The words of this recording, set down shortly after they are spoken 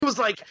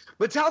like,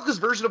 Metallica's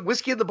version of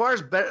Whiskey in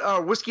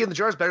the Whiskey in the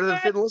Jar is better than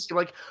Thin Lizzy. I'm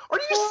like, are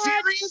you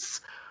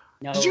serious?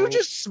 No. Did you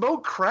just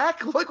smoke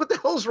crack? Like, what the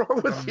hell's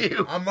wrong with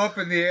you? I'm up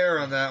in the air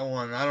on that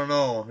one. I don't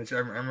know.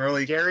 I'm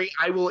really... Gary,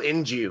 I will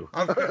end you.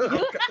 I'm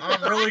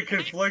really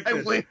conflicted. I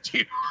will end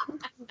you.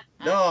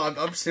 No,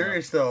 I'm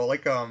serious though.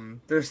 Like,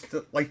 there's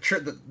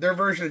their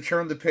version of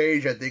Turn the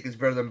Page, I think, is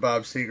better than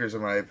Bob Seger's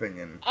in my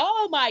opinion.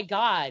 Oh my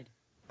God,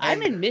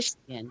 I'm in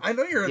Michigan. I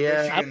know you're in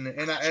Michigan,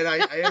 and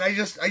I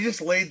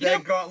just laid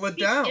that gauntlet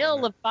down.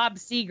 Ill of Bob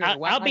Seger.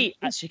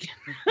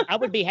 I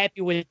would be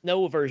happy with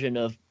no version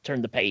of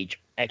Turn the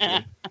Page.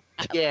 Actually,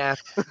 yeah,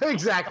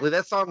 exactly.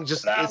 That song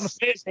just. I'm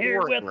sitting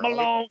here with my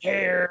long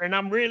hair, and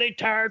I'm really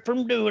tired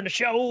from doing the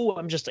show.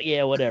 I'm just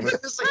whatever.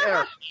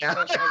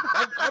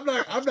 I'm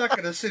not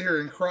going to sit here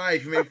and cry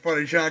if you make fun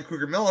of John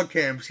Cougar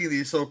Mellencamp, seeing that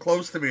he's so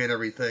close to me and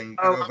everything.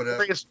 I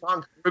think it's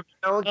John Cougar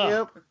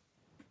Mellencamp.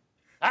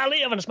 I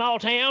live in a small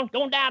town,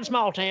 going down a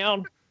small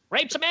town,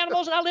 rape some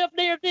animals, and I live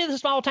near the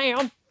small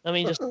town. I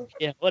mean, just,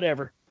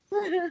 whatever.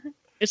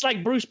 It's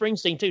like Bruce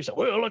Springsteen, too. So,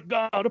 well, I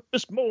got up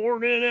this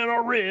morning, and I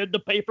read the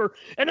paper,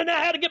 and then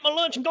I had to get my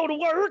lunch and go to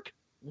work.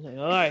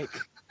 All right.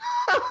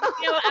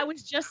 I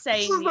was just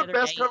saying this is the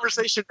best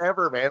conversation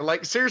ever, man.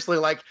 Like, seriously,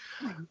 like,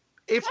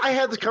 if I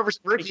had the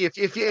conversation, Ricky,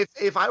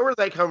 if I were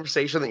that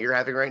conversation that you're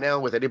having right now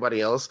with anybody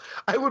else,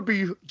 I would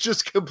be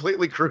just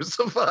completely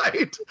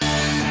crucified.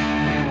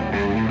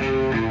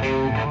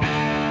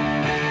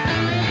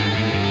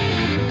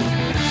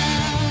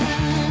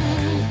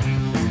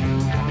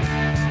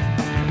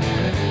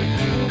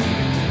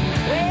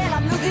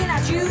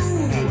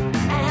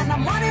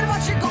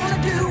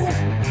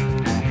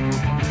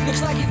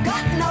 Looks like you've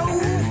got no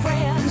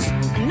friends,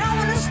 no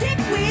one to stick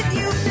with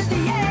you to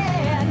the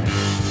end.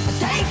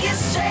 Take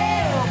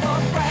yourself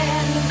a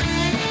friend,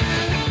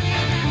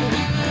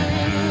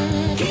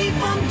 keep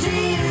them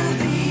till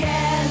the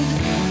end.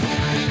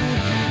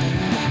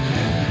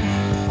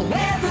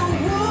 Whether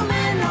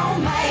woman or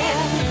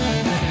man,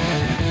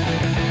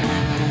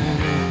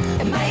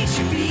 it makes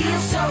you feel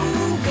so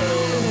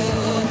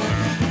good,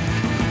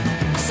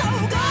 so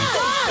good.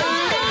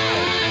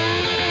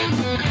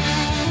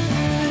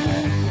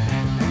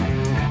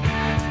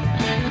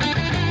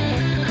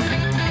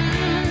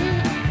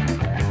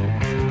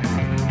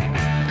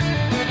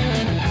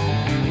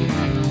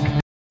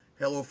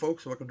 Hello,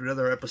 folks. Welcome to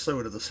another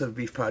episode of the Seven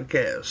Beef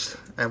Podcast.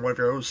 I'm one of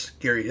your hosts,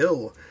 Gary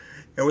Hill.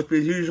 And with me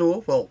as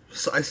usual, well,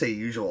 I say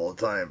usual all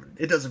the time.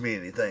 It doesn't mean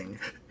anything.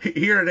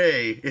 Here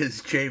today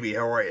is Jamie.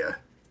 How are you?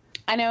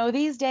 I know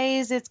these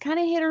days it's kind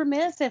of hit or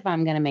miss if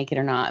I'm going to make it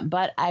or not,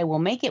 but I will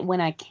make it when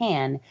I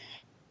can.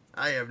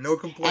 I have no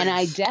complaints. And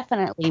I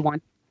definitely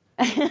want...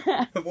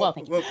 well,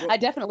 thank you. I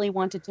definitely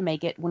wanted to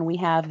make it when we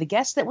have the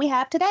guests that we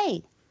have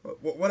today.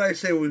 What did I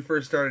say when we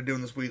first started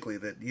doing this weekly?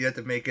 That you have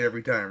to make it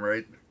every time,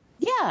 right?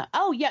 Yeah.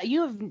 Oh, yeah.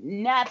 You have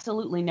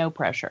absolutely no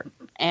pressure.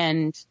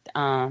 And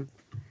the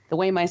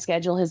way my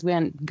schedule has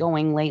been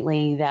going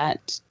lately,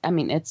 that's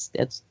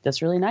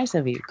really nice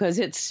of you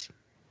because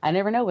I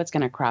never know what's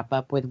going to crop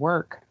up with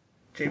work.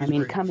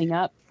 Coming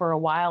up for a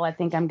while, I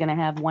think I'm going to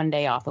have one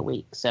day off a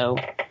week. So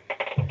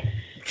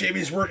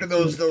Jamie's working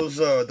those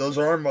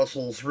arm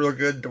muscles real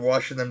good to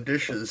washing them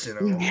dishes, you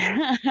know.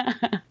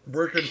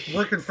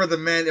 working for the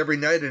man every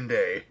night and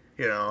day,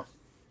 you know.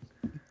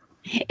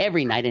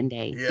 Every night and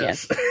day,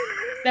 yes.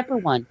 Except for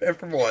one. Except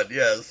for one,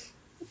 yes.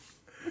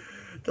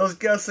 Those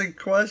guests in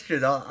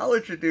question, I'll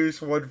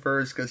introduce one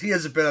first, because he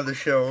hasn't been on the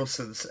show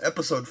since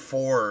episode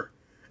 4,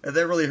 and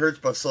that really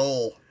hurts my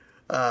soul.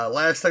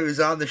 Last time he was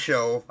on the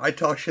show, I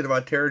talked shit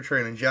about Terror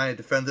Train, and Johnny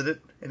defended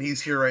it, and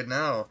he's here right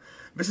now.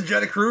 Mr.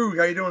 Johnny Krug,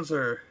 how you doing,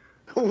 sir?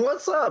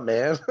 What's up,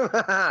 man?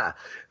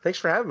 Thanks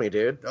for having me,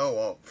 dude. Oh,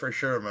 well, for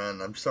sure, man.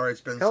 I'm sorry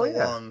it's been so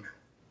long.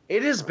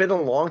 It has been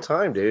a long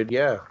time, dude,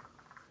 yeah.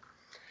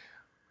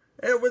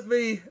 And with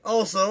me,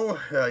 also,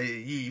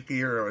 you can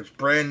hear his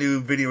brand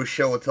new video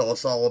show to tell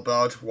us all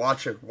about.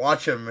 Watch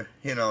him.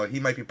 You know, he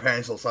might be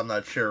pantsless, I'm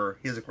not sure.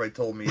 He hasn't quite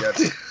told me yet.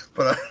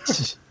 But,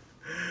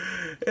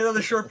 and on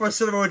the Short Bus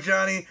Cinema with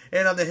Johnny,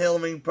 and on the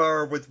Hailing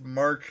Power with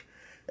Mark,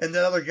 and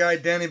that other guy,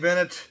 Danny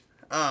Bennett.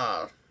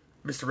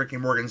 Mr. Ricky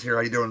Morgan's here.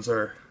 How you doing,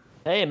 sir?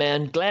 Hey,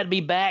 man. Glad to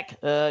be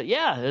back.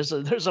 There's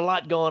a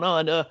lot going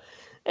on.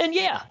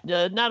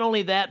 Not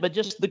only that, but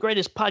just the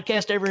greatest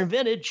podcast ever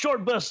invented,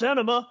 Short Bus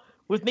Cinema,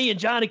 with me and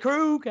Johnny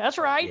Krug. That's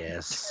right.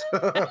 Yes.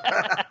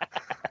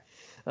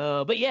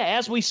 But yeah,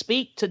 as we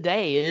speak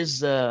today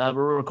is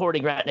we're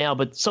recording right now.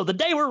 But so the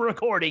day we're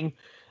recording,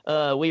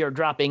 we are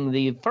dropping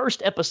the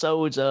first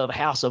episodes of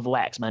House of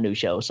Wax, my new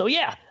show. So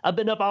yeah, I've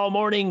been up all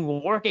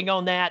morning working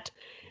on that.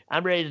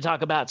 I'm ready to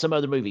talk about some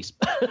other movies.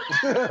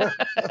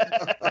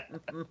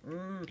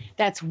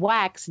 That's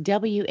Wax,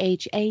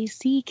 WHACKS.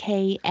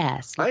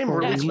 I'm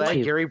really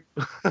glad Gary...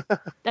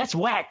 That's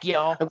whack,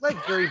 y'all. I'm glad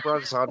Gary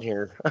brought us on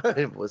here.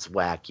 It was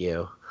whack,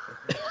 yo.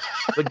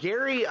 But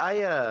Gary,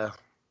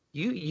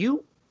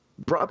 you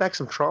brought back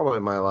some trauma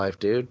in my life,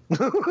 dude.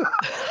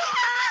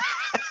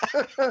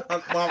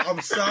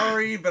 I'm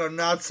sorry, but I'm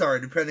not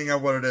sorry, depending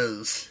on what it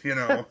is, you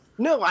know.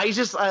 No, I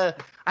just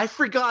I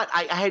forgot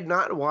I had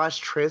not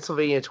watched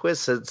Transylvania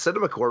Twist at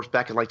Cinema Corps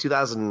back in like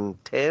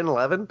 2010,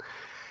 11.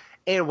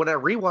 And when I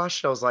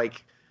rewatched it, I was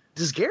like,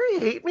 does Gary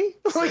hate me?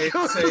 Save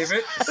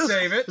it.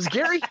 Does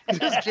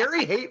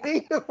Gary hate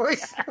me? Like,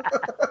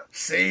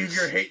 Save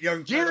your hate,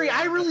 young Gary,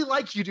 I really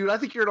like you, dude. I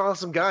think you're an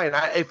awesome guy. And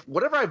if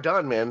whatever I've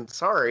done, man,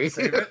 sorry.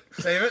 Save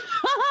it.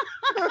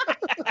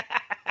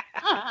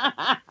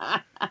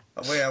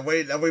 I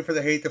wait for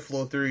the hate to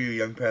flow through you,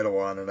 young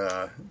Padawan,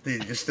 and you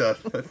just throw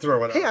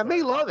it out. Hey, I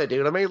may love it,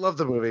 dude. I may love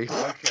the movie.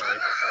 Okay.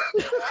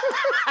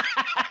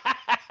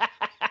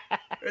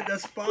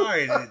 That's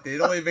fine.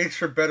 It only makes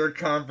for better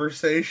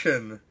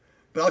conversation.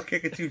 But I'll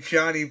kick it to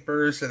Johnny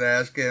first and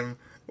ask him,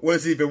 what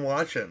has he been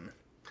watching?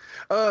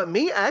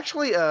 Me,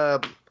 actually,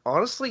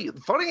 honestly,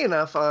 funny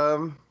enough,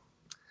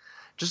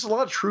 just a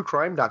lot of true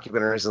crime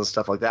documentaries and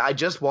stuff like that. I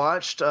just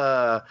watched,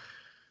 what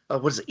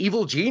is it,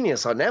 Evil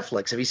Genius on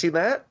Netflix. Have you seen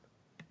that?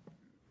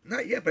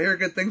 Not yet, but I hear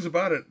good things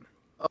about it.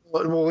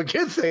 Well,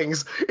 good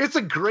things. It's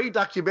a great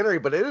documentary,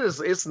 but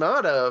it's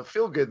not a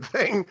feel-good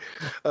thing.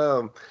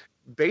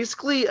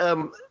 Basically,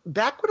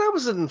 back when I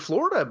was in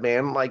Florida,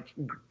 man, like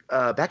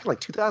back in like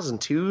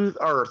 2002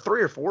 or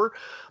 3 or 4,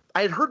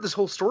 I had heard this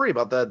whole story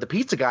about the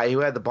pizza guy who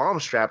had the bomb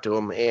strapped to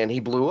him and he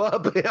blew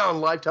up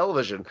on live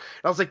television. And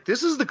I was like,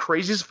 this is the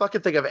craziest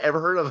fucking thing I've ever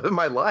heard of in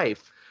my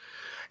life.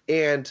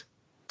 And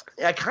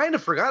I kind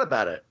of forgot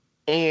about it.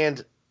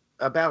 And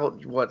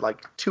about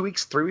like 2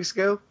 weeks, 3 weeks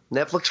ago,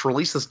 Netflix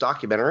released this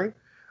documentary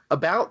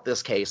about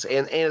this case.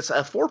 And it's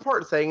a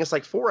 4-part thing. It's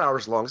like 4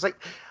 hours long. It's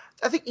like,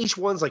 I think each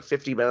one's like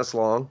 50 minutes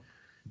long,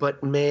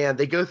 but man,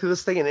 they go through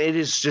this thing and it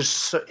is just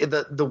so,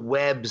 the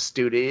webs,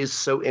 dude, it is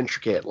so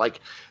intricate.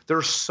 Like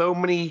there's so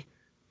many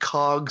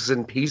cogs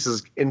and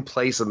pieces in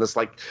place in this.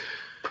 Like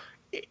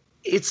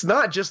it's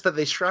not just that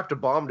they strapped a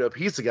bomb to a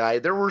pizza guy.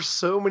 There were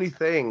so many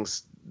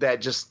things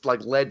that just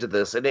like led to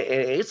this. And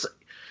it's,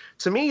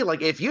 to me,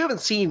 like if you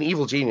haven't seen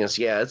Evil Genius,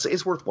 yeah,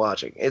 it's worth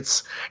watching.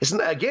 It's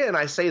again,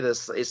 I say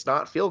this, it's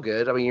not feel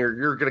good. I mean,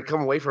 you're going to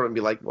come away from it and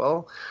be like,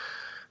 well,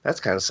 that's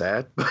kind of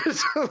sad,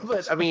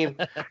 but I mean,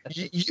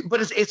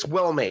 but it's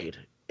well made,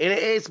 and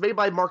it's made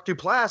by Mark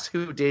Duplass,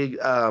 who did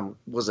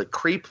was it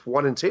Creep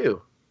 1 and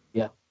 2?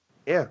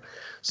 Yeah.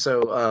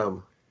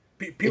 So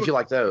if you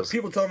like those,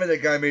 people tell me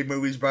that guy made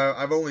movies, but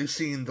I've only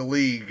seen The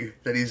League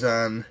that he's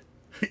on.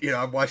 You know,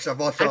 I've watched all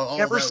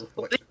that.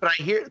 But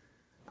I hear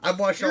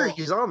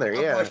he's on there.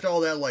 I've watched all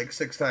that like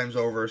 6 times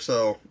over.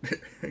 So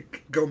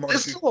go, Mark.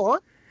 It's still on?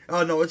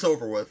 Oh no, it's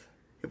over with.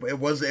 It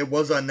was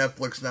on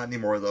Netflix, not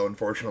anymore though,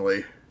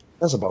 unfortunately.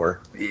 That's a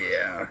bummer.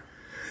 Yeah.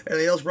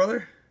 Anything else,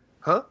 brother?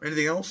 Huh?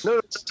 Anything else?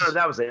 No,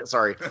 that was it.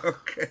 Sorry.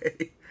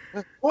 Okay.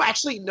 Well,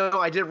 actually, no,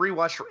 I did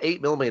rewatch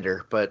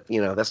 8mm, but,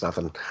 you know, that's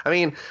nothing. I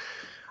mean,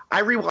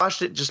 I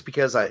rewatched it just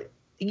because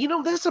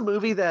that's a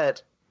movie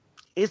that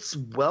it's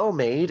well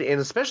made, and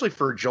especially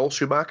for Joel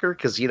Schumacher,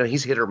 because, you know,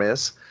 he's hit or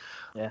miss.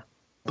 Yeah.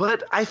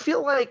 But I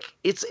feel like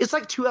it's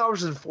like 2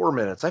 hours and 4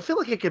 minutes. I feel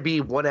like it could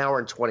be 1 hour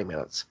and 20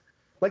 minutes.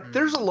 Like,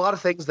 there's a lot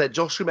of things that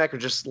Joel Schumacher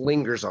just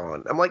lingers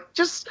on. I'm like,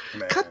 just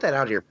cut that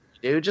out of here,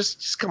 dude.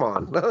 Just come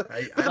on.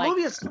 The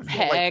movie is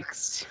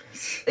text,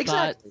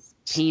 exactly. Butts,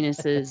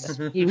 penises,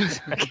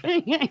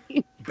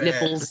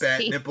 nipples, fat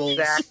nipples.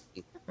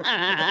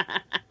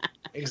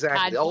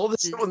 Exactly. All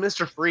this stuff with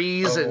Mr.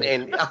 Freeze and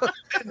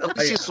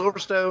Alicia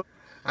Silverstone.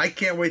 I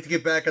can't wait to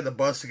get back on the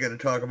bus again and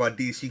talk about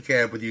DC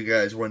Cab with you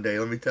guys one day.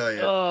 Let me tell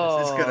you. Oh,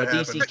 it's gonna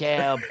DC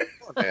Cab.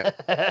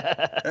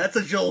 That's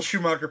a Joel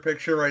Schumacher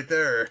picture right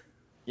there.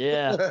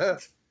 Yeah.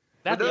 That's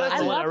the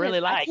other one I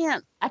really like.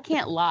 I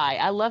can't lie.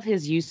 I love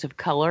his use of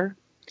color.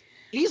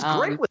 He's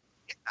great with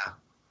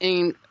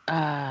And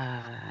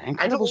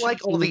I don't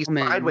like all these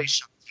sideways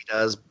shots he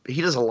does.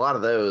 He does a lot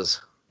of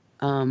those.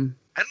 I don't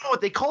know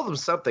what they call them.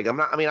 Something. I'm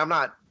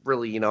not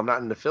really. I'm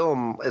not into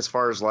film as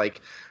far as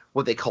like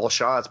what they call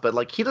shots, but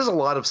like he does a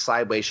lot of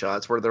sideways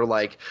shots where they're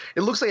like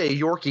it looks like a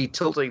Yorkie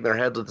tilting their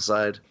head to the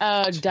side.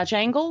 Dutch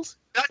angles.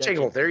 Dutch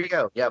angle. There you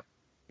go. Yep.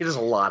 He does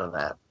a lot of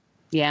that.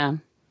 Yeah.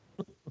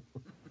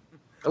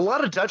 A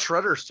lot of Dutch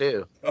rudders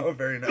too. Oh,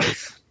 very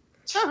nice.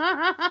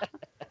 Well,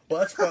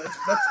 that's fun.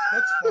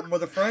 That's fun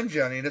with a friend,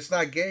 Johnny, and it's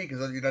not gay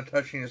because you're not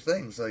touching his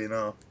thing, so you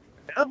know.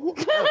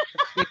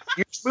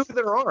 You're just moving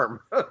their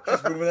arm.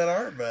 Just moving that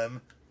arm, man.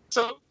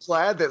 So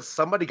glad that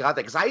somebody got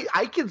that because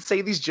I can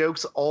say these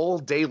jokes all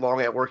day long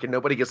at work and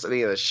nobody gets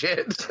any of this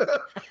shit.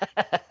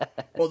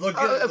 Well, they'll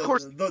get it. Of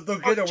course, they'll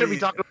get it. Should be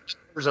talking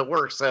to at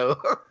work, so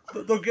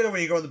they'll get it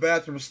when you go in the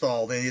bathroom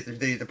stall. They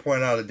need to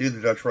point out how to do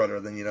the Dutch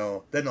rudder. Then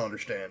they'll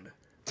understand.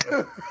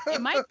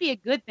 It might be a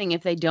good thing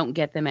if they don't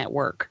get them at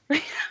work,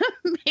 because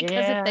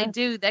if they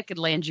do, that could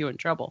land you in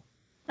trouble.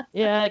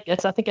 Yeah, I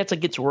think that's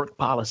against work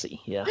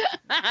policy. Yeah.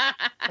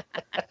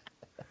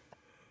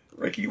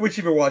 Ricky, what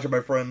you been watching,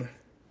 my friend?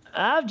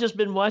 I've just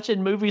been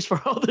watching movies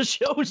for all the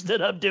shows that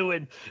I'm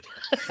doing.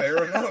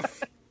 Fair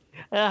enough.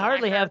 I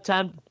hardly have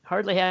time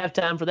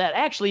for that.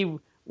 Actually,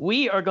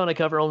 we are going to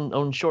cover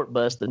on Short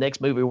Bus. The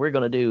next movie we're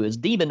going to do is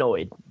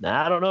Demonoid.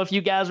 Now, I don't know if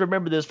you guys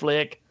remember this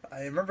flick.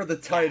 I remember the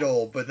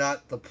title, but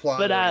not the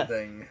plot or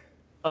anything.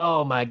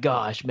 Oh my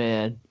gosh,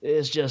 man.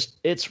 It's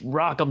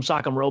Rock'em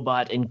Sock'em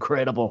Robot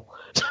incredible.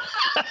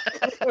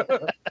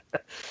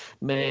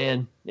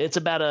 Man, it's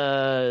about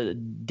a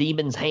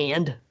demon's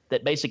hand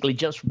that basically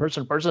jumps from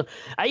person to person.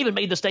 I even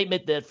made the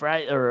statement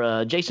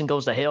that Jason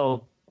Goes to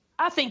Hell,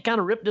 I think, kind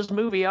of ripped this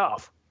movie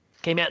off.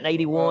 Came out in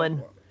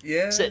 1981.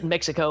 Yeah. Set in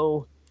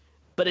Mexico.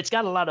 But it's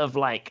got a lot of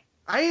like.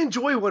 I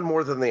enjoy one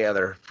more than the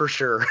other, for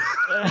sure.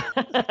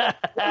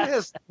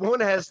 one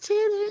has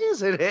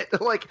titties in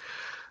it. Like,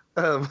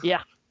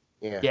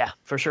 yeah,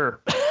 for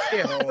sure.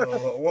 Yeah.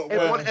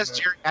 And one has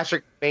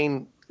geriatric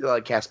main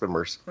cast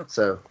members.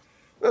 So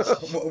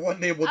one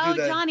day we'll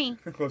do that. Johnny.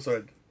 Oh,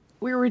 sorry.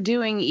 We were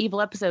doing evil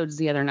episodes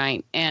the other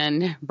night,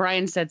 and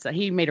Brian said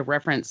he made a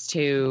reference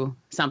to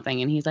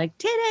something, and he's like,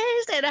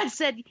 titties, and I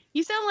said,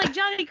 you sound like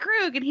Johnny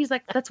Krug, and he's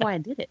like, that's why I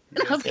did it.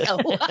 And I was like, oh.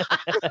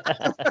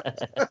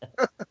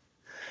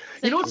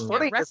 You know what's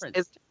funny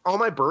is on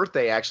my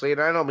birthday, actually,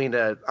 and I don't mean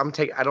to,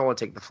 I don't want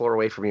to take the floor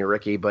away from you,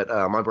 Ricky, but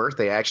my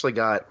birthday, I actually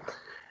got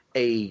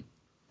a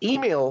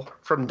email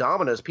from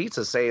Domino's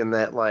Pizza saying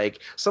that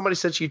like somebody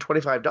sent you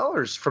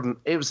 $25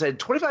 it said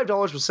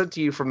 $25 was sent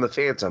to you from the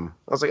Phantom.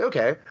 I was like,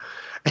 okay.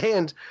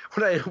 And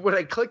when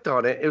I clicked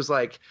on it, it's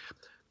like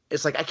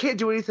I can't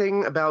do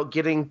anything about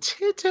getting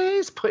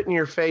titties put in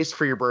your face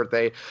for your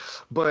birthday,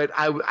 but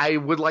I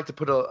would like to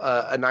put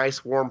a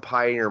nice warm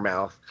pie in your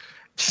mouth.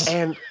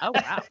 And oh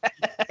wow.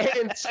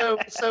 And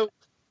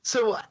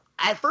so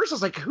at first I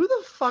was like, who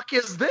the fuck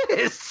is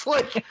this?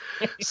 Like,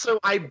 so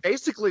I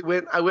basically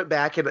went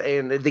back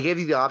and they gave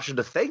you the option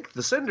to thank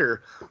the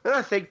sender, and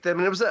I thanked them,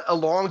 and it was a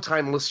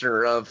long-time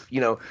listener of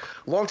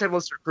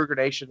Kruger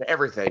Nation,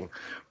 everything.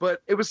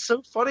 But it was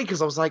so funny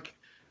because I was like,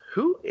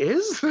 who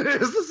is this?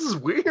 This is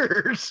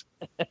weird.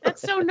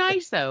 That's so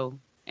nice though.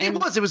 And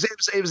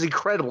it was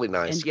incredibly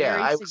nice. And yeah,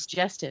 very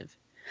suggestive.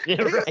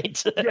 Yeah,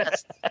 right.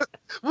 Yes.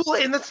 Well,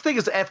 and that's the thing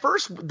is, at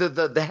first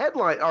the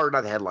headline, or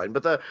not the headline,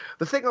 but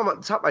the thing on the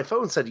top of my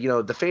phone said,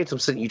 the Phantom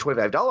sent you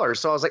 $25.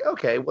 So I was like,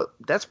 okay, well,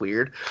 that's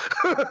weird.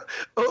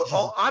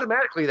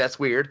 Automatically, that's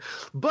weird.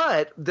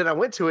 But then I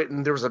went to it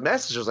and there was a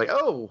message. I was like,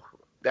 oh,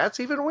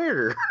 that's even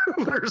weirder.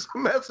 There's a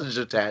message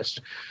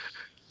attached.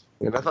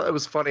 And I thought it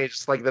was funny,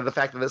 just like the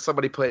fact that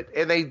somebody put,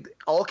 and they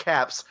all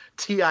caps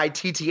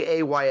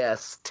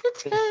TITTAYS,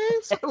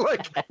 titties,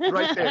 like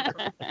right there.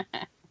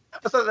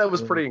 I thought that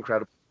was pretty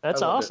incredible.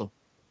 That's awesome.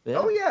 Yeah.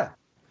 Oh, yeah.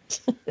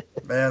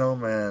 Man, oh,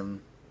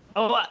 man.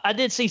 Oh, I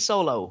did see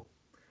Solo.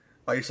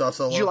 Oh, you saw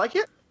Solo? Did you like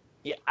it?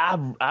 Yeah,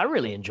 I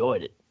really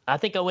enjoyed it. I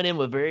think I went in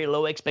with very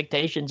low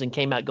expectations and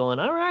came out going,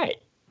 all right.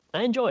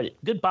 I enjoyed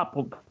it. Good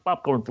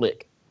popcorn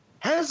flick.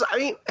 Has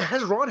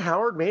Ron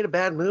Howard made a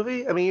bad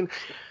movie? I mean,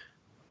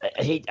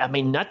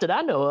 not that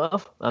I know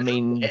of. I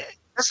mean,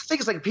 that's the thing.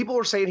 Is like people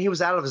were saying he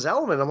was out of his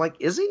element. I'm like,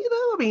 is he?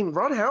 I mean,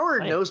 Ron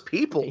Howard knows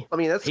people. I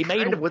mean, that's he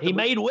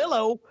made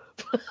Willow.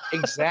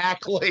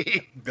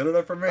 Exactly. Good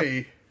enough for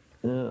me.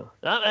 Yeah.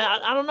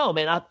 I don't know,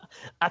 man.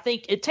 I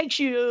think it takes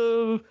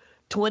you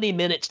 20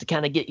 minutes to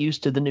kind of get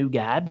used to the new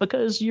guy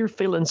because you're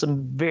filling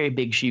some very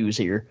big shoes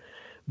here.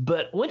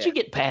 But once you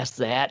get past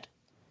that,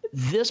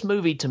 this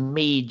movie to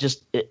me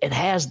it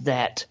has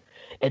that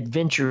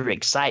adventure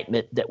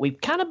excitement that we've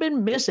kind of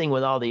been missing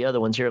with all the other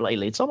ones here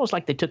lately. It's almost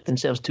like they took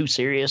themselves too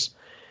serious.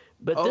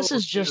 But this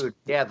is just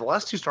the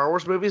last two Star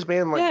Wars movies,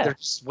 man, they're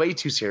just way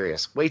too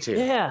serious. Way too.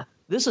 Yeah.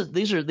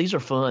 These are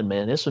fun,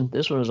 man. This one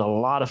is a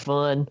lot of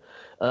fun.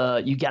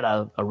 You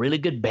got a really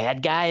good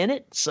bad guy in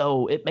it,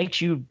 so it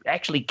makes you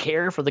actually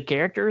care for the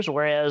characters,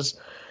 whereas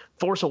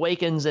Force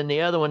Awakens and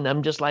the other one,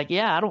 I'm just like,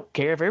 yeah, I don't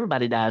care if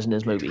everybody dies in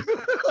this movie.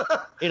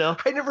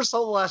 I never saw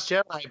The Last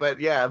Jedi,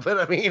 but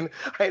I mean,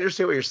 I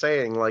understand what you're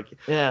saying. Like,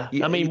 yeah,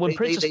 I mean, when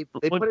Princess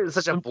they put it in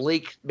such a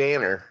bleak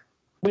manner.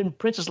 When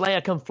Princess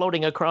Leia come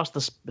floating across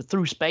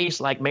through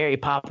space like Mary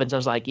Poppins, I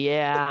was like,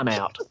 yeah, I'm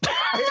out.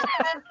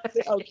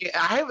 Okay,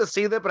 I haven't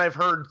seen that, but I've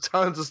heard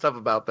tons of stuff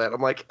about that.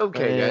 I'm like,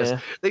 okay, guys,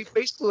 they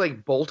basically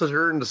like bolted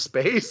her into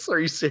space. Are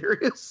you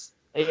serious?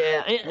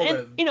 Yeah,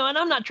 and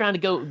I'm not trying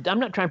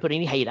to put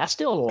any hate. I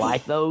still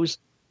like those.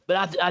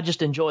 But I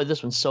just enjoy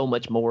this one so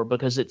much more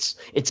because it's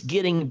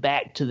getting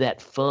back to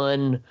that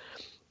fun.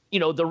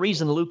 The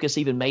reason Lucas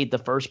even made the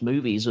first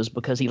movies was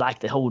because he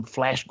liked the whole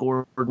Flash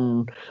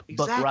Gordon,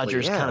 Buck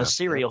Rogers kind of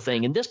serial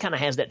thing, and this kind of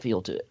has that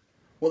feel to it.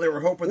 Well, they were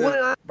hoping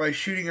that by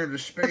shooting her into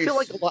space. I feel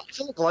like a lot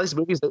of these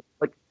movies,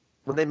 like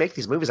when they make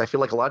these movies, I feel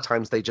like a lot of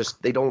times they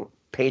don't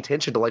pay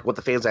attention to like what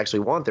the fans actually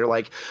want. They're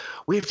like,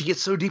 we have to get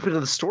so deep into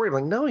the story. I'm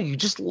like, no, you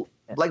just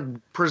like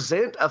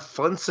present a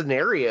fun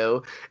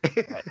scenario,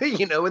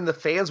 and the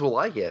fans will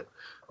like it.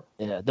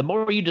 Yeah, the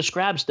more you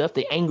describe stuff,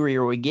 the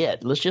angrier we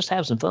get. Let's just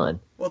have some fun.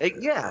 Well,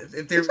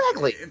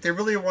 exactly. If they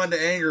really wanted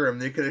to anger him,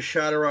 they could have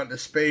shot her out into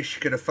space. She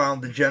could have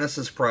found the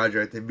Genesis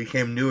Project and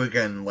became new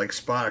again, like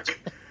Spock,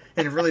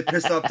 and really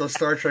pissed off those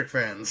Star Trek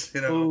fans.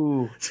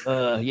 Ooh,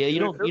 you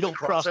don't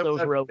cross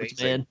those roads,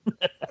 man.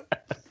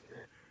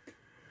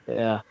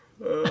 Yeah.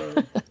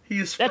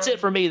 That's it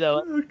for me,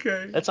 though.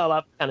 Okay. That's all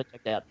I've kind of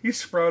checked out. He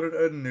sprouted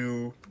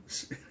anew.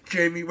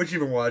 Jamie, what you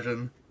been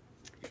watching?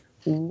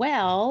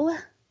 Well,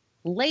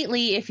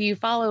 lately, if you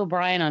follow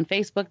Brian on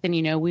Facebook, then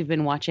you know we've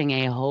been watching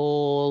a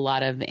whole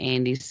lot of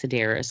Andy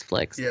Sedaris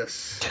flicks.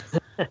 Yes.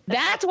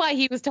 That's why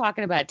he was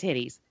talking about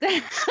titties.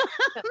 That's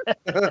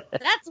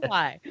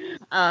why.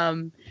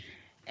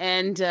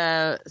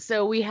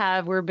 So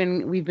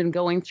we've been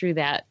going through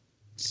that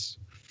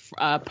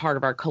part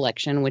of our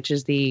collection, which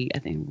is the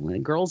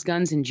Girls,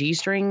 Guns, and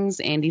G-Strings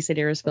Andy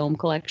Sedaris film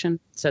collection.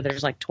 So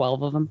there's like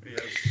 12 of them.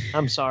 Yes.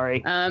 I'm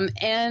sorry.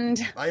 And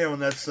I own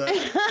that set.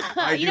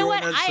 you know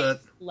what? I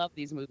set. love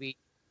these movies.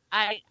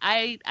 I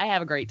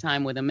have a great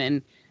time with them,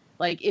 and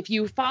like if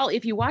you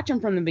watch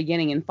them from the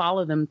beginning and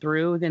follow them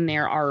through, then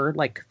there are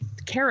like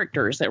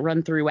characters that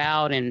run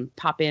throughout and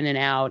pop in and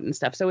out and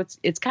stuff. So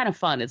it's kind of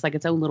fun. It's like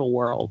its own little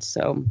world.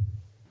 So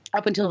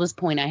up until this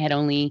point, I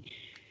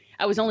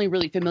was only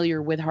really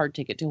familiar with Hard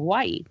Ticket to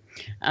Hawaii,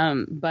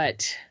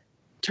 but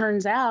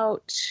turns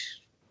out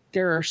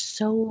there are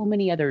so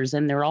many others,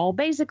 and they're all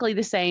basically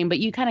the same. But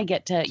you kind of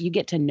get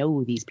to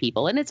know these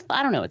people, and it's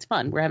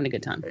fun. We're having a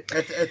good time.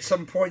 At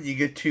some point, you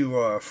get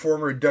to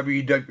former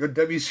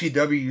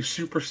WCW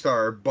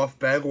superstar Buff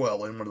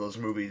Bagwell in one of those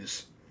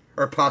movies,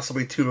 or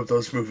possibly two of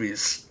those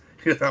movies.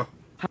 You know,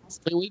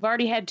 possibly. We've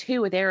already had 2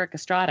 with Eric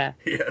Estrada.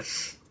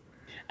 Yes.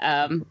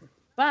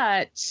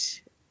 But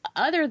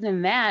other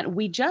than that,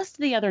 we just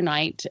the other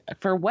night,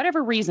 for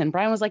whatever reason,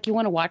 Brian was like, "You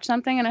want to watch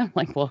something?" And I'm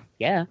like, "Well,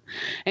 yeah."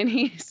 And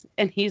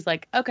he's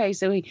like, "Okay."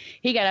 So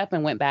he got up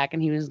and went back,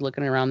 and he was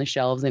looking around the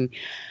shelves. And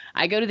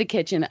I go to the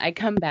kitchen. I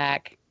come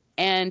back,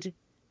 and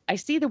I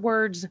see the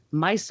words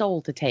 "My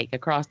Soul to Take"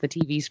 across the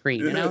TV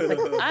screen. And I was like,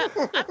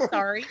 I'm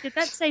sorry, did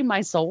that say "My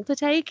Soul to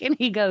Take"? And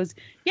he goes,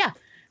 "Yeah."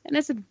 And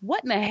I said,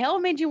 "What in the hell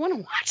made you want to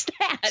watch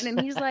that?"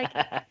 And he's like,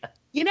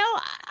 "You know,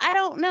 I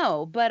don't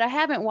know, but I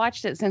haven't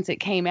watched it since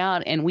it came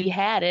out, and we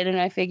had it, and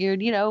I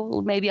figured, you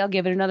know, maybe I'll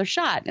give it another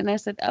shot." And I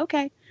said,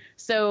 "Okay."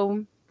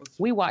 So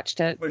we watched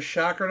it. Was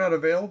Shocker not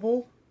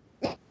available?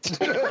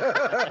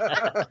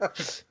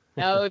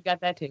 No, we've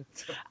got that too.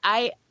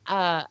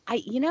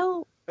 You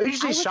know, Did you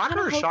say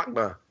Shocker or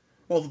Shockma?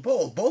 Well,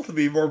 both would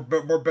be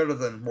better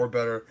than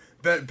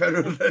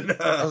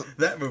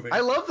that movie. I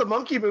love the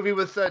monkey movie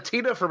with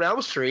Tina from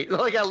Elm Street.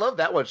 Like, I love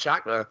that one,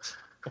 Shockma.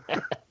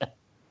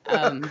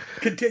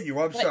 Continue.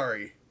 I'm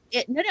sorry.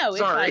 No,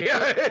 sorry.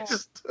 It's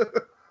just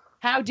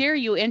how dare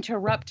you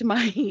interrupt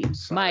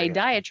my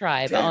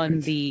diatribe on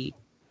the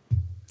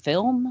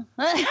film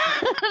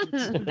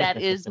that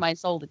is My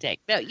Soul to Take.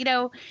 No, you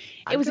know,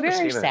 it was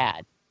very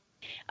sad.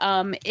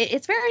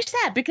 It's very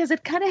sad because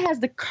it kind of has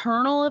the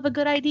kernel of a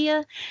good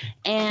idea,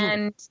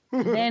 and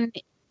then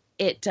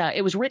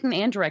it was written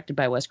and directed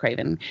by Wes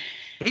Craven.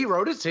 He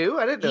wrote it too?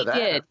 I didn't know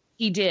that.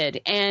 He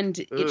did, and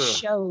it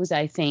shows,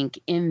 I think,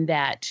 in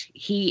that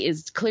he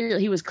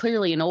was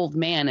clearly an old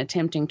man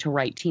attempting to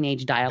write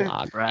teenage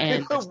dialogue. Right.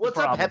 And what's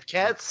up,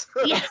 Hepcats?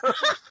 Yeah.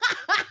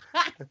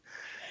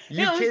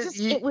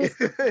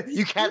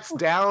 You cats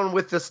down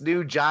with this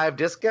new jive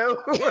disco?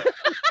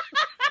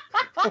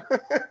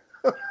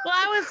 Well,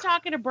 I was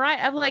talking to Brian.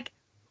 I'm like,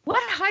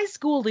 what high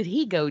school did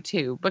he go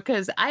to?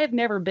 Because I have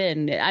never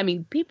been. I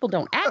mean, people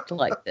don't act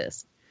like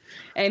this.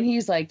 And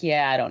he's like,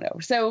 yeah, I don't know.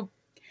 So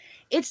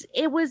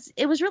it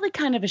was really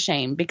kind of a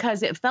shame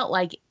because it felt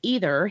like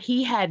either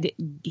he had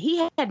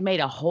made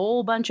a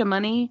whole bunch of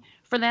money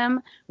for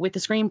them with the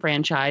Scream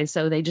franchise,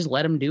 so they just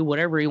let him do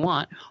whatever he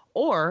want,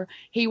 or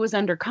he was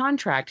under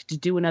contract to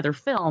do another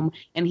film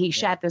and he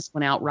shat this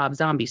one out Rob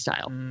Zombie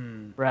style.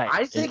 Right.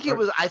 I think it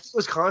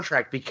was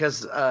contract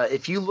because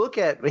if you look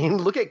at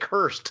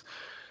Cursed,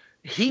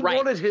 he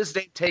wanted his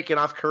name taken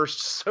off Cursed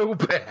so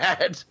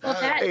bad. Well,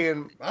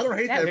 and I don't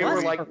hate that. They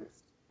were like,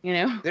 you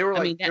know, they were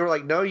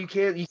like, no, you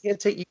can't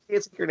take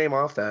your name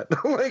off that.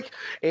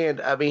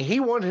 He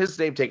wanted his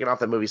name taken off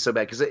that movie so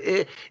bad because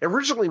it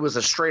originally was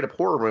a straight up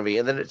horror movie,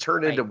 and then it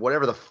turned into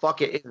whatever the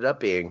fuck it ended up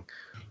being.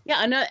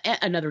 Yeah,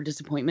 another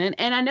disappointment,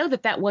 and I know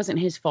that wasn't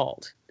his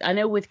fault. I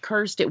know with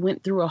Cursed, it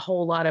went through a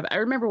whole lot of. I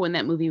remember when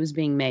that movie was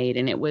being made,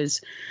 and it was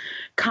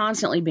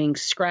constantly being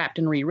scrapped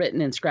and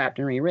rewritten, and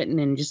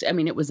just, I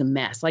mean, it was a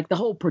mess. Like the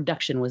whole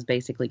production was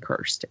basically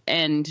cursed,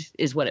 and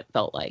is what it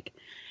felt like.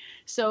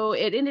 So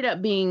it ended up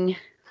being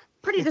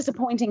pretty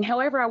disappointing.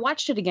 However, I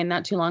watched it again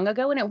not too long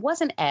ago, and it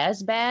wasn't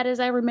as bad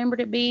as I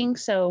remembered it being.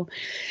 So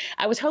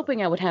I was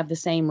hoping I would have the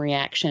same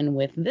reaction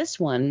with this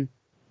one.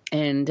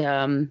 And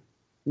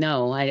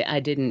no, I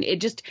didn't. It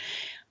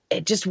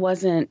just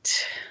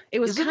wasn't. It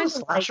was kind of a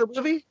slasher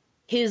movie.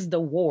 The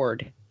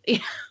Ward.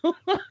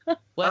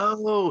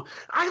 Oh,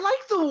 I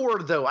like The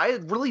Ward, though. I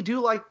really do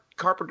like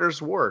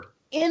Carpenter's Ward.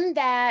 In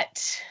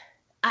that,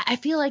 I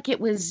feel like it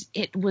was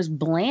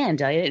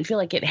bland. I didn't feel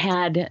like it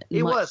had.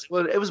 It was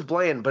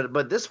bland,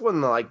 but this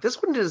one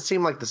didn't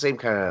seem like the same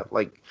kind of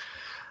like.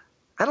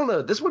 I don't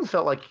know. This one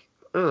felt like,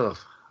 ugh.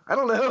 I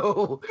don't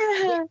know.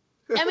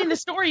 I mean, the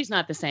story's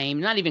not the same,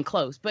 not even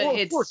close. But well,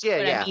 it's of course,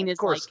 yeah. I mean, it's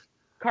of course. Like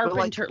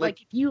Carpenter. Like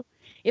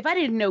if I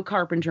didn't know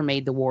Carpenter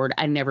made The Ward,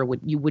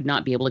 you would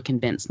not be able to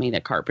convince me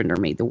that Carpenter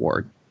made The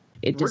Ward.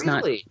 It does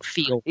not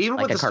feel even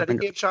like with a the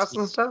Carpenter Steadicam shots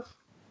and stuff.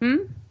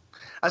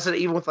 I said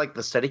even with like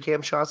the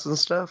Steadicam shots and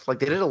stuff, like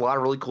they did a lot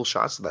of really cool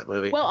shots in that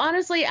movie. Well,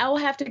 honestly, I will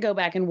have to go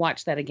back and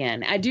watch that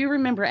again. I do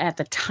remember at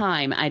the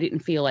time I didn't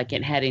feel like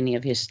it had any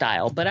of his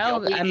style, but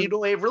it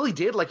really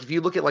did. Like if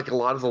you look at like a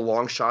lot of the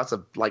long shots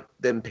of like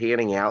them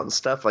panning out and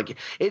stuff, like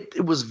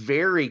it was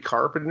very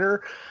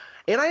Carpenter,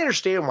 and I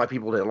understand why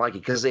people didn't like it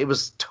because it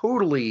was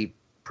totally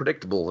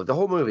predictable, like the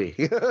whole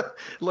movie.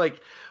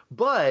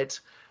 But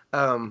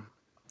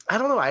I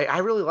don't know. I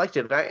really liked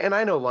it, and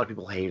I know a lot of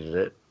people hated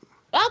it.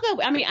 I'll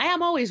go. I mean, I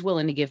am always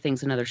willing to give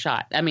things another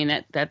shot. I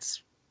mean,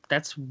 that's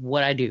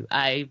what I do.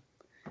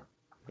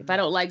 If I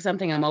don't like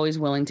something, I'm always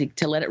willing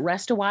to let it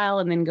rest a while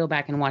and then go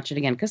back and watch it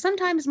again. Because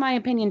sometimes my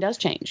opinion does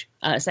change.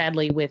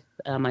 Sadly, with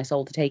My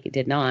Soul to Take, it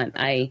did not.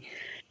 I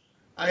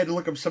had to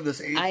look up some of this.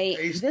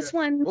 This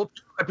one. Well,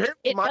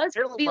 apparently, it does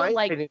feel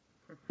like.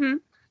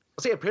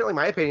 Apparently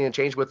my opinion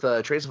changed with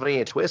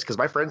Transylvania Twist because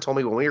my friend told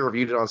me when we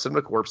reviewed it on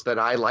Cinema Corpse that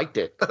I liked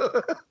it.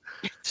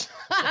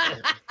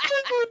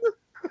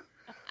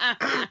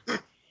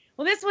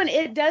 Well, this one,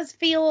 it does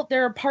feel,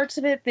 there are parts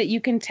of it that you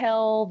can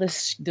tell the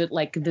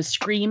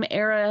Scream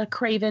era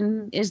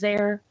Craven is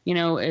there,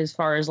 as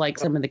far as like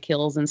some of the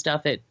kills and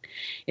stuff. It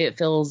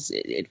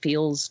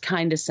feels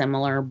kind of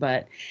similar,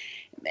 but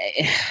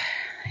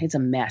it's a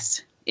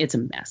mess. It's a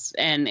mess,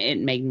 and it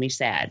made me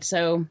sad.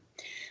 So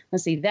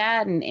let's see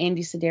that, and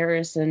Andy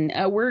Sedaris, and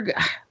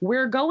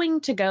we're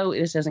going to go.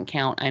 This doesn't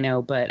count, I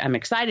know, but I'm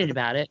excited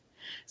about it.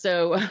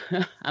 So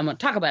I'm going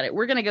to talk about it.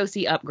 We're going to go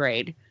see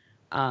Upgrade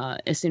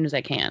as soon as I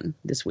can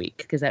this week,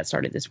 because that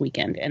started this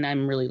weekend, and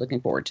I'm really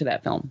looking forward to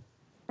that film.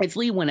 It's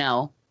Leigh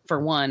Whannell for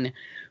one,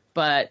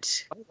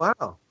 but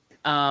wow.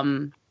 I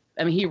mean,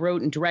 he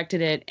wrote and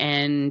directed it,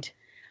 and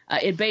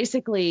it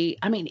basically,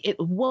 I mean,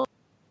 what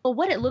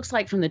it looks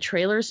like from the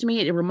trailers to me,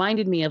 it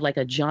reminded me of like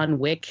a John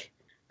Wick,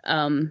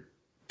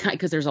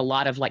 because there's a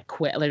lot of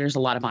there's a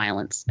lot of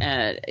violence.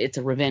 It's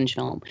a revenge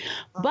film,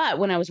 but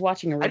when I was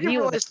watching a review, I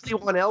didn't realize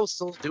anyone else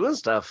still doing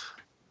stuff.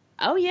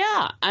 Oh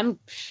yeah, I'm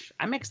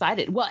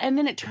excited. Well, and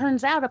then it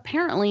turns out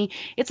apparently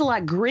it's a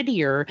lot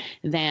grittier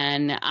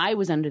than I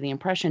was under the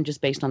impression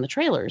just based on the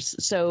trailers.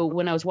 So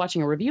when I was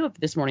watching a review of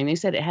it this morning, they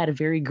said it had a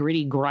very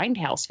gritty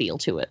grindhouse feel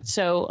to it.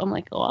 So I'm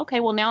like, oh, okay,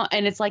 well now,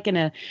 and it's like in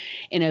a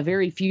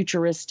very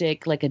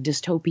futuristic, like a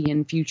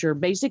dystopian future.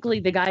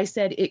 Basically, the guy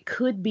said it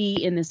could be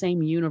in the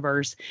same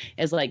universe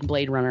as like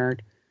Blade Runner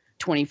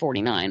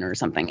 2049 or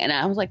something. And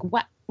I was like,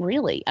 what?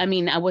 Really? I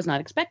mean, I was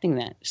not expecting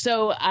that.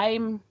 So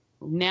I'm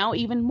now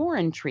even more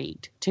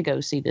intrigued to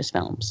go see this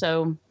film.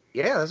 So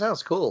yeah, that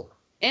sounds cool.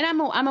 And I'm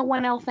a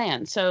Whannell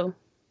fan, so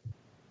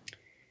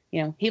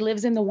he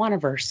lives in the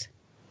Wannaverse.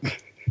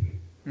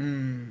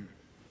 That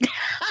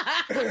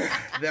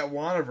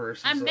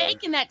Wannaverse. I'm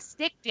making that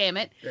stick, damn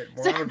it. That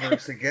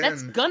Wannaverse again.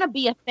 That's gonna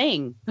be a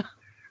thing.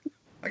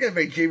 I gotta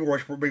make Jamie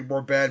watch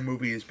more bad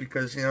movies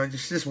because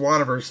just this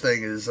Wannaverse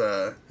thing is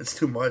it's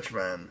too much,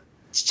 man.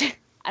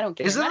 I don't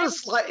care. Is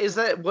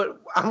that what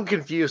I'm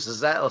confused? Is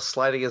that a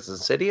slight against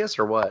Insidious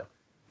or what?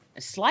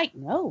 A slight?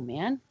 No,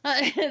 man.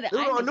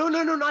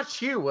 No,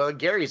 not you.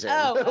 Gary's in.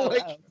 Oh.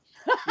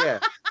 Yeah.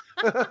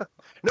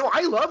 No,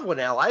 I love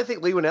Whannell. I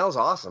think Leigh Whannell's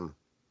awesome.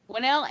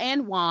 Whannell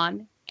and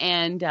Juan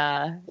and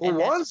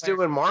Juan's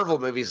doing Marvel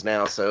movies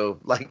now, so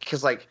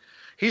because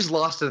he's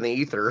lost in the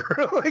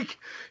ether.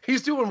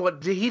 He's doing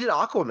he did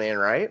Aquaman,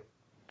 right?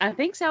 I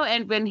think so,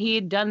 and when he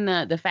had done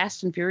the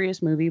Fast and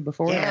Furious movie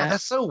before that.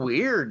 That's so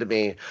weird to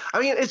me. I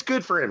mean, it's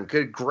good for him.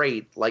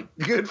 Great.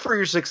 Good for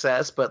your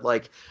success, but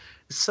it's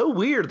so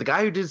weird. The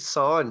guy who did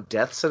Saw and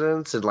Death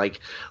Sentence and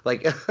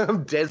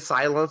Dead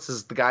Silence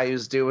is the guy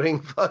who's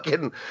doing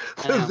fucking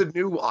the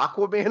new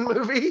Aquaman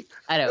movie.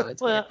 I know.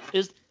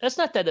 That's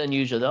not that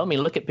unusual, though. I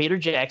mean, look at Peter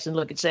Jackson.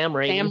 Look at Sam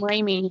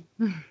Raimi.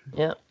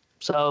 Yeah.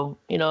 So,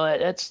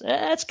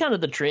 that's kind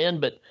of the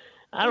trend, but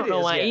I don't know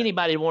why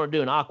anybody would want to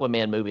do an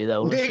Aquaman movie,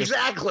 though.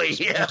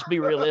 Let's be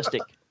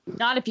realistic.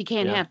 Not if you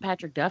can't have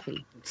Patrick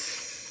Duffy.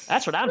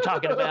 That's what I'm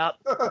talking about.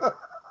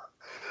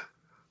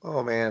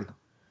 Oh man,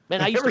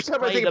 I used every to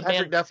time I play think the of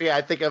Patrick Duffy,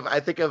 I think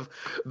of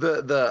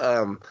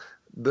the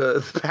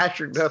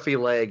Patrick Duffy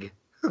leg.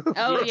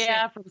 Oh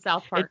yeah, from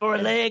South Park. And for a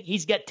leg,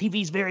 he's got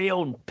TV's very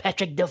own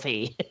Patrick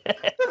Duffy.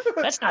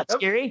 That's not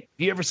scary. Have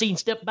you ever seen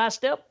Step by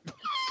Step?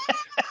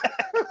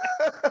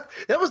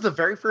 That was the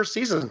very first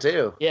season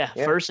too. Yeah,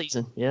 first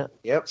season. Yeah.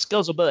 Yep.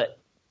 Skulls a butt.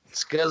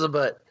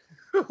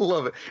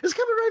 Love it. It's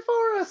coming right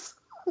for us.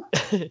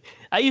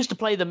 I used to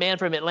play the man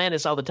from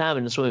Atlantis all the time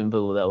in the swimming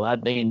pool, though. I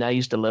mean, I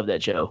used to love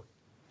that show.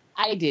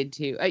 I did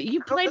too.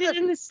 You played it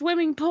in the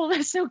swimming pool.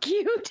 That's so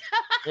cute.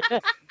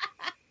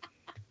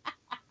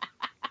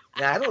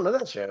 Yeah, I don't know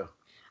that show.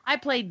 I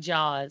played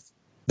Jaws.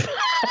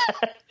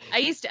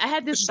 I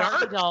had this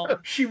Barbie doll.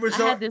 She was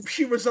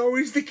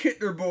always the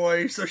Kittner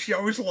boy, so she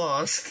always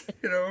lost.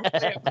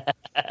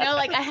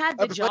 I had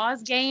the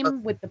Jaws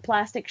game with the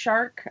plastic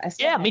shark.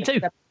 Me too.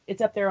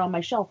 It's up there on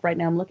my shelf right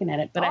now. I'm looking at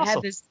it, but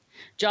awesome.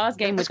 Jaws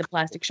game with the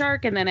plastic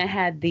shark, and then I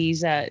had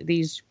this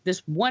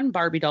one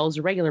Barbie doll is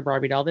a regular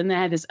Barbie doll. Then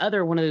I had this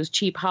other one of those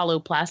cheap hollow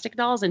plastic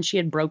dolls, and she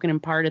had broken in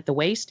part at the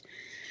waist,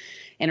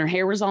 and her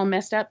hair was all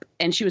messed up,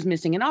 and she was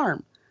missing an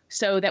arm.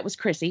 So that was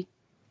Chrissy,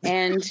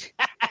 and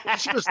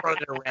She was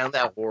running around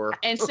that horror.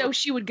 and so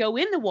she would go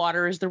in the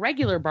water as the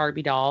regular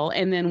Barbie doll,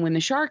 and then when the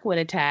shark would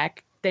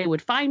attack, they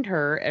would find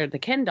her, or the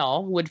Ken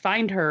doll would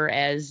find her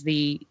as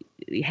the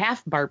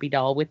half Barbie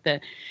doll with the.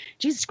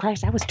 Jesus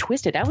Christ, I was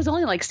twisted. I was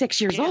only like 6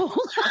 years old.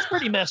 That's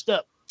pretty messed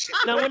up.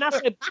 Now, when I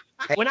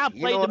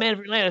played the Man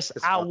from Atlantis,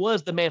 I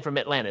was the Man from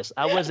Atlantis.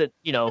 I wasn't,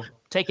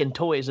 taking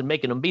toys and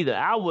making them be there.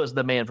 I was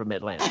the Man from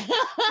Atlantis.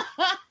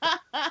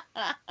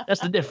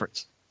 That's the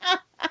difference.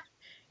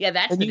 Yeah,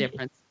 that's the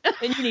difference.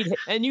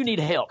 And you need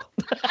help.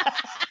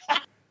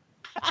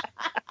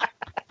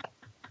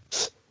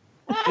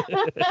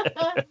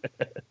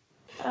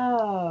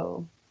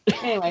 Oh.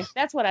 Anyway,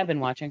 that's what I've been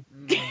watching.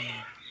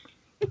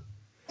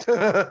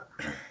 I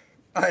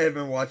have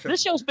been watching.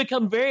 This show's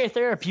become very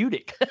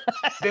therapeutic.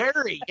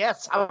 Very,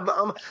 yes.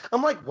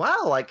 I'm like,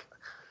 wow, like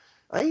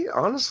I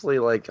honestly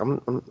like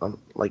I'm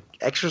like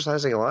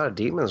exercising a lot of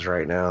demons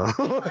right now.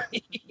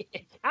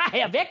 I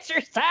have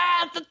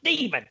exercised the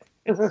demon.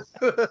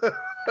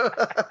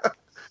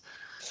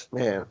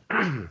 Man,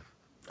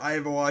 I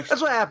haven't watched.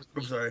 that's what happens.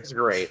 I'm sorry. It's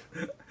great.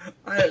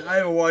 I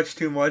haven't watched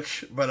too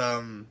much, but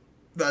I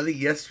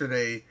think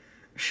yesterday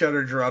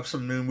Shudder dropped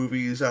some new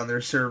movies on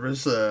their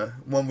service.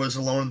 One was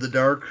Alone in the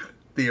Dark,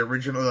 the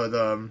original,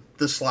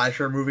 the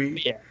slasher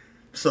movie. Yeah.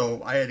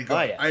 So I had to go.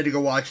 Oh, yeah. I had to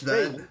go watch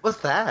that. Wait, what's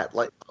that?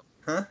 Like,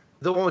 Huh?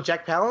 the one with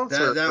Jack Palance?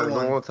 or That the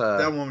one. one with,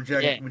 That one with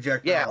Jack. Yeah. With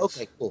Jack. Yeah. Palance.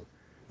 Okay. Cool.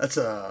 That's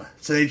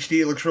it's an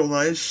HD. It looks real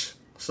nice.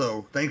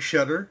 So thanks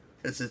Shudder.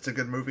 It's a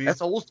good movie.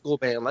 That's old school,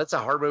 man. That's a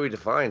hard movie to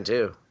find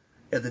too.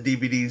 Yeah, the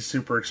DVD's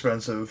super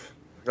expensive.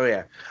 Oh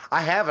yeah,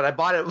 I have it. I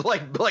bought it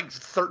like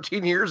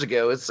 13 years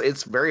ago.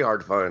 It's very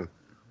hard to find.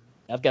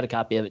 I've got a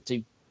copy of it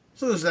too.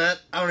 So there's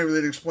that. I don't even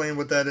really explain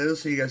what that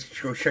is. So you guys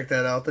should go check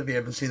that out if you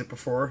haven't seen it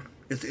before.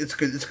 It's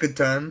good. It's a good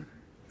time.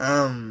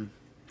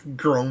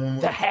 Grown woman.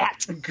 The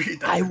hat.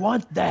 I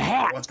want the I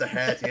hat. want the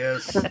hat.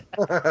 Yes.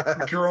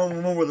 Grown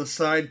woman with a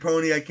side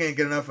pony. I can't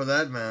get enough of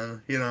that,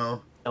 man.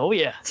 Oh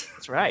yeah,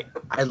 that's right.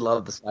 I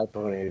love the side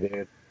pony,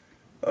 dude.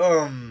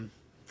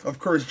 Of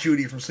course,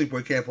 Judy from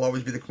Sleepaway Camp will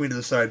always be the queen of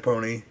the side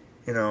pony.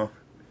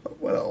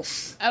 What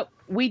else? Oh,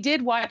 we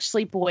did watch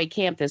Sleepaway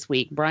Camp this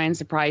week. Brian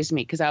surprised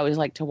me because I always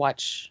like to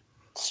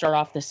start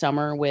off the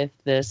summer with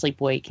the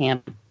Sleepaway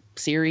Camp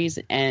series,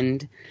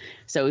 and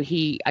so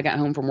I got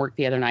home from work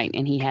the other night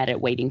and he had it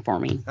waiting for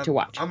me to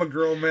watch. I'm a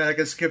grown man. I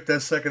can skip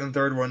that second and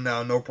third one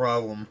now, no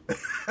problem.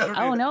 I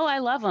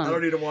love them. I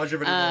don't need to watch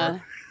them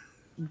anymore.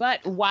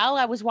 But while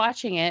I was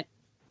watching it,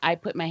 I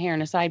put my hair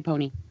in a side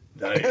pony.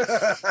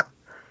 Nice.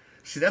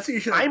 See, that's what you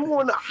should.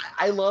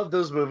 I love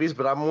those movies,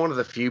 but I'm one of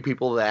the few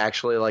people that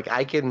actually like.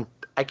 I can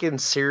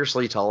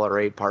seriously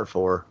tolerate Part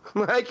 4.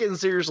 I can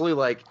seriously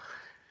like.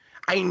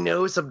 I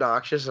know it's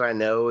obnoxious, and I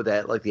know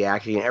that like the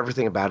acting and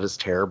everything about it is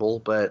terrible,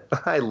 but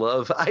I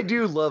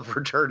do love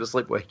Return to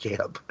Sleepaway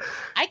Camp.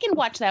 I can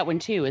watch that one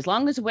too, as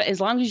long as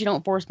you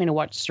don't force me to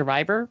watch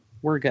Survivor.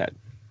 We're good.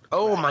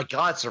 Oh my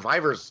God,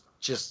 Survivor's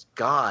just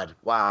God,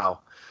 wow.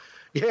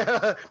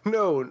 Yeah,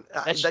 no,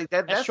 that's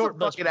short the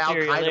bus fucking Al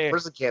material Qaeda there.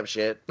 prison camp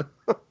shit.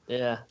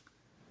 Yeah,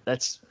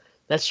 that's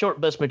short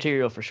bus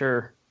material for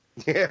sure.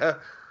 Yeah,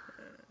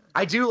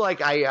 I do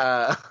like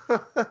I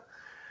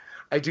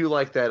do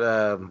like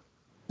that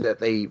that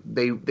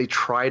they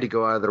try to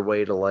go out of their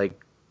way to like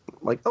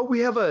oh, we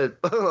have a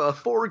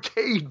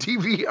 4K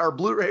DVD or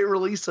Blu-ray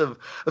release of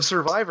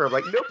Survivor. I'm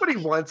like, nobody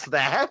wants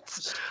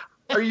that.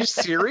 Are you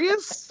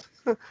serious?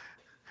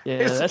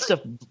 Yeah, that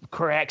stuff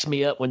cracks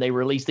me up when they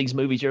release these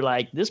movies. You're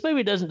like, this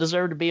movie doesn't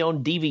deserve to be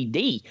on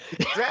DVD.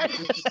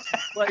 Exactly.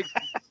 Like,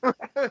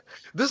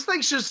 this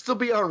thing should still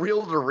be on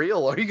reel to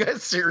reel. Are you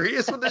guys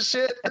serious with this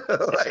shit?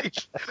 Like,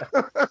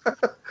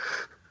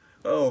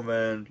 Oh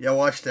man, yeah, I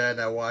watched that.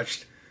 And I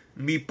watched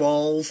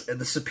Meatballs and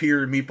the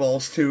Superior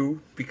Meatballs 2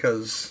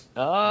 because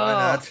why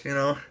not?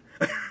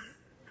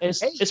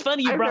 It's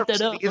funny you I've brought never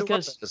that up seen either one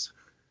of because those.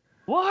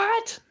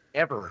 what?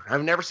 Ever.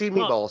 I've never seen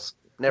Meatballs.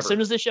 Never. As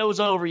soon as the show's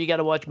over, you got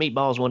to watch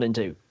Meatballs 1 and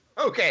 2.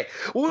 Okay.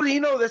 Well,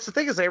 that's the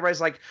thing is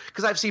everybody's like,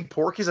 because I've seen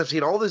Porky's, I've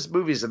seen all these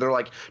movies, and they're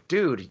like,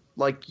 dude,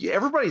 like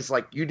everybody's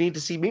like, you need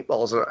to see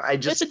Meatballs. And I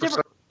just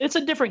It's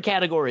a different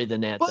category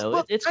than that, though.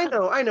 But It's I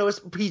know it's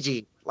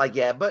PG, like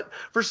yeah, but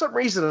for some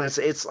reason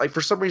it's like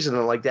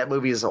like that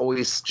movie is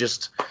always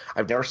just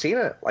I've never seen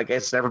it, like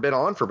it's never been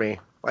on for me.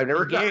 I've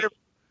never got it.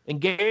 And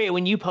Gary,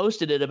 when you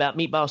posted it about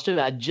Meatballs 2,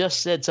 I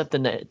just said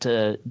something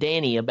to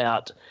Danny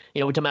about,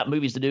 we're talking about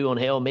movies to do on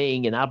Hell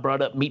Ming, and I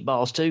brought up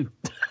Meatballs 2.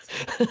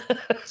 Is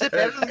it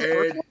better than the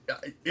first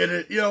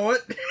one? You know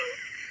what?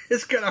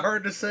 It's kind of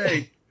hard to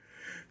say.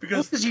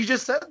 Because you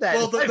just said that.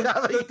 Well,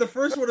 the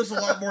first one is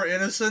a lot more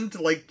innocent.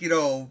 Like,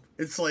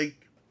 it's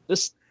like...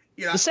 The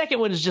second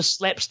one is just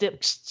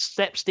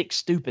slapstick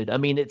stupid. I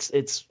mean,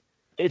 it's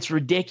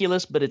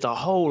ridiculous, but it's a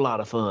whole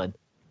lot of fun.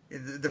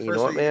 The You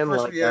know what, man?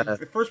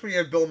 the first one you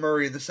have Bill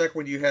Murray. The second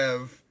one you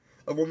have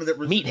a woman that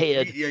was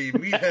Meathead.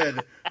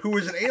 Meathead, who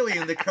was an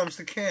alien that comes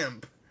to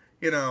camp.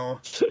 You know,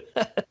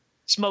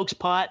 Smokes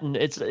pot, and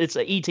it's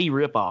a E.T.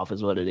 ripoff,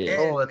 is what it is.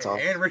 and, that's awful.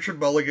 and Richard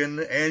Mulligan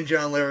and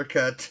John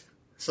Larroquette.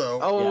 So,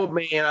 Oh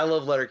man, I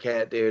love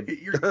Lettercat, dude.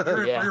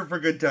 you're Yeah. here for a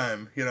good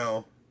time. You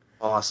know,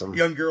 Awesome.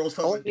 young girls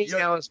talking. Only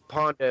now is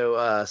Pondo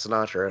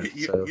Sinatra.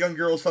 So. Young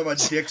girls talk about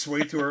dicks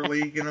way too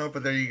early, you know.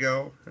 But there you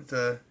go.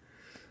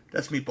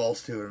 That's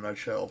Meatballs too in a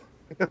nutshell.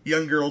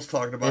 Young girls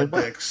talking about And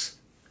what- dicks.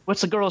 What's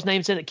the girl's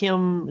name in it?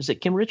 Kim? Is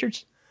it Kim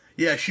Richards?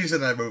 Yeah, she's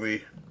in that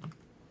movie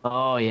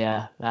Oh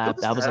yeah, I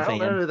was a I don't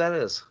know fan. who that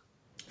is.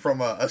 from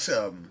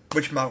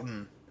Witch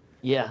Mountain.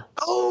 Yeah,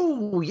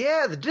 Oh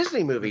yeah, the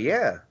Disney movie.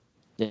 Yeah.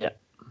 yeah,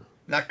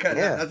 Not cut.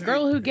 Yeah. Not the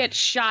Girl who gets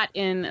shot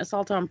in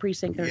Assault on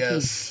Precinct 13.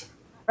 Yes,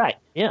 right.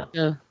 Yeah,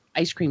 The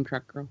ice cream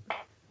truck girl.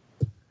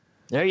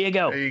 there you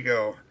go. there you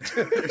go.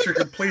 It's your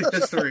complete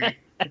history.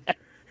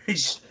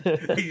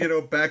 You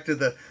know, back to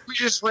the We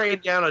just ran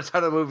down a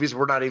ton of movies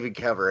we're not even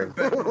covering.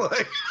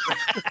 Like,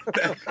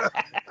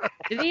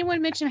 Did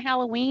anyone mention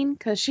Halloween?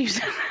 Because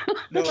she's.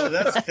 no.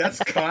 That's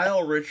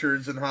Kyle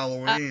Richards in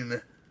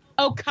Halloween,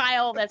 Oh,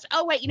 Kyle.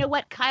 Oh, wait. You know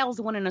what? Kyle's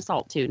the one in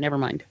Assault, too. Never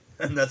mind.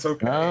 and that's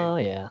okay. Oh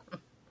yeah.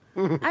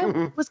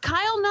 Was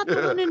Kyle not the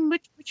one in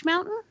Witch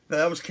Mountain? No,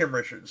 that was Kim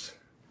Richards.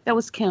 That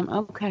was Kim.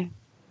 Okay.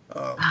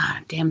 Oh,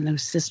 Damn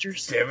those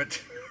sisters. damn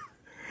it.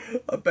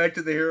 Back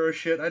to the hero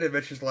shit. I didn't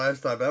mention this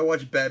last time, but I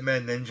watched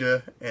Batman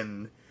Ninja,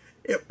 and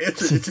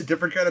it's a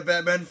different kind of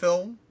Batman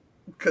film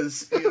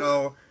because you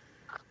know.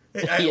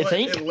 You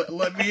think?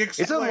 Let me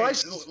explain. it's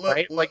unlicensed,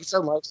 right? Like it's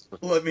unlicensed.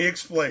 Let me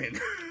explain.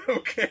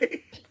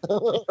 Okay.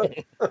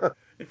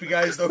 If you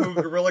guys know who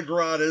Gorilla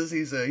Grodd is,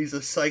 he's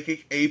a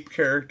psychic ape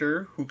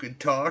character who can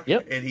talk.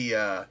 Yep. And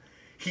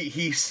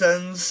he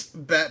sends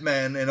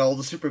Batman and all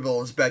the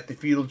supervillains back to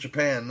feudal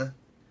Japan,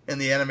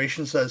 and the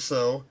animation says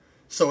so.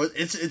 So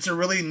it's a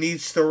really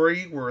neat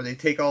story where they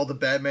take all the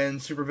Batman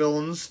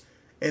supervillains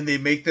and they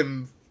make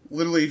them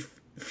literally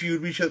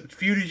feud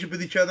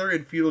with each other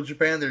in feudal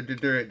Japan.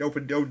 They're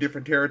open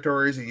different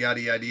territories and yada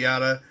yada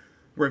yada.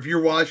 Where if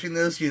you're watching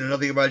this, you know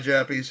nothing about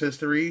Japanese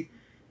history,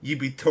 you'd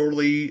be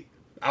totally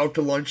out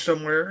to lunch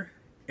somewhere.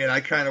 And I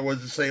kind of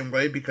was the same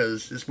way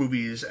because this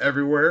movie is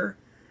everywhere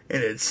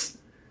and it's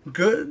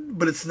good,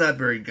 but it's not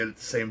very good at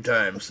the same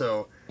time.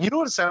 So You know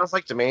what it sounds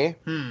like to me?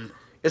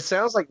 It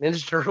sounds like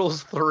Ninja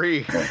Turtles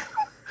 3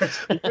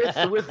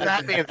 with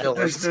Batman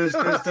villains.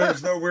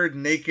 there's no weird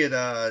naked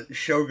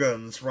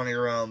shoguns running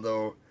around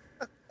though.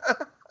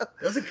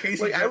 Doesn't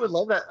Casey? Like, I would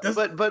love that,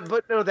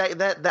 but no,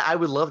 that I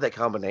would love that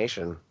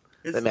combination,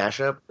 the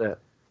mashup. That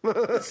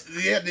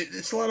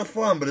it's a lot of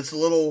fun, but it's a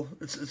little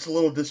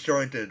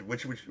disjointed,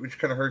 which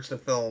kind of hurts the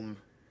film.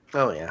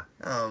 oh yeah,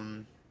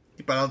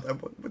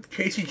 But with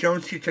Casey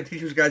Jones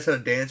teaches guys how to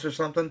dance or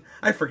something.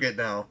 I forget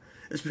now.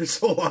 It's been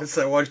so long since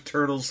I watched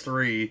Turtles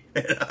 3.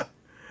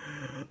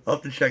 I'll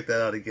have to check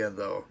that out again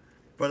though.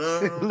 But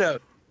no,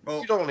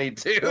 oh, you don't need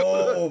to.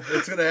 oh,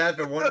 it's gonna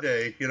happen one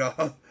day. You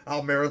know,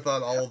 I'll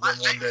marathon all of them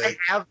one day.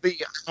 I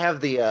have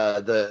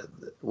the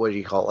what do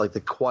you call it, like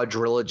the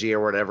quadrilogy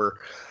or whatever,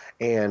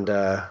 and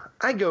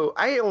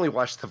I only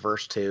watched the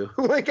first two.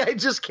 Like I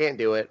just can't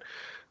do it.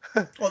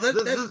 Well,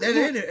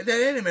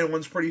 that animated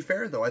one's pretty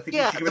fair though. I think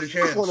you Yeah, should give it a the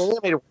first chance. one, the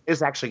animated one,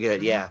 is actually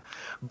good. Yeah,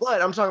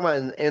 but I'm talking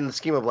about in the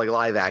scheme of like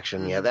live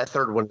action. Yeah, that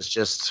third one is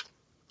just.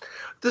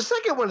 The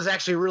second one is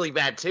actually really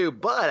bad too,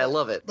 but I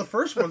love it. The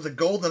first one's a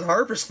Golden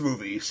Harvest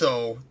movie,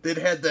 so it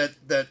had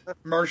that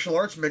martial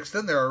arts mixed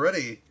in there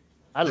already.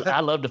 I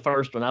loved the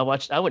first one. I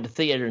went to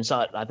theater and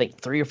saw it, I think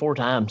 3 or 4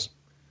 times.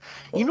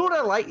 You know what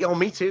I like? Oh,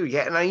 me too.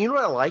 Yeah, and you know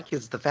what I like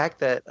is the fact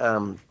that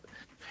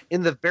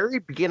in the very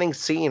beginning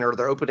scene or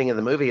the opening of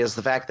the movie is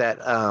the fact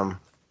that I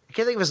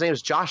can't think of his name,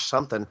 is Josh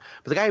something,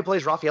 but the guy who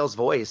plays Raphael's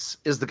voice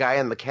is the guy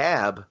in the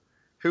cab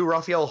who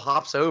Raphael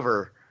hops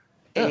over,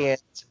 and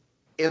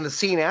in the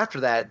scene after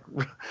that,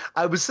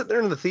 I was sitting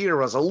there in the theater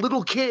when I was a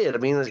little kid. I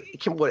mean,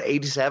 what,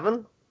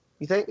 87?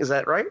 You think? Is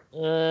that right?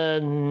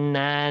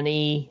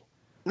 90.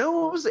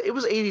 No, it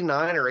was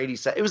 89 or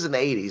 87. It was in the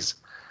 80s.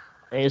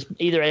 It's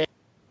either I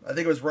think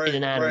it was right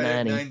 89 or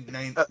at 90.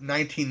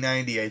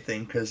 1990, I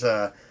think, because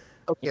Okay.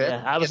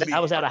 yeah. I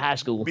was out of high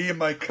school. me and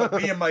my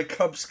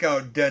Cub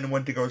Scout den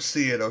went to go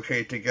see it.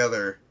 Okay,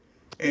 together,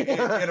 in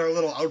our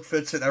little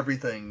outfits and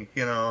everything,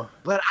 you know.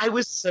 But I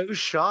was so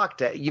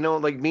shocked at,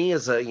 like me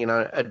as a,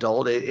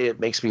 adult, it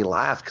makes me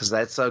laugh because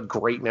that's a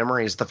great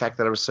memory, is the fact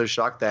that I was so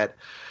shocked that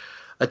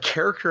a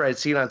character I'd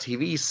seen on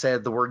TV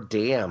said the word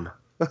damn.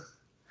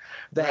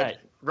 That Right.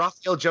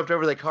 Raphael jumped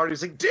over the car and he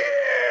was like,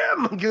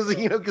 damn!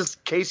 Because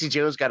Casey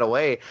Jones got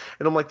away.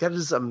 And I'm like, that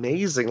is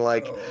amazing.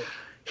 Like,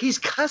 he's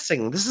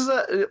cussing. This is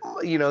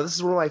this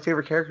is one of my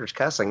favorite characters,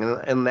 cussing.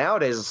 And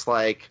nowadays it's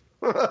like,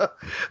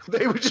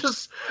 they would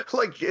just,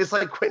 like, it's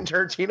like Quentin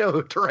Tarantino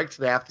who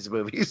directed half these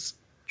movies.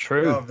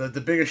 True. The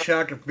biggest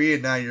shock for me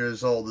at 9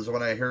 years old is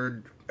when I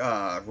heard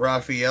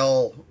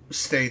Raphael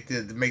make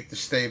the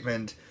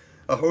statement,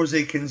 a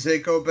Jose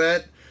Canseco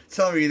bet.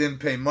 Tell me you didn't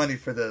pay money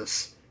for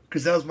this.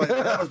 Because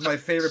that was my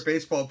favorite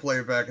baseball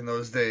player back in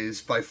those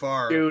days, by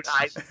far. Dude,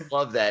 I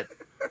love that.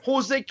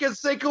 Jose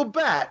Canseco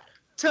bat.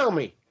 Tell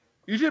me,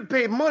 you didn't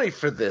pay money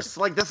for this.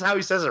 Like, that's how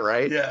he says it,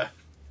 right? Yeah.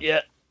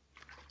 Yeah.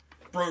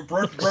 Broke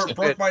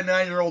my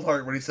 9-year-old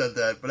heart when he said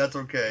that, but that's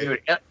okay.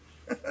 Dude,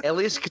 at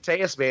least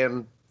Cateus,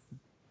 man,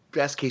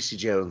 best Casey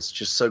Jones,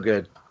 just so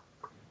good.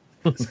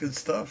 It's good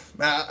stuff.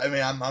 I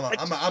mean, I'm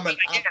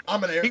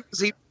an He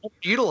was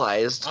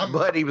utilized,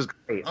 but he was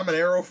great. I'm an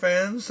Arrow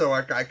fan, so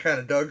I kind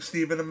of dug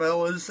Stephen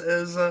Amell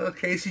as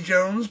Casey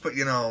Jones, but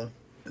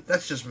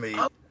that's just me.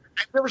 I've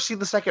never seen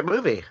the second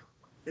movie.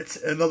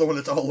 It's another one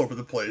that's all over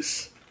the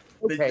place.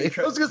 Okay.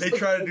 They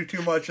try to do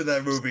too much in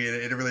that movie, and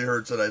it really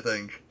hurts it, I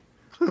think.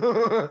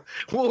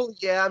 Well,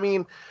 yeah, I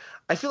mean,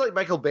 I feel like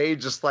Michael Bay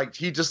just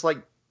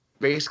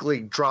basically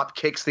drop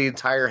kicks the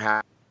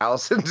entire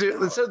house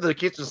into instead of the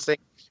kitchen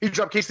sink. He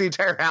drop kicks the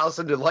entire house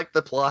into like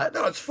the plot.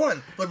 No, it's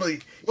fun.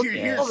 Literally,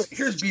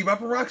 here's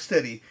Bebop and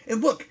Rocksteady,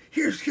 and look,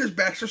 here's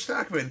Baxter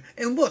Stockman,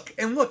 and look.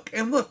 That's what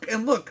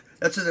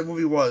that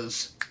movie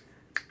was.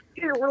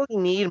 You don't really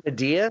need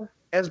Medea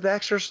as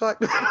Baxter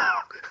Stockman.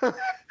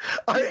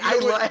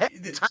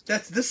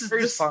 This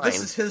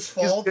is his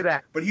fault,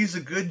 but he's a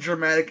good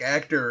dramatic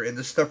actor in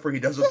the stuff where he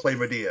doesn't play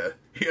Medea.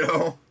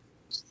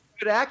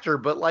 Good actor,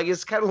 but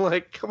it's kind of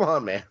like, come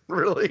on, man,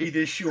 really? He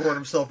did shoehorn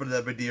himself into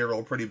that Medea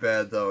role pretty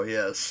bad, though.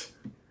 Yes.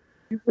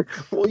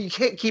 Well, you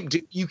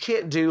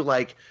can't do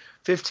like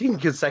 15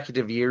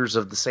 consecutive years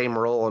of the same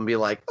role and be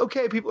like,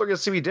 okay, people are going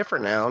to see me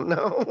different now.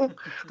 No,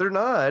 they're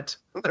not.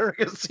 They're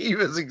going to see you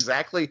as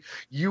exactly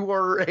you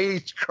are a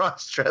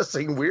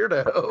cross-dressing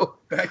weirdo.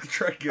 Back to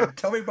track again.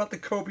 Tell me about the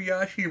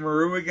Kobayashi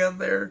Maru again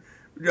there,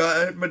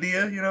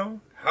 Medea.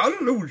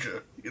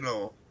 Hallelujah.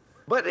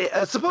 But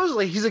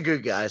supposedly he's a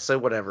good guy, so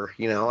whatever.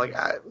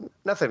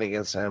 Nothing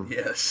against him.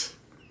 Yes.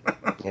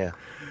 Yeah.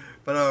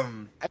 But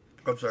I'm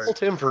sorry. I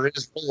him for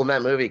his role in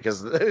that movie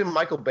because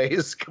Michael Bay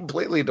is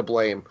completely to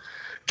blame.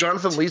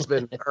 Jonathan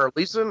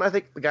Leeson, I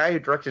think the guy who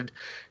directed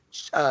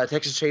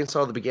Texas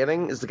Chainsaw at the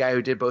beginning, is the guy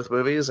who did both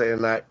movies,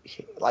 and I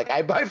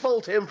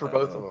fault him for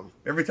both of them.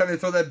 Every time they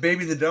throw that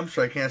baby in the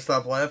dumpster, I can't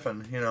stop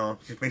laughing. It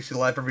just makes you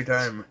laugh every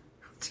time.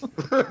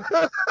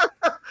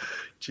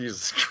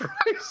 Jesus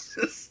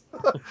Christ.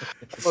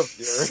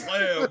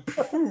 Slam,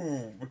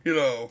 boom,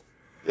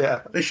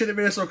 Yeah. They should have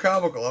made it so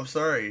comical. I'm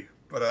sorry,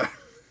 but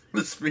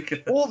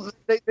speaking. Well,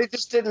 they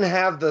just didn't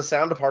have the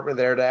sound department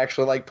there to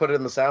actually put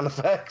in the sound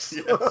effects.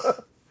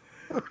 Yes.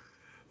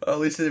 At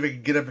least they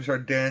could get up and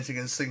start dancing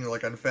and singing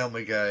like on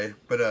Family Guy,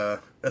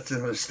 but that's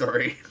another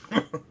story.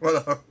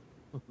 But,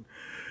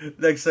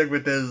 next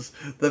segment is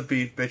the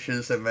beef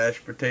bitches and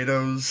mashed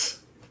potatoes.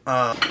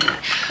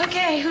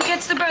 Okay, who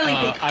gets the burly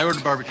beef? I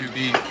ordered barbecue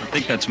beef. I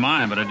think that's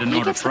mine, but I didn't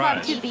order gets the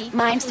fries. barbecue beef?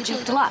 Mine's the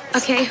beef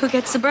deluxe. Okay, who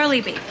gets the burly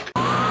beef? I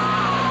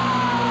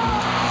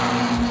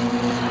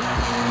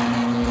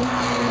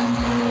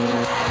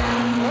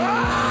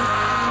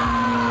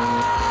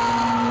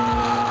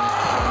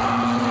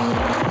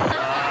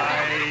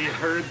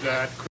heard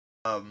that.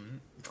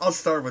 I'll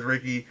start with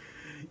Ricky.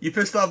 You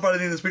pissed off about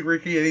anything this week,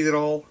 Ricky? Anything at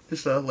all?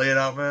 Just lay it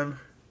out, man.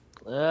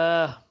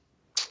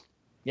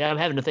 Yeah, I'm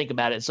having to think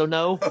about it, so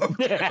no.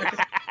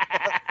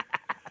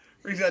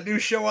 Ricky's got a new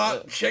show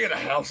out. Check it out,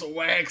 House of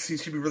Wax. He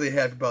should be really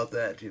happy about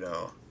that,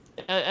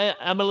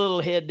 I'm a little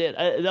head dead.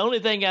 The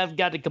only thing I've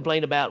got to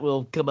complain about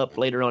will come up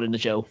later on in the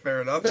show.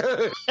 Fair enough.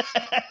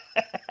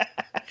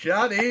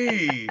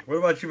 Johnny, what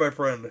about you, my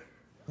friend?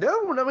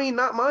 No, I mean,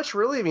 not much,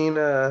 really. I mean,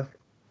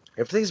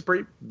 everything's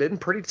been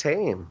pretty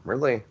tame,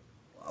 really.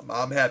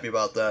 I'm happy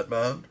about that,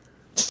 man.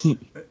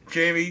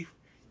 Jamie,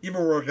 you've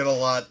been working a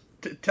lot.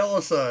 Tell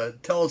us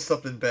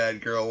something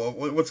bad, girl.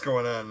 What's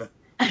going on?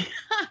 Oh,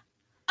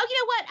 you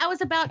know what? I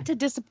was about to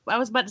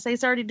say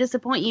sorry to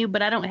disappoint you,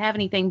 but I don't have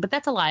anything. But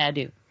that's a lie. I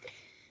do.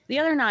 The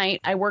other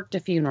night, I worked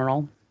a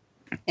funeral,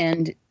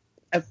 and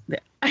I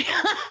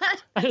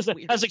was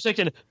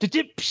expecting to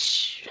dip.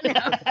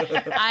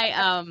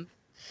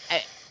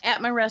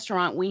 At my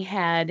restaurant, we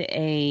had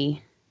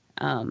a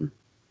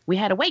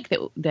wake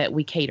that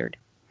we catered,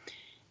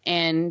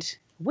 and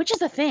which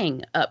is a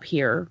thing up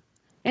here.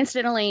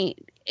 Incidentally,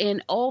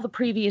 in all the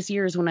previous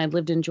years when I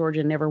lived in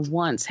Georgia, never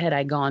once had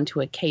I gone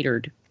to a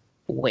catered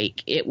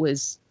wake. It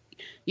was,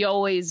 you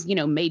always,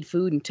 made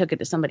food and took it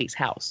to somebody's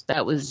house.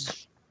 That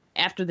was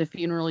after the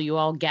funeral. You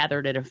all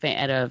gathered at a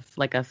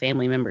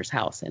family member's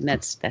house, and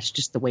that's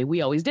just the way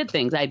we always did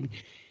things.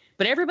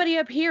 But everybody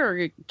up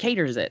here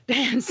caters it,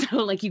 and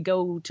so you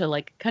go to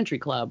a country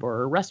club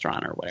or a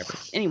restaurant or whatever.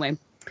 Anyway,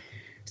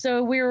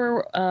 so we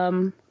were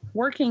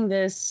working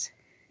this,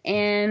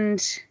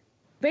 and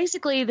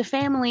basically the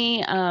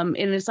family, and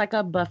it's like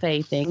a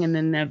buffet thing, and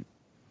then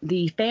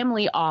the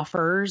family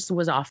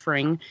was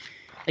offering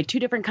 2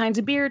 different kinds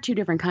of beer, 2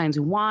 different kinds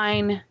of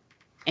wine,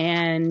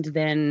 and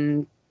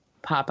then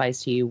pop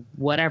iced tea,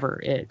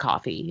 whatever,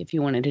 coffee if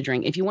you wanted to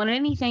drink. If you wanted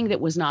anything that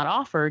was not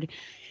offered,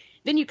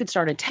 then you could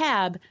start a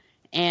tab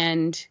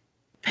and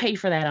pay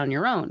for that on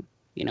your own.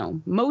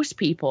 Most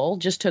people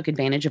just took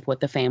advantage of what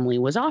the family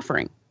was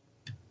offering.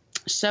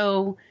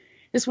 So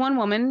this one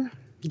woman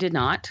did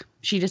not.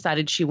 She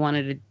decided she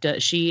and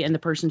the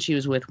person she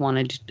was with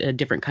wanted a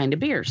different kind of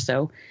beer.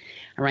 So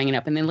I rang it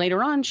up. And then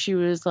later on, she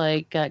was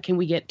like, can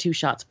we get 2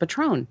 shots of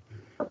Patron?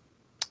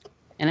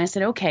 And I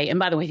said, okay. And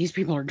by the way, these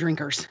people are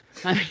drinkers.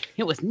 I mean,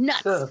 it was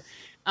nuts.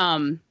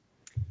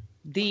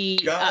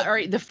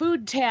 The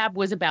food tab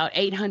was about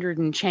 $800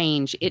 and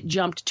change. It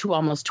jumped to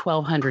almost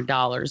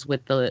 $1,200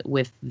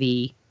 with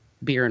the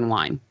beer and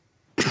wine.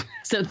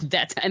 So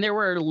and there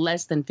were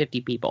less than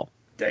 50 people.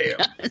 Damn.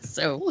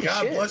 So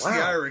God bless the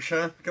Irish,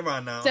 huh? Come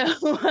on now.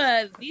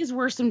 So these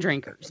were some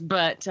drinkers,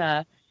 but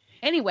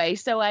anyway,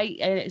 so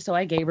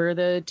I gave her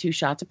the 2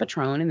 shots of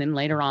Patron, and then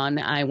later on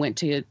I went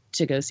to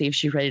go see if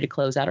she's ready to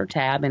close out her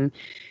tab, and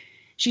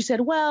she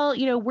said, "Well,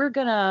 we're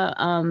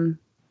gonna.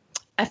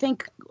 I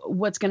think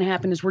what's going to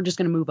happen is we're just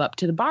going to move up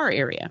to the bar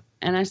area."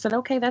 And I said,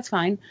 "Okay, that's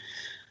fine.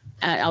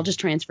 I'll just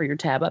transfer your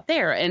tab up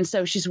there." And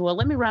so she said, "Well,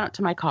 let me run out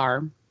to my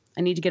car.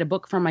 I need to get a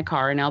book from my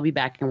car, and I'll be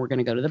back, and we're going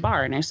to go to the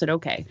bar." And I said,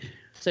 "Okay."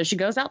 So she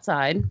goes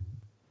outside,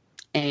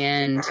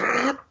 and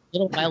a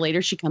little while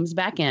later, she comes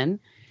back in.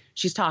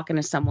 She's talking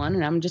to someone,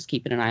 and I'm just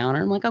keeping an eye on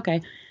her. I'm like,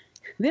 okay.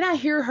 Then I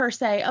hear her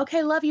say,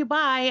 "Okay, love you,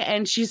 bye."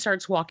 And she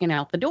starts walking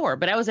out the door.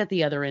 But I was at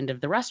the other end of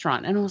the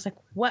restaurant, and I was like,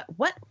 what?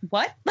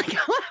 Like,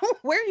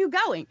 where are you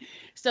going?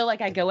 So,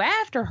 like, I go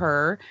after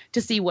her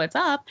to see what's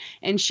up,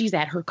 and she's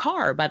at her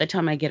car by the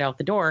time I get out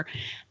the door.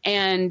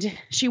 And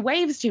she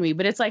waves to me,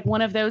 but it's like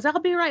one of those, "I'll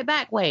be right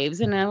back" waves.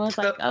 And I was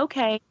like,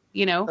 okay,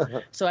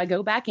 So I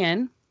go back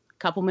in. A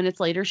couple minutes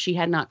later, she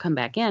had not come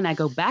back in. I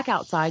go back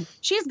outside.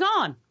 She's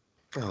gone.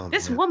 Oh,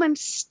 this woman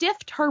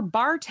stiffed her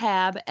bar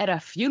tab at a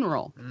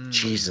funeral.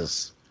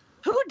 Jesus.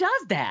 Who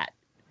does that?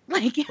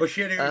 Like, well, she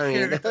had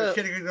to get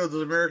those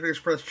American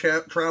Express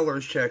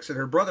traveler's checks, and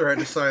her brother had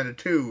to sign it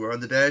too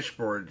on the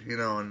dashboard,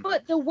 And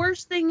but the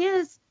worst thing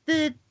is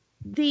the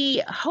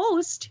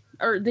host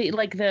or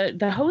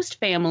the host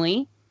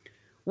family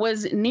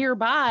was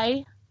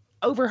nearby,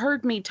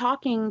 overheard me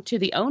talking to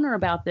the owner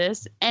about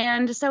this,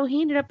 and so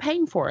he ended up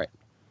paying for it.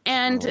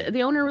 And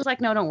the owner was like,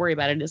 "No, don't worry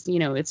about it. It's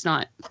it's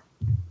not."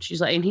 She's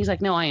like, and he's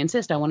like, "No, I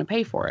insist. I want to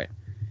pay for it."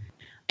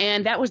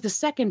 And that was the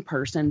second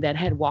person that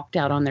had walked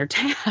out on their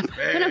tab.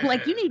 And I'm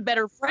like, "You need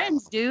better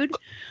friends, dude."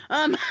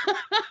 This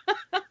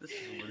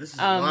is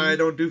why I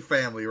don't do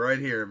family right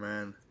here,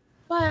 man.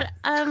 But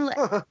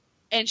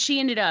and she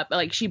ended up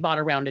she bought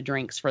a round of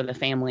drinks for the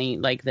family,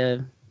 like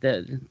the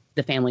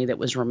family that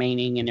was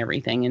remaining and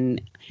everything.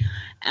 And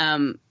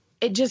I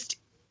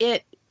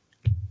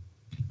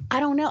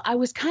don't know. I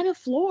was kind of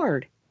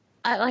floored.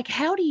 How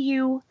do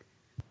you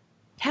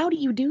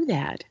do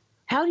that?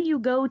 How do you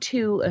go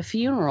to a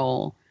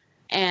funeral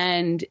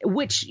and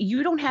which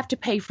you don't have to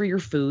pay for your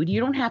food. You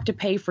don't have to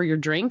pay for your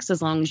drinks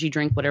as long as you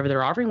drink whatever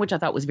they're offering, which I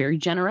thought was very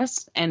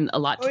generous and a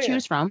lot to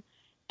choose from.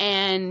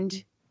 And,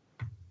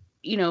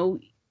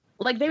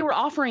 they were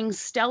offering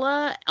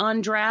Stella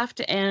on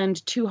draft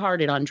and Two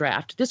Hearted on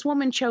draft. This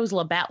woman chose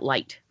Labatt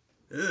Light.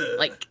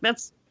 Ugh.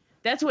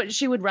 That's what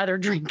she would rather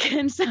drink.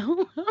 And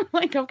so I'm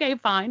like, okay,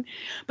 fine.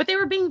 But they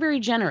were being very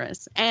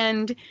generous.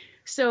 And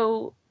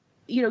so,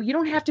 you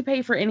don't have to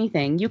pay for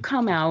anything. You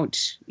come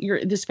out,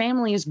 this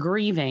family is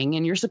grieving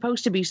and you're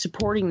supposed to be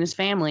supporting this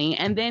family.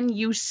 And then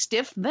you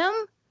stiff them.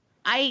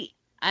 I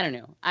don't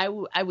know.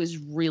 I was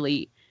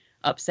really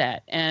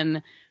upset.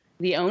 And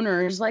the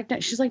owner is like,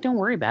 she's like, "Don't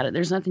worry about it.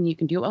 There's nothing you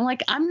can do." I'm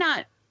like, I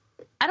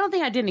don't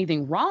think I did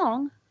anything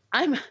wrong.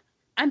 I'm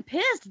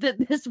pissed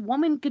that this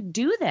woman could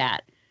do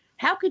that.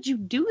 How could you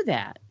do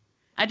that?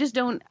 I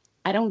don't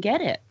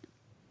get it.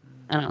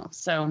 I don't know.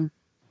 So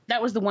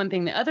that was the one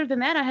thing. Other than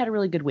that, I had a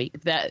really good week.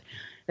 I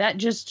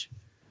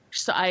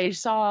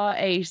saw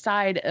a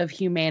side of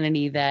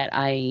humanity that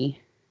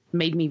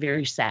made me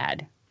very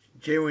sad.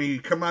 Jay, when you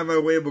come on my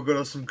way, we'll go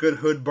to some good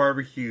hood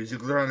barbecues.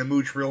 You'll learn how to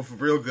mooch real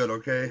good,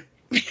 okay?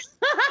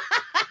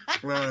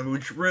 Learn how to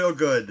mooch real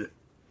good.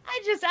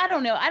 I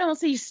don't know. I don't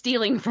see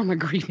stealing from a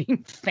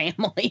grieving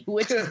family,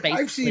 which is basically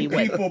I've seen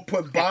people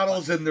put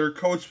bottles in their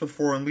coats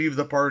before and leave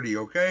the party,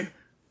 okay?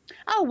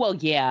 Oh, well,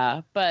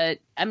 yeah. But,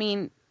 I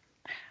mean,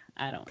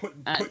 I don't...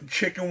 Put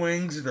chicken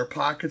wings in their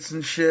pockets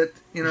and shit,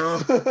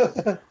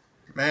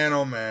 Man,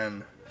 oh,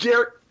 man.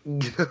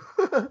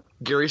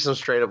 Gary's some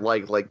straight up,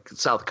 like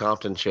South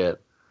Compton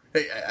shit.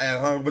 Hey, I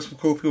hung out with some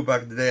cool people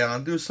back in the day. I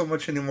don't do so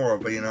much anymore,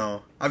 but,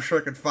 I'm sure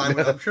I can find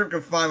one. I'm sure I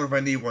can find one if I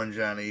need one,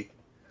 Johnny.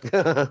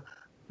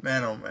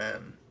 Man, oh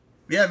man.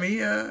 Yeah, me,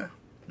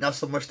 not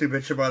so much to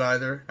bitch about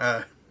either.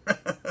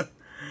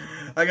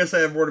 I guess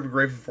I have more to be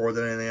grateful for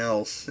than anything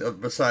else,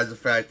 besides the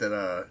fact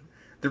that,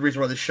 the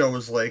reason why the show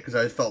was late, because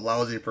I felt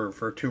lousy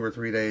for 2 or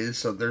 3 days,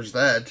 so there's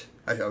that.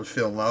 I was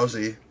feeling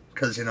lousy,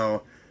 because,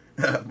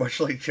 much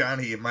like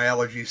Johnny, my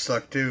allergies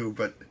suck too,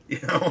 but,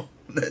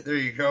 there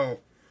you go.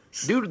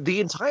 Dude,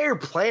 the entire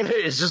planet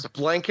is just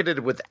blanketed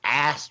with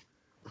ass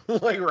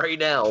right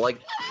now,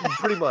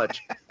 pretty much.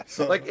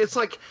 So, it's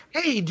like,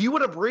 hey, do you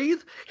want to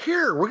breathe?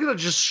 Here, we're going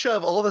to just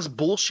shove all this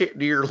bullshit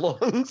into your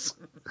lungs.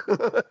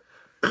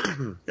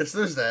 Yes,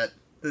 there's that.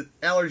 The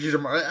allergies are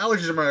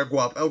my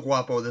El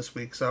Guapo this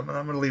week, so I'm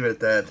going to leave it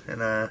at that.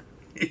 And,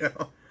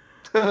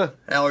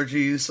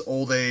 Allergies,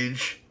 old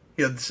age,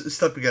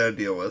 stuff you gotta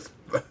deal with.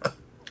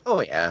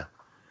 Oh, yeah.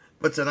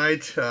 But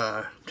tonight,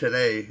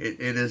 today,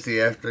 it is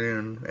the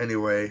afternoon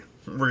anyway.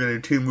 We're gonna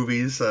do 2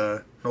 movies.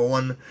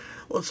 One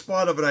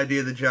spot of an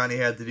idea that Johnny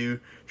had to do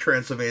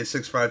Transylvania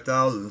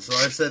 65000. So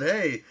I said,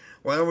 hey,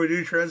 why don't we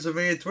do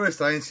Transylvania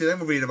Twist? I didn't see that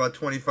movie in about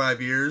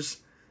 25 years.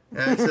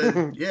 And I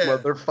said, yeah.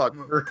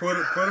 Motherfucker. Put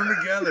them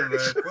together,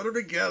 man. Put them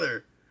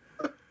together.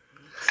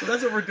 So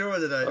that's what we're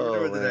doing tonight. We're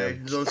doing today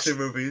those 2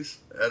 movies.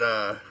 And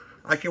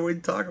I can't wait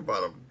to talk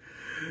about them.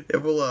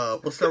 And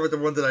we'll start with the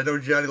one that I know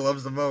Johnny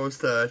loves the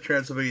most,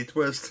 Transylvania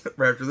Twist,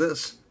 right after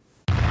this.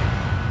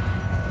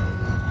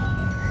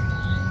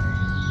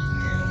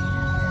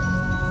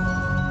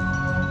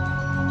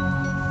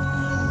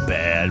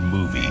 Bad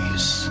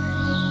movies.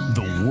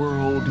 The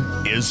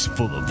world is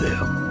full of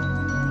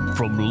them.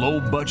 From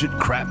low-budget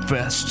crap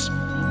fests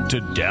to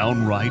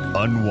downright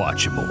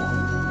unwatchable.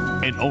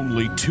 And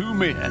only 2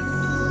 men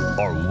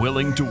are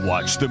willing to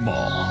watch them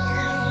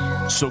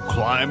all. So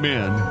climb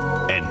in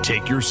and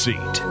take your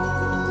seat.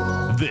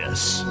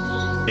 This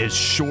is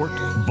Short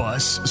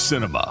Bus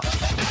Cinema.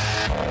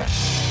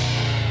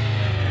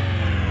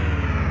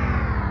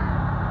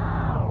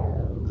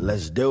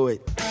 Let's do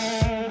it.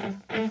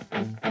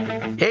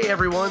 Hey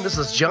everyone, this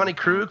is Johnny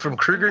Krug from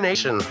Kruger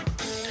Nation.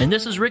 And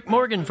this is Rick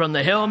Morgan from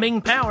the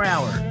Helming Power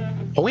Hour.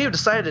 And we have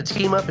decided to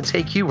team up and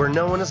take you where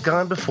no one has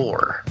gone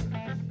before.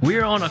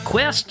 We're on a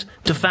quest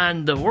to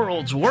find the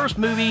world's worst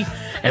movie,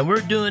 and we're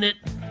doing it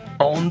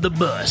on the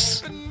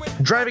bus.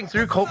 Driving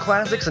through cult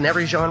classics in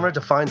every genre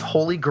to find the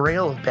holy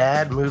grail of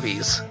bad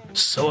movies.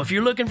 So if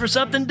you're looking for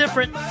something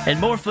different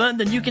and more fun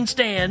than you can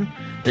stand,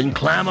 then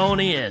climb on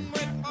in.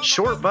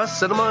 Short Bus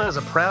Cinema is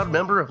a proud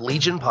member of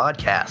Legion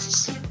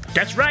Podcasts.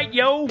 That's right,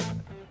 yo!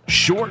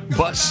 Short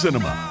Bus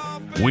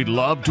Cinema. We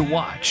love to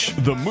watch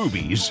the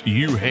movies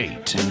you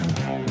hate.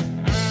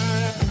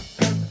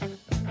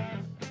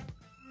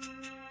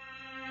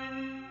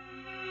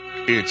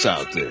 It's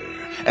out there,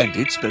 and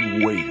it's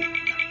been waiting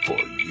for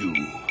you.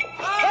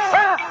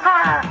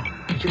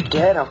 You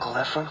dead, Uncle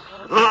Ephraim?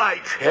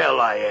 Like hell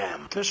I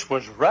am. This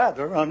was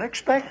rather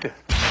unexpected.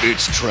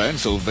 It's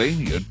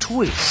Transylvania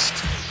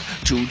Twist.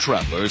 2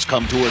 travelers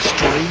come to a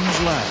strange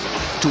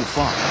land to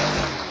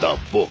find the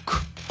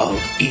Book of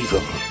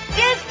Evil.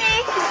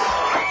 Disney!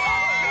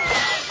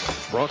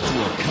 Brought to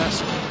a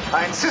castle.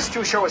 I insist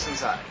you show us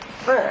inside.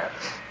 There.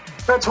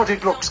 That's what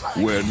it looks like.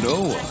 Where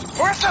no one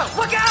Orso,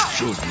 look out!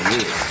 should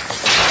live.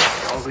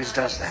 He always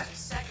does that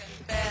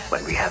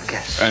when we have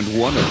guests. And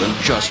one of them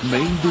just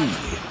may be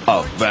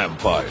a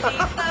vampire.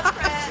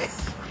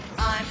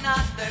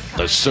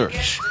 The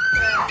search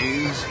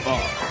is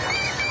on.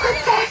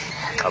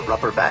 A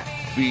rubber bat.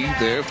 Be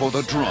there for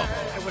the drama.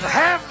 I would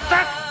have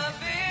that.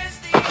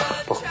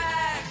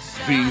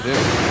 Be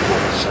there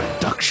for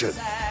seduction.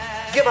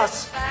 Give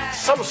us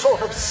some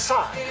sort of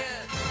sign.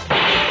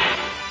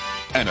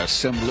 An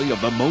assembly of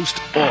the most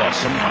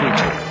awesome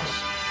creatures.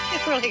 You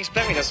didn't really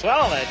expect me to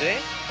swallow that, did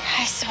you?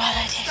 I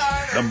swallowed it.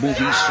 The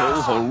movie's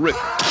so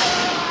horrific.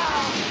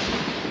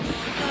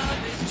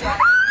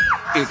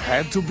 It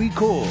had to be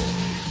called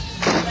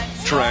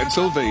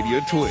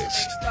Transylvania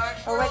Twist.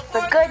 Well, what's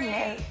the good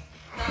news?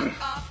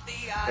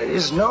 There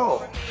is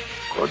no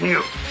good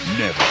news.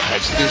 Never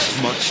has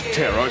this much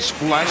terror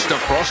splashed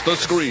across the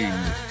screen.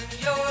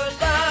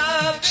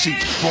 See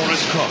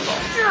Forrest Carlo.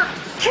 You're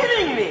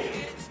kidding me!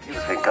 You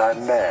think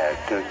I'm mad,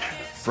 don't you?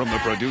 From the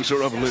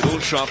producer of Little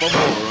Shop of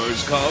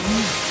Horrors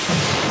comes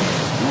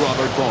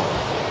Robert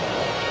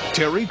Vaughn,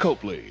 Terry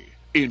Copley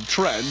in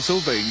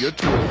Transylvania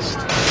Twist.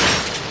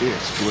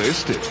 It's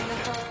twisted.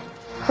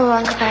 Oh,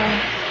 Uncle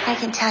Barry, I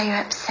can tell you're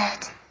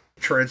upset.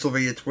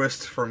 Transylvania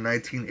Twist from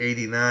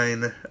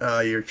 1989.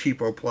 Your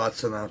cheapo plot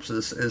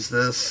synopsis is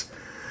this.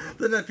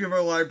 The nephew of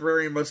a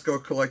librarian must go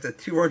collect a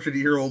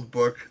 200-year-old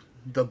book,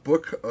 the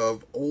Book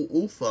of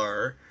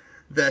Ulthar,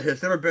 that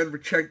has never been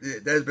checked.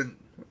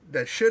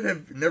 That should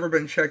have never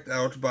been checked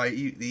out by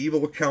the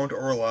evil Count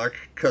Orlok,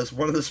 because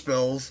one of the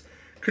spells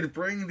could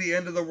bring the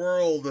end of the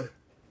world.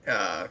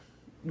 Yeah,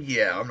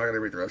 I'm not gonna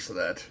read the rest of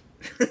that.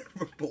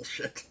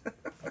 Bullshit.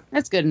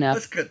 That's good enough.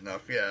 That's good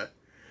enough, yeah.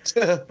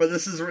 But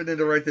this is written and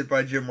directed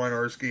by Jim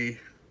Wynorski.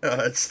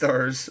 It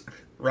stars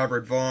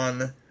Robert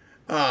Vaughn.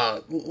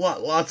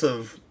 Lots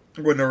of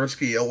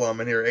Wynorski alum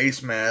in here.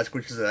 Ace Mask,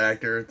 which is an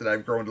actor that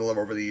I've grown to love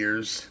over the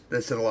years.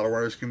 That's in a lot of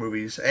Wynorski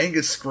movies.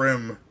 Angus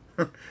Scrim.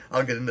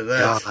 I'll get into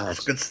that. God.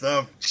 That's good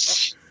stuff.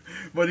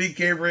 Monique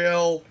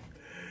Gabriel.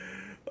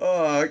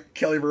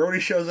 Kelly Maroney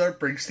shows up.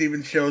 Brink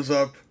Stevens shows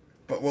up.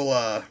 But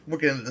we'll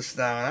get into this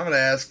now. And I'm going to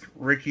ask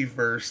Ricky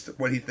first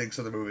what he thinks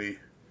of the movie.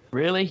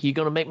 Really? You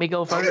going to make me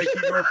go first?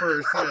 You go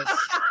first,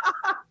 yes.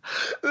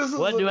 This is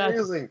What do I-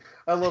 amazing.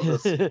 I love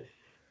this. Go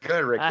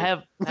ahead, Ricky. I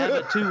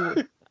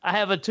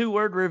have a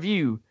 2-word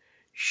review.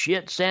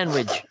 Shit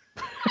sandwich.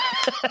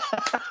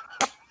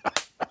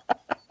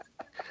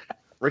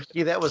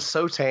 Ricky, that was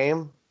so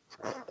tame.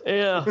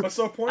 Yeah. What's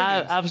so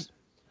pointless?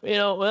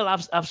 Well,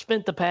 I've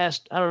spent the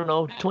past,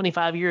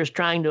 25 years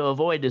trying to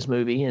avoid this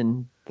movie,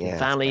 and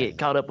finally it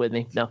caught up with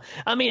me. No,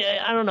 I mean,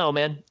 I don't know,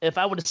 man. If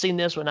I would have seen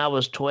this when I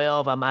was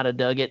 12, I might have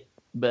dug it,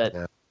 but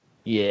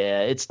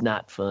yeah, it's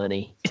not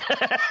funny.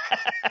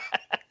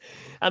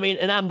 I mean,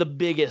 and I'm the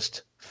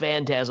biggest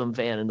Phantasm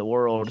fan in the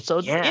world. So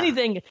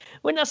anything,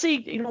 when I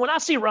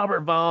see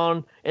Robert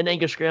Vaughn and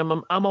Angus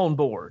Scrimm, I'm on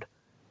board.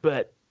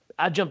 But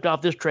I jumped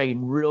off this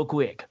train real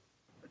quick.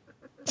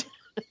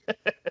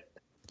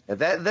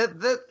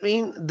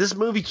 This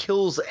movie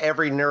kills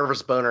every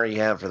nervous boner you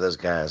have for those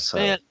guys. So.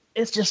 Man,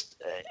 it's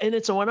just, and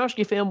it's a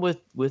Wynorski film with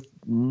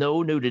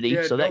no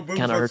nudity, so that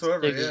kind of hurts.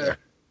 Yeah.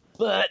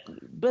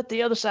 But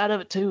the other side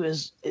of it too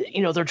is,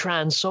 they're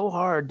trying so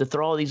hard to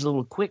throw all these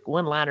little quick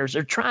one-liners.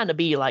 They're trying to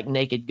be like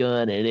Naked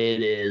Gun, and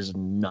it is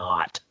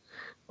not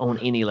on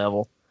any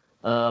level.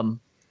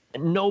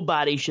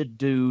 Nobody should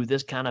do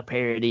this kind of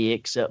parody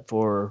except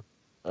for,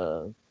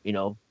 the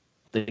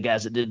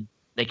guys that did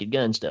Naked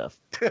Gun stuff.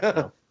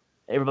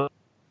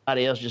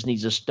 Everybody else just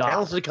needs to stop.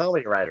 Talented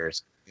comedy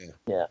writers.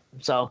 Yeah.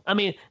 So, I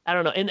mean, I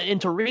don't know.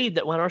 And to read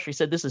that Wynorski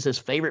said this is his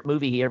favorite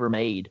movie he ever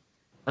made,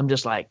 I'm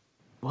just like,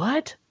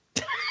 what?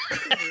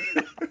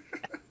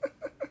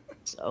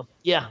 So,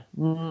 yeah,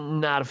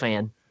 not a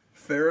fan.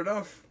 Fair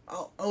enough.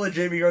 I'll let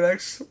Jamie go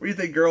next. What do you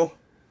think, girl?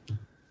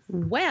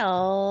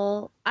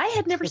 Well, I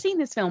had never seen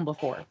this film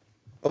before.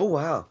 Oh,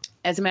 wow.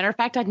 As a matter of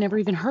fact, I'd never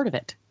even heard of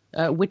it,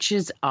 which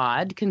is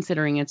odd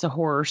considering it's a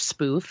horror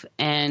spoof.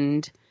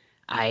 And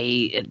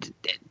I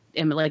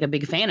am like a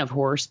big fan of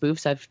horror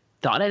spoofs. I've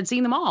thought I'd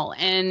seen them all.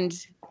 And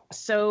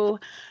so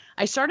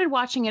I started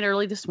watching it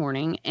early this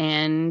morning,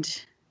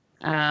 and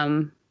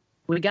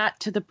we got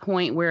to the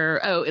point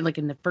where, like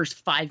in the first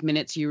 5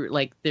 minutes, you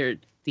like the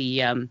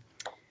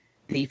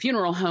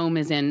funeral home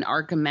is in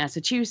Arkham,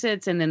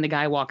 Massachusetts, and then the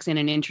guy walks in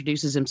and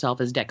introduces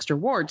himself as Dexter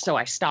Ward. So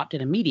I stopped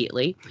it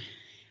immediately,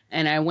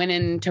 and I went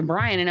in to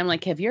Brian, and I'm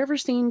like, "Have you ever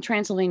seen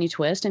Transylvania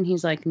Twist?" And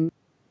he's like,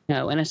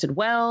 "No." And I said,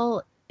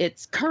 "Well, they're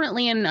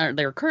currently in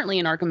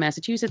Arkham,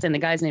 Massachusetts, and the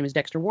guy's name is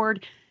Dexter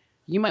Ward.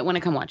 You might want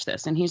to come watch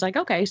this." And he's like,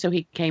 "Okay." So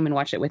he came and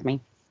watched it with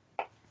me.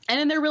 And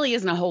then there really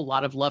isn't a whole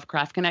lot of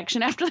Lovecraft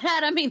connection after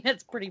that. I mean,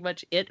 that's pretty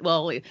much it.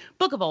 Well,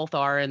 Book of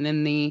Ulthar, and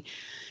then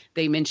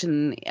they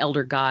mention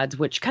Elder Gods,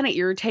 which kind of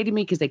irritated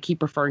me because they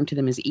keep referring to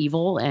them as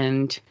evil,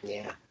 and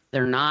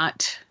they're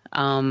not.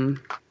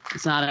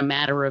 It's not a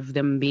matter of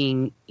them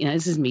being,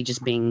 this is me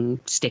just being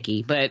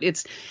sticky, but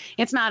it's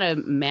not a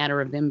matter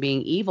of them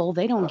being evil.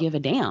 They don't give a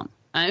damn.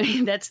 I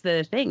mean, that's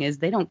the thing, is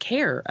they don't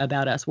care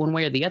about us one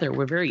way or the other.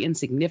 We're very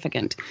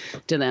insignificant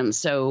to them.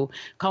 So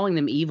calling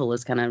them evil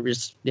is kind of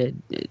just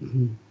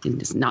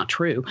it's not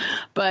true.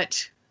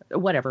 But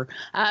whatever.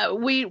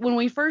 When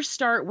we first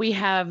start, we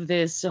have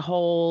this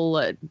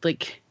whole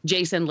like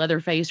Jason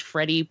Leatherface,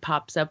 Freddy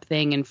pops up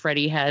thing, and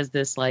Freddy has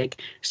this like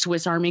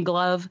Swiss Army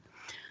glove.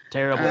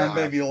 Terrible. That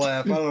made me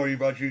laugh. I don't know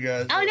about you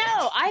guys. Oh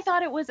no, I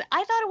thought it was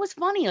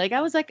funny. Like I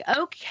was like,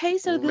 okay,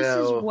 so this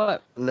is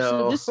what. No,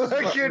 so this is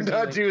I could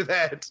not do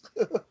that.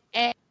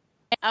 And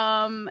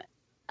I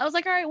was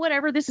like, all right,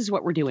 whatever. This is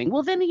what we're doing.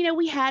 Well, then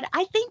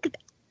I think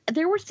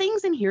there were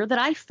things in here that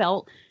I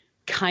felt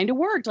kind of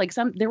worked. Like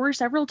there were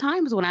several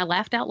times when I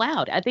laughed out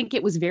loud. I think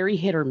it was very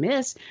hit or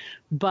miss,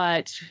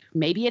 but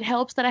maybe it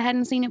helps that I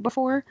hadn't seen it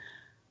before.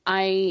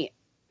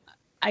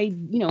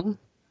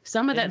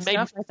 Some of that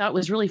stuff I thought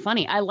was really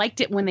funny. I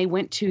liked it when they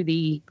went to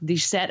the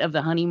set of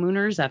the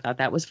Honeymooners. I thought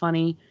that was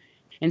funny.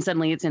 And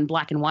suddenly it's in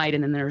black and white,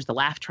 and then there's the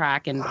laugh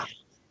track, and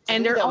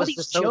there are all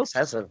these jokes.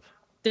 Excessive.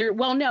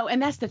 Well, no,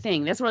 and that's the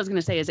thing. That's what I was going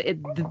to say. Is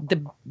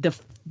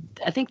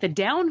I think the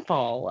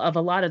downfall of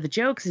a lot of the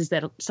jokes is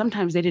that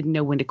sometimes they didn't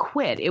know when to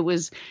quit. It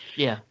was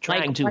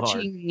trying like too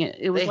watching, hard.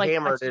 It was they like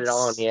hammered it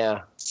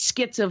on,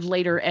 skits of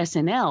later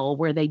SNL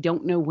where they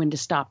don't know when to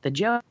stop the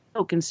joke,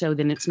 and so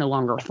then it's no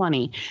longer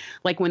funny.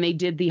 Like when they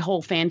did the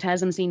whole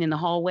Phantasm scene in the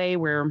hallway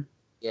where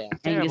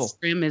Angus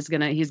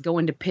Scrimm he's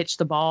going to pitch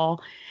the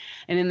ball.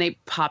 And then they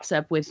pops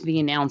up with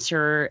the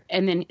announcer,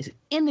 and then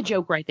in the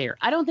joke right there.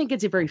 I don't think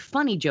it's a very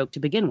funny joke to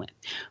begin with,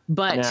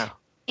 but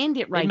end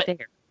it right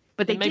there.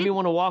 But they made me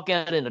want to walk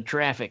out into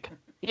traffic.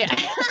 Yeah.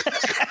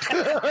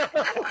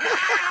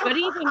 But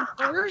even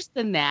worse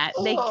than that,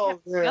 they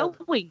kept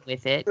going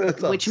with it,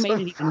 which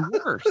made it even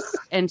worse.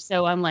 And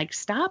so I'm like,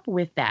 stop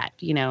with that.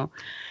 I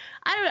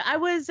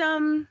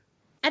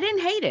didn't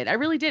hate it. I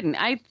really didn't.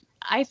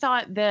 I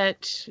thought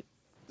that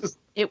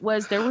there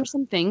were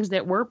some things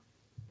that were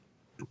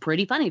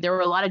pretty funny. There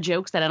were a lot of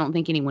jokes that I don't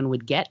think anyone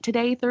would get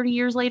today, 30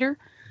 years later.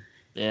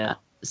 Yeah.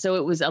 So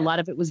it was a lot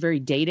of it was very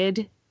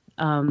dated.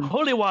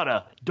 Holy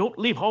water! Don't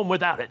leave home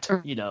without it.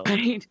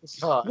 Right?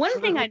 One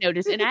thing I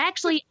noticed, and I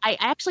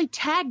actually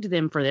tagged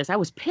them for this. I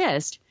was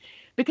pissed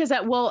because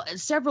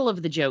several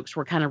of the jokes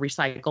were kind of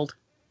recycled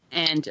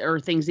or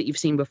things that you've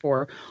seen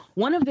before.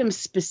 One of them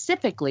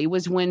specifically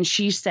was when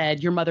she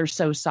said, "Your mother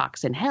sews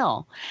socks in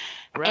hell,"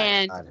 right.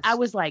 And I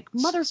was like,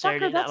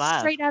 "Motherfucker, that's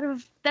straight out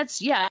of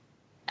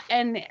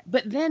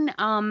But then,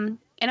 and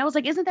I was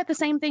like, isn't that the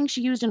same thing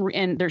she used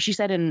she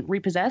said in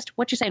Repossessed?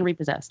 What'd you say in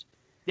Repossessed?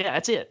 Yeah,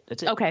 that's it.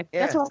 That's it. Okay, Yeah,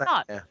 that's what I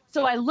thought. yeah.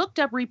 So I looked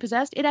up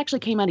Repossessed. It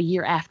actually came out a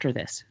year after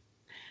this.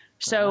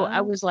 So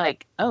I was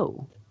like,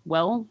 oh,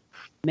 well,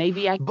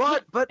 maybe I.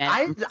 But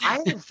I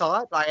had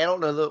thought, I don't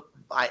know that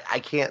I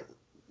can't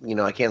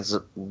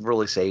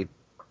really say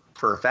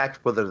for a fact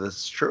whether this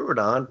is true or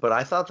not, but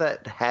I thought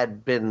that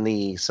had been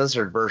the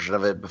censored version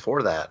of it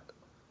before that.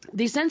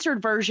 The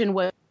censored version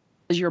was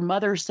Your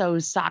Mother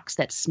Sews Socks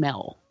That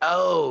Smell.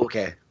 Oh,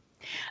 okay.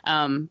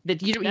 You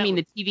mean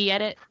the TV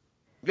edit?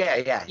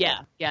 Yeah.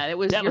 It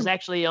was. That was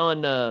actually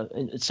on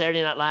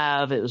Saturday Night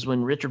Live. It was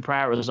when Richard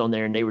Pryor was on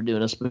there, and they were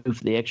doing a spoof of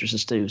The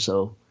Exorcist too.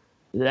 So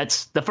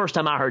that's the first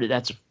time I heard it.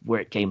 That's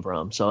where it came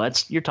from. So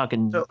you're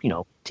talking,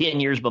 10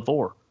 years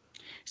before.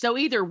 So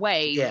either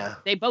way,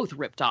 they both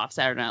ripped off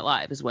Saturday Night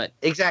Live, is what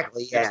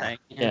exactly. you're Yeah. saying.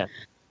 Yeah.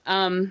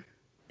 And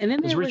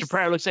then there Richard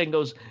Pryor looks at it and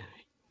goes,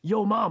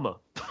 "Yo, mama."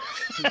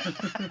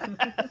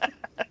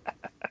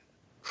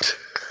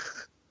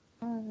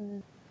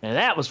 And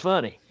that was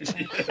funny.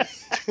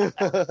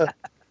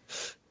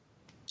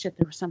 Shit,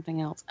 there was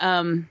something else.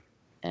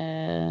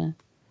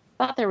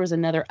 Thought there was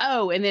another.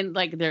 Oh, and then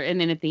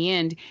and then at the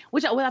end,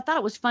 which I thought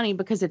it was funny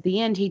because at the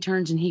end he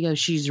turns and he goes,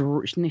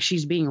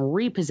 "She's being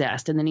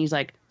repossessed," and then he's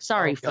like,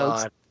 "Sorry,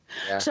 folks."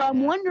 Yeah. So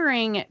I'm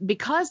wondering,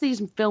 because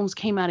these films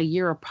came out a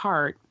year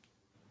apart,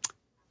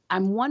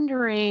 I'm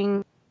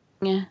wondering,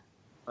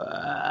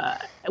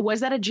 was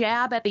that a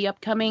jab at the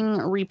upcoming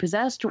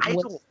Repossessed?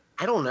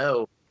 I don't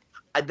know.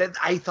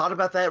 I thought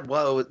about that.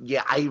 Whoa,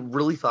 yeah, I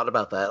really thought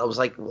about that. I was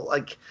like,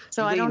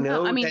 so do I they don't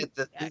know. I mean,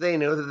 do they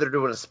know that they're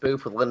doing a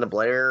spoof with Linda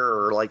Blair,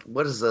 or like,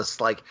 what is this?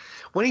 Like,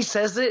 when he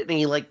says it and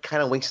he like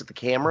kind of winks at the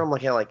camera, I'm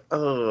like,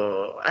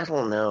 oh, I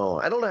don't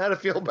know. I don't know how to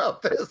feel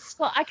about this.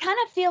 Well, I kind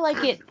of feel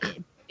like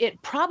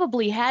it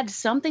probably had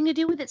something to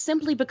do with it,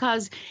 simply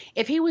because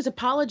if he was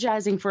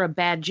apologizing for a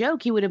bad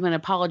joke, he would have been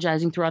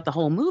apologizing throughout the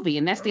whole movie,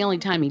 and that's the only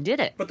time he did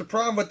it. But the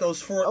problem with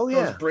those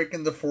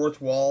breaking the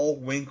fourth wall,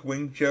 wink,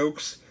 wink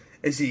jokes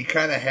is that you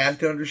kind of have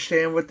to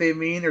understand what they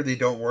mean or they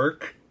don't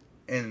work.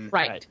 And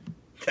right.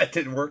 That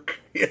didn't work,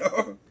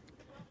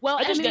 Well,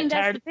 I mean,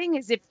 that's the thing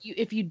is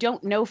if you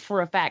don't know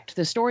for a fact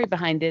the story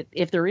behind it,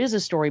 if there is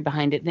a story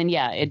behind it, then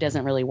yeah, it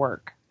doesn't really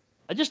work.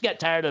 I just got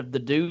tired of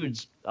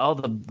all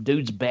the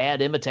dude's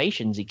bad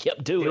imitations he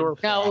kept doing.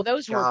 No,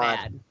 those were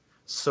bad.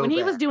 So when he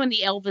bad. was doing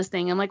the Elvis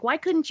thing, I'm like, why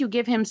couldn't you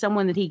give him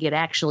someone that he could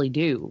actually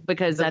do?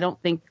 Because I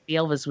don't think the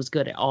Elvis was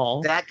good at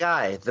all. That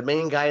guy, the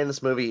main guy in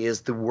this movie,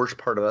 is the worst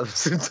part of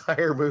this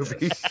entire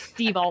movie.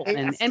 Steve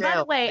Altman. And by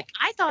the way,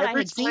 I thought I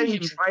had seen him. Every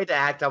time he tried to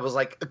act, I was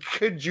like,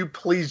 could you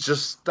please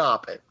just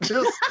stop it?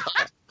 Just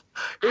stop.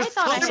 I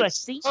thought I had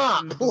seen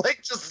him.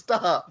 Like, just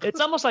stop. It's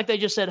almost like they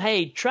just said,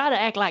 "Hey, try to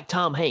act like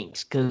Tom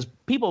Hanks," because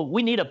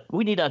we need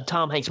a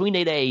Tom Hanks. We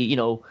need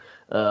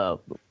a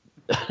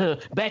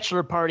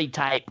bachelor party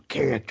type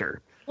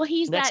character. Well,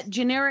 he's that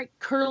generic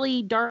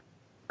curly,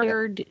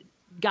 dark-haired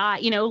guy.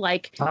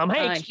 Like Tom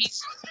Hanks.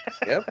 He's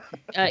yep.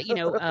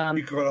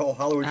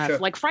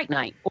 Like Fright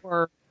Night,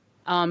 or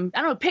I don't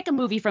know. Pick a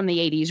movie from the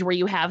 '80s where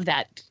you have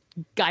that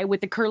guy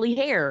with the curly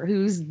hair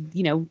who's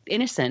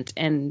innocent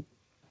and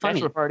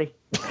funny. Bachelor party.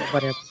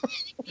 Whatever.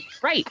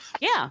 Right.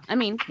 Yeah. I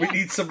mean, we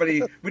need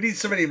somebody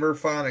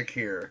Murphonic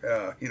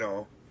here.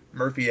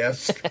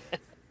 Murphy-esque.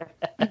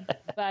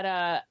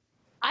 But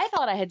I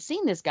thought I had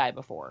seen this guy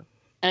before,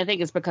 and I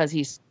think it's because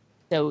he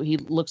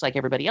looks like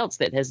everybody else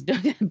that has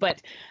done it. But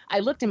I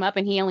looked him up,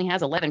 and he only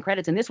has 11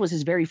 credits, and this was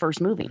his very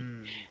first movie.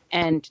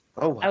 And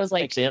I was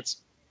like, makes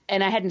sense.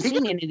 And I hadn't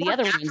seen any of the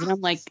other ones, and I'm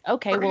like,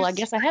 okay, well, I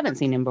guess I haven't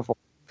seen him before.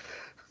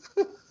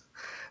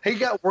 He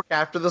got work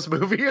after this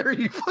movie, or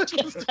you?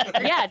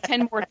 Yeah,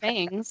 10 more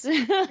things.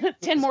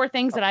 10 more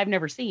things that I've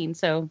never seen.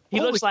 So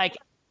he looks like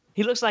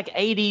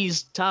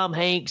 80s Tom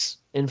Hanks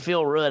and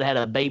Phil Rudd had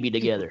a baby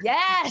together.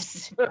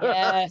 Yes,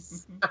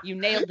 you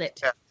nailed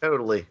it. Yeah,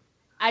 totally.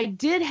 I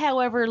did,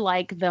 however,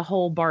 like the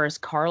whole Boris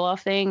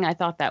Karloff thing. I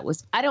thought that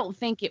was. I don't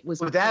think it was.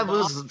 That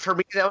was for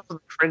me. That was the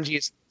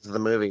cringiest of the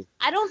movie.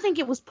 I don't think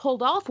it was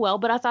pulled off well,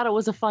 but I thought it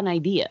was a fun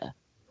idea.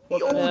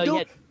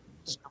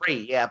 It's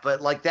great, yeah,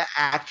 but like that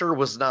actor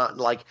was not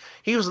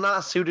he was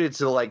not suited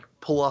to like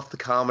pull off the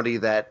comedy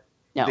that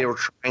they were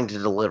trying to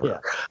deliver. Yeah.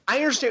 I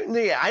understand.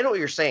 Yeah, I know what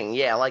you're saying.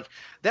 Yeah, like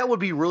that would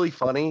be really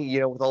funny,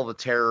 with all the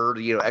terror,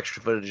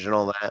 extra footage and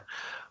all that.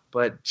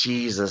 But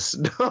Jesus,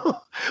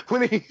 no,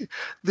 when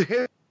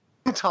him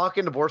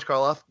talking to Boris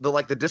Karloff,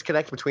 the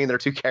disconnect between their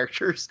two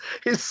characters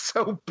is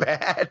so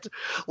bad.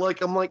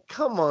 Like, I'm like,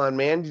 come on,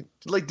 man.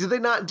 Like, did they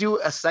not do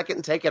a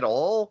second take at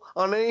all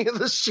on any of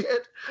this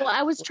shit? Well,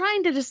 I was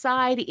trying to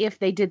decide if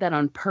they did that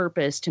on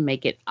purpose to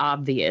make it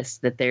obvious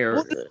that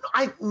they're.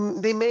 Well,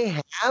 they may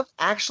have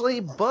actually,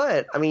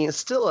 but I mean,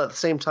 still at the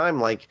same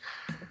time, like,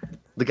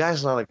 the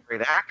guy's not a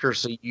great actor,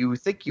 so you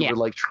think you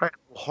would try a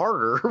little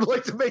harder,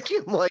 to make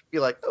him be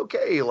like,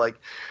 okay, like.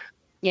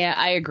 Yeah,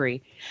 I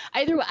agree.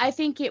 I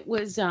think it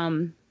was I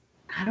don't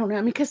know.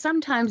 I mean, because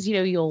sometimes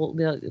they'll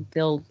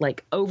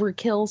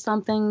overkill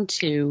something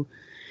to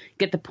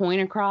get the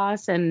point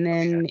across, and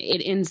then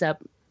it ends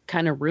up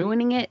kind of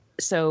ruining it.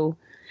 So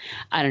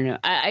I don't know.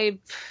 I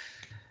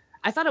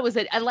I thought it was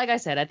like I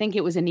said, I think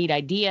it was a neat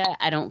idea.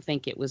 I don't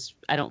think it was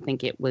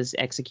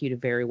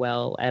executed very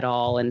well at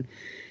all. And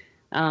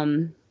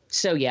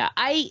so yeah,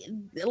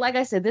 like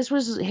I said, this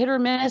was hit or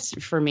miss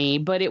for me,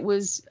 but it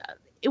was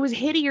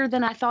hittier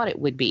than I thought it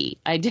would be.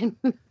 I didn't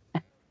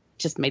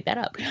just made that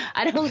up.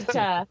 I don't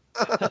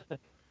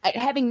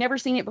having never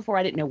seen it before,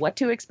 I didn't know what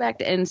to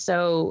expect, and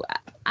so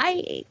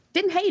I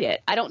didn't hate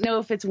it. I don't know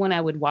if it's one I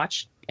would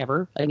watch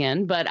ever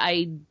again, but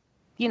I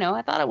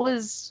thought it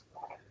was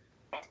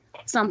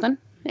something.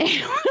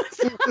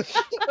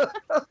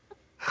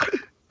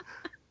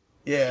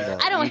 Yeah,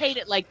 I don't hate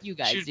it like you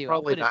guys do.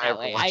 I'll put it that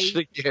way.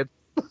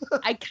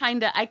 I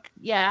kind of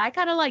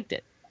liked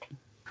it.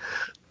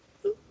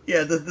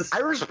 Yeah, I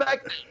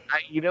respect,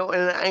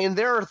 and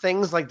there are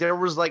things like there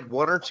was like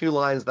one or two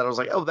lines that I was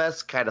like, oh,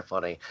 that's kind of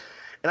funny.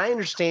 And I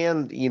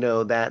understand,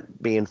 that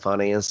being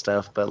funny and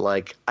stuff, but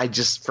like,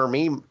 for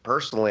me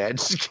personally, I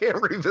just can't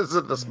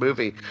revisit this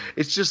movie.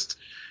 It's just,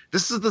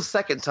 this is the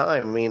second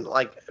time. I mean,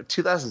 like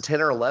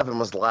 2010 or 11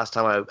 was the last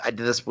time I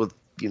did this with,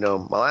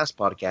 my last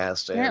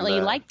podcast. Apparently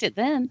you liked it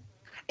then.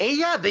 And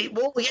yeah,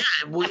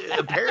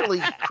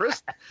 apparently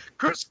Chris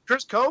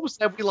Combs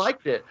said we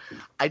liked it.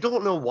 I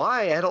don't know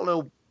why. I don't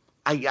know.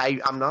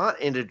 I'm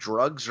not into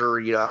drugs or,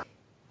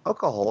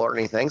 alcohol or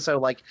anything. So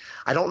like,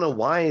 I don't know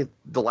why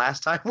the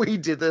last time we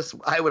did this,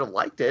 I would have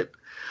liked it,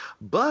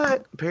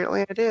 but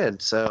apparently I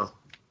did. So,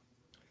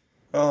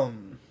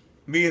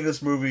 me and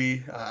this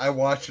movie, I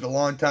watched it a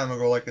long time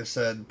ago. Like I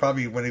said,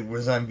 probably when it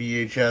was on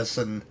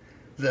VHS, and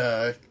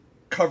the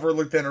cover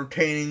looked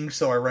entertaining,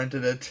 so I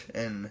rented it.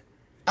 And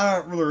I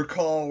don't really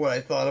recall what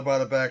I thought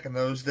about it back in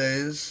those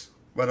days,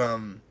 but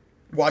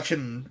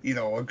watching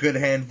a good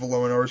handful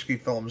of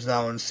Wynorski films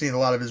now and seeing a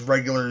lot of his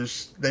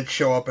regulars that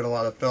show up in a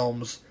lot of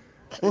films,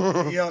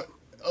 a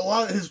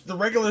lot of the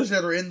regulars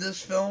that are in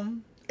this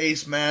film,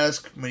 Ace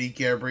Mask, Monique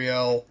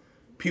Gabrielle,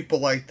 people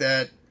like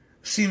that,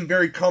 seem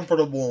very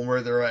comfortable in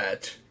where they're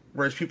at,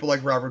 whereas people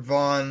like Robert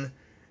Vaughn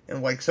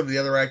and like some of the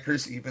other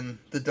actors, even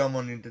the dumb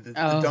one, the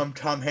dumb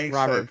Tom Hanks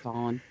Robert type,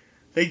 Vaughn.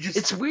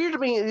 It's weird to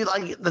me.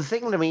 Like, the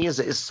thing to me is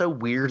it's so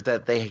weird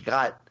that they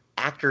got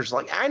actors,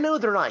 like, I know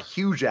they're not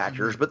huge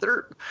actors, but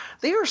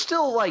they are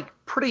still like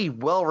pretty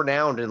well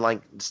renowned and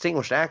like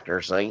distinguished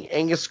actors, like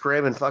Angus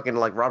Scribb and fucking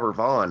like Robert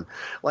Vaughn.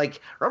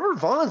 Like, Robert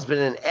Vaughn's been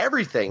in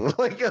everything,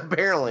 like,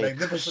 apparently.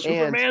 Magnificent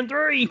Superman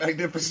 3.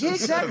 Magnificent Yeah,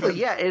 exactly. 7.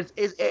 Yeah,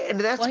 and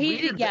that's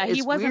weird.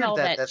 He wasn't all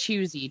that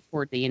choosy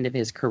toward the end of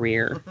his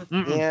career.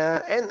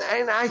 Yeah, and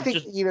I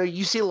think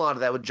you see a lot of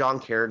that with John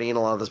Carradine and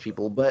a lot of those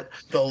people, but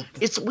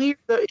it's weird.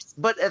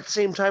 But at the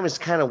same time, it's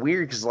kind of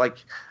weird because, like,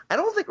 I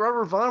don't think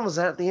Robert Vaughn was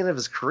at the end of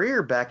his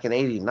career back in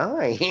 '89.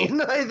 I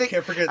think.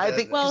 Can't forget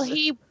that. Well,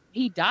 he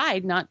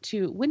died not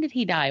too. When did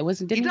he die?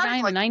 Didn't he die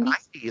in the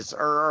 90s?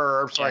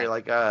 Or I'm sorry,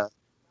 like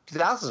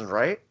 2000s,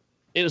 right?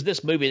 It was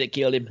this movie that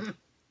killed him.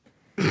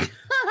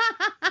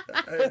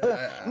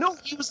 No,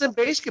 he was in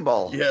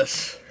Basketball.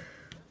 Yes.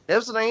 That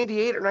was in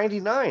 98 or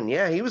 99.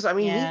 Yeah, he was. I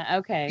mean,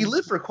 okay. He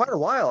lived for quite a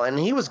while, and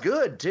he was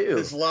good too.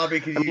 His lobby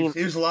could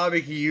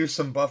use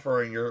some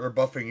buffering or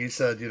buffing. He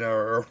said,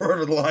 or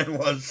whatever the line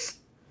was.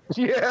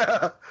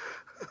 Yeah.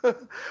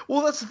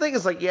 Well, that's the thing.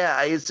 Is like,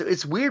 yeah,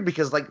 it's weird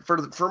because, like,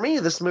 for me,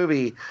 this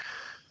movie,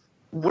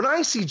 when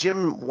I see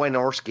Jim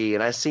Wynorski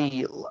and I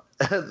see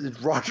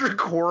Roger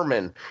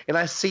Corman and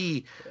I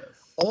see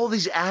all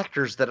these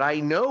actors that I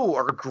know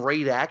are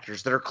great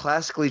actors that are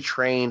classically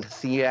trained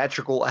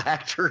theatrical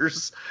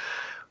actors,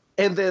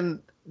 and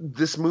then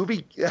this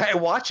movie, I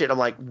watch it, I'm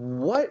like,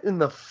 what in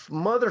the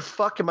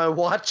motherfuck am I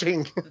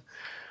watching?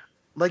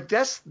 Like,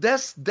 that's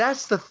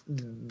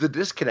the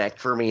disconnect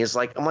for me. Is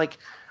like, I'm like,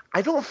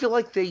 I don't feel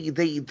like they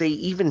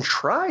even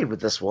tried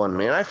with this one,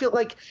 man. I feel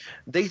like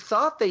they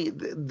thought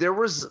there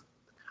was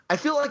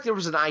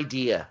an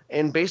idea,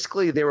 and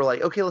basically they were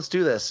like, okay, let's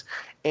do this,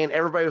 and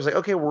everybody was like,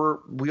 okay,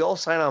 we all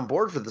sign on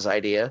board for this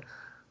idea,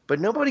 but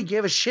nobody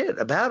gave a shit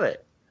about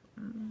it.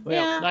 Well,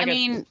 yeah, I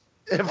mean,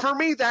 for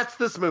me, that's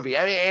this movie.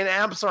 I mean, and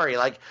I'm sorry,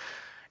 like,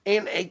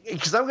 and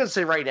because I'm going to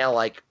say right now,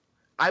 like,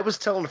 I was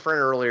telling a friend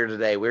earlier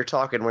today, we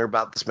were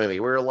about this movie.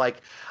 We were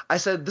like, I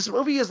said, this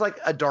movie is like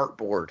a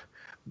dartboard.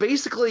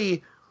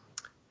 Basically,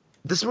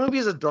 this movie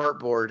is a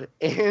dartboard,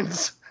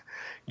 and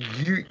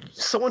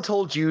someone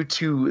told you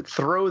to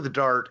throw the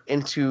dart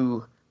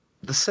into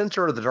the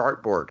center of the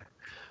dartboard.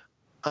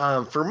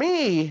 For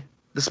me,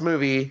 this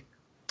movie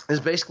is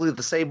basically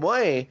the same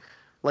way.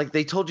 Like,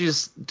 they told you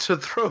to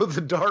throw the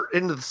dart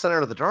into the center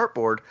of the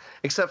dartboard,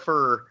 except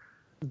for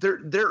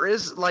there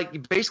is,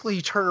 like, basically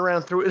you turn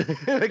around through it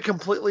in a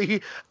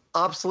completely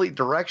obsolete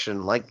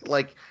direction. Like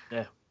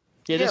yeah.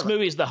 Yeah, this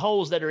movie is the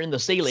holes that are in the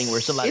ceiling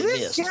where somebody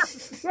missed.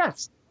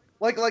 Yes.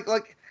 Like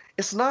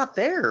it's not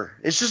there.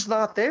 It's just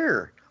not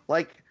there.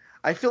 Like,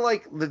 I feel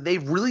like they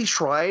really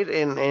tried,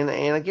 and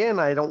again,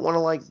 I don't want to,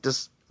 like,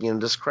 just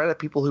discredit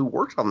people who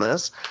worked on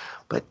this,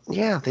 but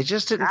yeah, they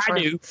just didn't try. I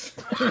do.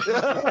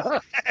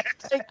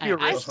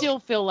 I still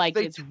feel like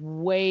it's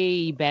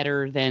way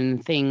better than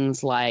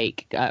things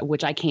like,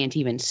 which I can't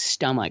even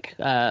stomach,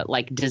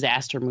 like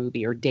Disaster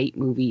Movie or Date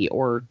Movie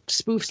or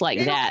spoofs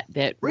like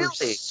that were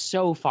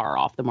so far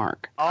off the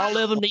mark. All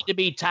of them need to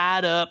be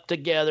tied up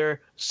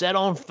together, set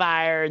on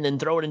fire, and then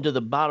throw it into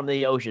the bottom of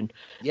the ocean.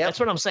 Yep. That's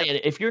what I'm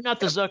saying. If you're not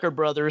the Zucker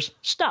brothers,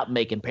 stop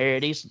making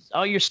parodies.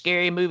 All your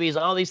scary movies,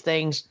 all these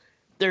things,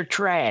 they're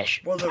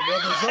trash. Well, the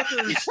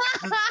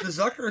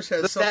Zuckers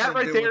has something that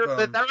right to do there,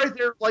 with that right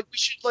there, like we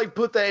should like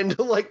put that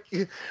into like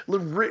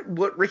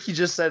what Ricky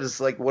just said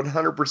is like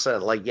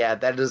 100%. Like, yeah,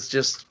 that is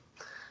just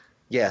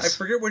yes. I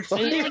forget which.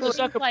 Even the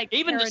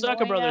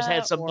Zucker brothers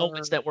had some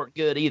moments that weren't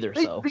good either.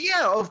 So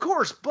yeah, of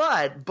course,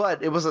 but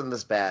it wasn't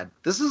this bad.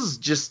 This is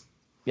just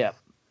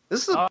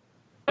This is all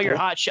your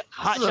hot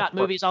shot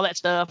movies, all that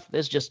stuff.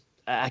 It's just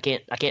I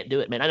can't do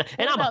it, man.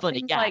 And I'm a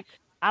funny guy. Like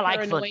I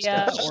like fun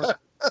stuff. Or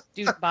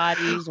Dude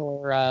Bodies,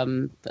 or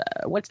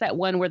what's that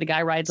one where the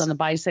guy rides on the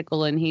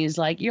bicycle and he's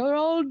like, "You're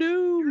all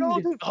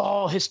doomed."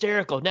 Oh,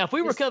 Hysterical. Now, if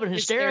we were covering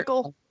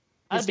Hysterical,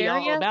 I'd be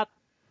all about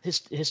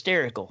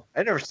Hysterical.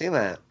 I've never seen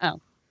that.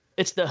 Oh,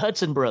 it's the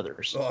Hudson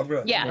brothers. Oh, I'm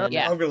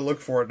gonna look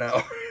for it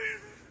now.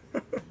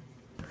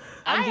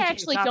 I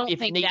actually don't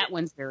think that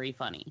one's very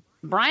funny.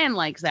 Brian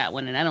likes that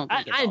one, and I don't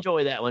think I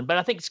enjoy that one, but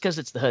I think it's because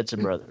it's the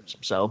Hudson brothers.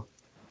 So,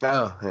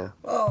 yeah.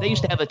 They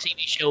used to have a TV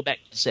show back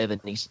in the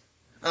 70s.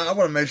 I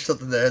want to mention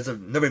something that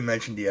nobody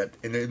mentioned yet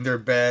in their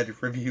bad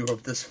review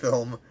of this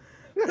film.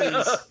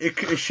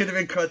 It should have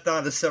been cut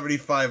down to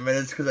 75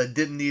 minutes because I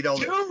didn't need all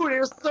the... Dude, it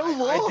was so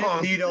long!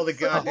 I didn't need all the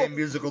goddamn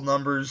musical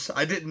numbers.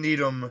 I didn't need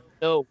them.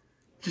 No.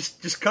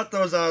 Just cut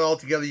those out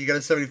altogether. You got a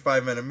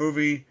 75-minute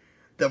movie.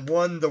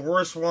 The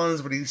worst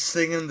ones when he's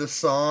singing the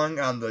song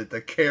on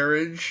the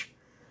carriage.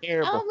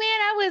 Terrible. Oh man,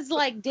 I was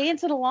like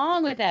dancing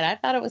along with that. I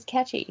thought it was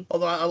catchy.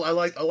 Although I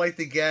like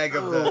the gag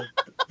of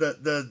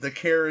the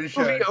carriage.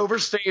 Movie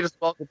overstayed as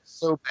well. It's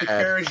so bad. The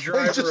carriage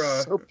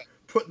driver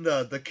putting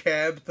the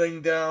cab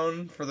thing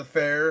down for the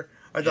fare.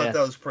 I thought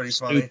that was pretty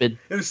funny. It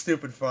was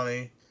stupid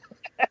funny.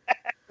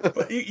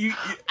 But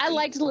I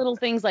liked little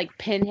things like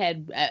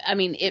Pinhead. I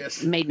mean,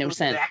 it made no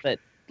sense, but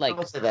like,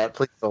 don't say that,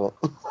 please don't.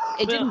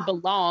 It didn't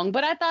belong.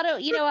 But I thought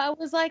it. I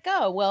was like,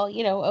 oh well,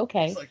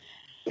 okay.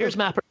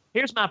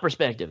 Here's my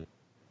perspective.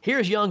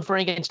 Here's young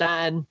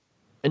Frankenstein,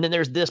 and then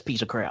there's this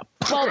piece of crap.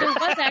 Well, there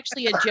was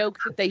actually a joke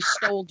that they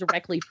stole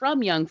directly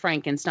from Young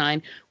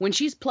Frankenstein when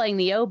she's playing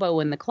the oboe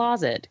in the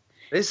closet.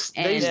 A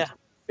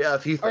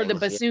few things, or the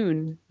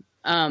bassoon,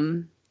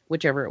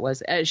 whichever it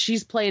was.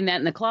 She's playing that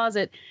in the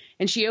closet,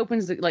 and she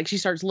opens she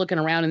starts looking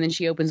around, and then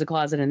she opens the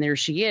closet, and there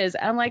she is.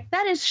 I'm like,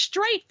 that is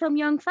straight from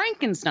Young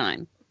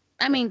Frankenstein.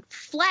 I mean,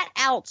 flat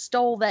out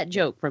stole that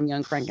joke from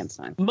Young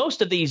Frankenstein.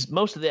 Most of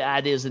the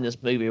ideas in this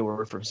movie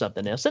were from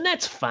something else, and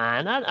that's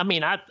fine.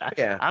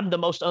 I'm the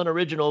most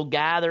unoriginal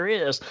guy there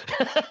is,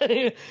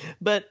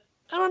 but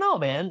I don't know,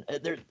 man.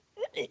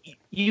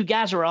 You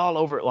guys were all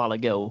over it a while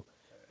ago.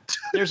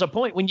 There's a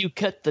point when you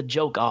cut the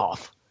joke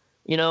off.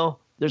 Don't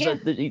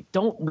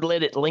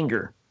let it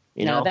linger.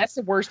 No, that's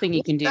the worst thing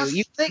you can do. That's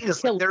the thing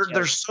is,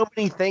 there's so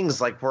many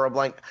things like where I'm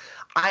like,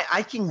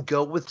 I can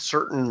go with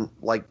certain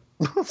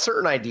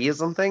certain ideas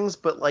and things,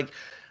 but like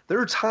there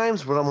are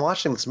times when I'm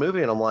watching this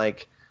movie and I'm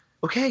like,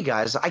 okay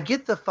guys, I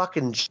get the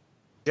fucking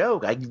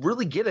joke, I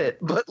really get it,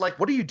 but like,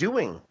 what are you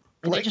doing?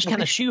 And they just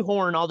kind of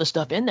shoehorn all this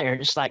stuff in there.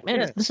 It's like,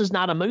 man, this is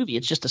not a movie.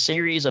 It's just a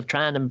series of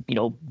trying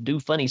to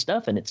do funny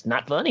stuff, and it's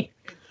not funny.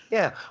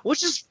 Yeah,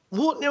 which is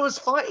it's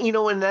fine,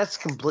 and that's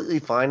completely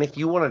fine if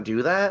you want to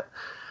do that,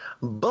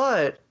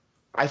 but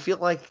I feel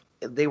like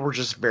they were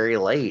just very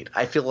late.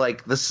 I feel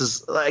like this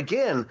is,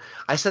 again,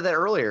 I said that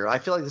earlier, I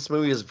feel like this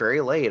movie is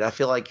very late. I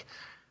feel like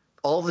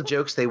all the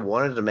jokes they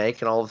wanted to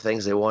make and all the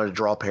things they wanted to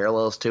draw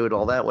parallels to and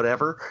all that,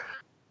 whatever,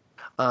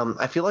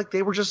 I feel like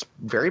they were just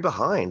very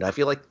behind. I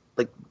feel like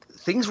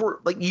things were,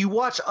 like, you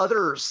watch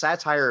other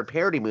satire and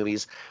parody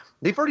movies,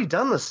 they've already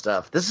done this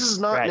stuff. This is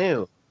not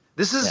new.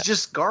 This is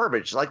just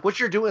garbage. Like, what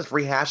you're doing is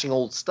rehashing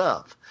old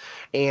stuff.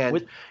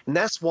 And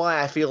that's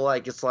why I feel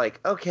like it's like,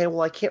 okay,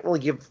 well, I can't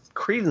really give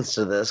credence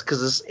to this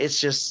because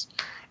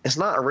it's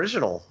not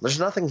original. There's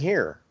nothing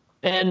here.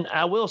 And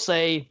I will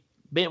say,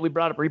 Ben, we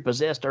brought up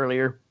Repossessed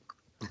earlier.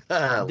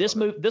 This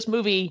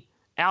movie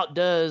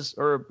outdoes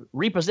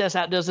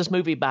this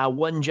movie by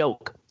one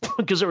joke,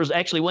 because there was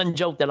actually one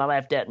joke that I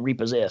laughed at in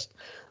Repossessed.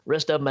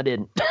 Rest of them I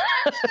didn't.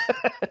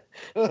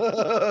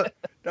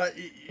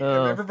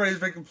 Everybody's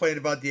been complaining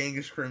about the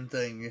Angus Scrimm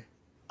thing.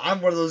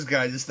 I'm one of those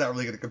guys that's not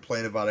really going to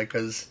complain about it,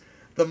 because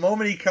the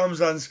moment he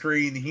comes on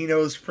screen, he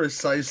knows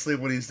precisely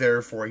what he's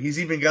there for. He's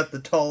even got the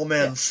tall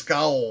man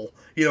scowl,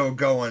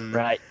 going.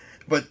 Right.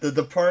 But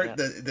the part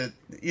that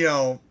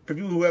for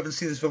people who haven't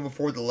seen this film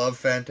before, the love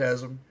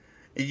phantasm,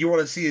 if you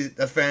want to see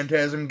a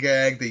phantasm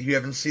gag that you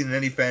haven't seen in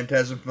any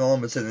phantasm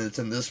film, it's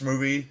in this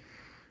movie.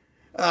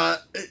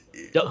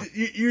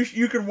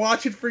 You can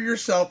watch it for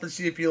yourself and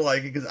see if you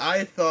like it, because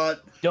I thought...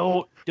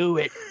 Don't do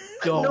it.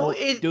 Don't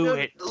do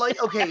it.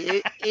 Like,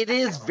 okay, it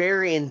is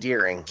very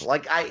endearing.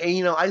 Like,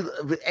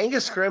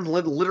 Angus Scrimm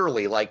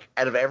literally, like,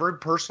 out of every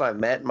person I've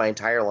met in my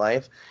entire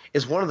life,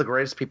 is one of the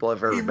greatest people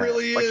I've ever met.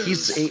 Really like,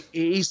 is.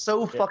 He's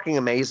so fucking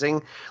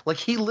amazing. Like,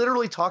 he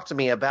literally talked to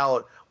me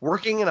about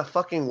working in a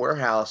fucking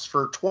warehouse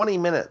for 20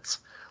 minutes.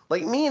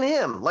 Like, me and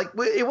him. Like,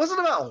 it wasn't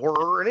about horror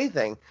or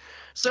anything.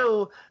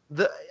 So,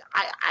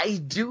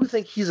 I do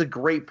think he's a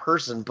great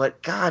person,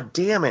 but god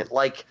damn it,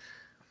 like,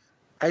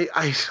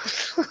 I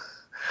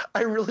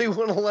really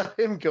want to let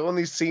him go in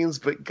these scenes,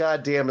 but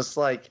goddamn, it's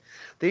like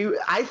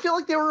I feel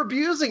like they were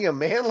abusing him,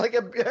 man. Like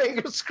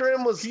Angus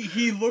Scrimm was.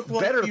 He looked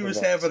like he was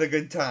having a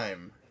good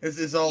time.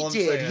 Is all I'm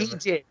saying. He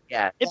did,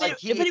 yeah. If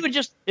he would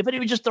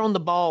just thrown the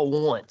ball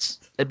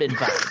once, it'd been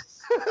fine.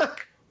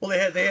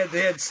 Well, they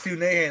had Stu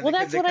Nahan. Well,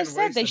 that's what I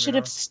said. They should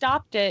have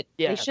stopped it.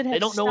 Yeah, they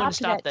don't know when to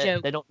stop that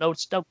joke. They don't know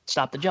to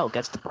stop the joke.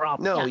 That's the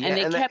problem. No, and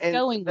they kept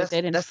going with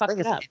it and fucked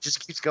it up. It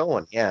just keeps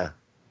going. Yeah,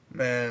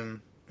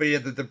 man. But yeah,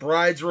 the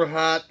brides were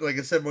hot. Like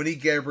I said,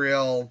 Monique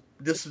Gabrielle.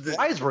 The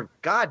brides were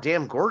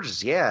goddamn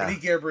gorgeous. Yeah,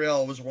 Monique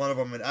Gabrielle was one of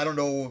them, and I don't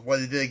know why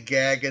they did a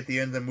gag at the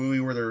end of the movie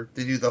where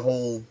they do the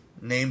whole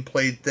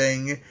nameplate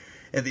thing,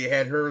 and they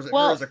had her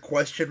as a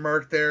question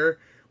mark there.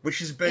 Which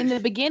she's been in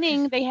the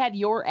beginning. They had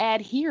your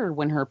ad here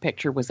when her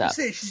picture was up.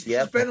 She's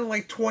been in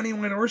like 20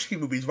 Wynorski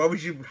movies. Why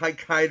would you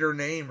hide her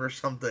name or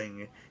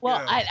something? Well,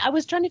 you know? I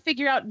was trying to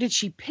figure out, did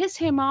she piss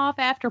him off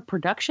after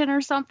production or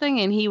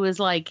something? And he was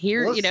like,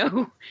 here,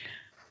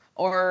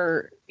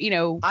 or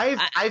I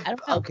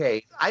don't know.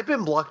 Okay, I've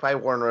been blocked by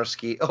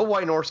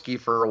Wynorski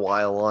for a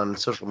while on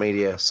social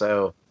media,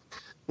 so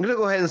I'm gonna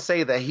go ahead and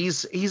say that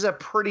he's a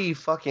pretty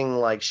fucking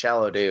like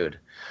shallow dude.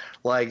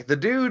 Like the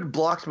dude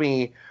blocked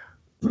me.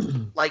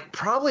 Like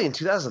probably in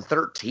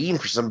 2013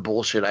 for some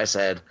bullshit I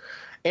said,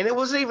 and it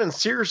wasn't even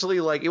seriously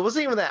like it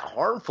wasn't even that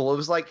harmful. It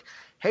was like,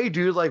 hey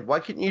dude, like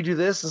why couldn't you do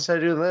this instead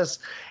of doing this?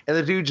 And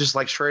the dude just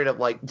like straight up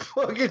like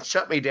fucking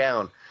shut me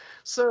down.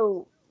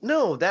 So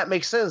no, that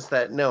makes sense.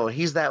 That no,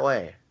 he's that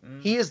way.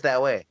 He is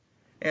that way.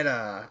 And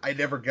I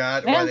never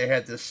got why they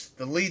had this.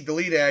 The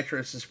lead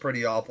actress is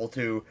pretty awful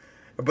too.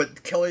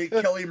 But Kelly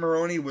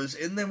Maroney was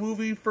in the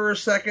movie for a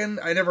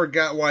second. I never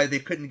got why they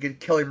couldn't get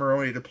Kelly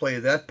Maroney to play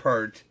that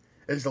part.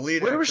 As the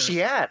lead Where actress. was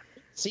she at?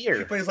 See her.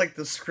 She plays like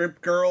the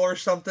script girl or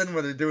something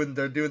when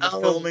they're doing this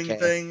filming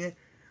thing.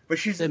 But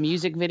she's the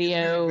music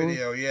video.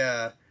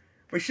 Yeah.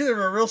 But she's in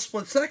a real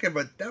split second.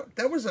 But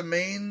that was a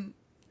main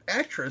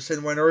actress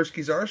in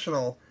Wynorski's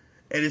arsenal,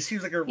 and it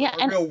seems like a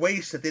real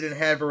waste that they didn't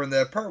have her in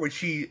that part. When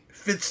she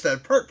fits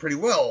that part pretty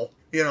well,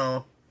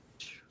 The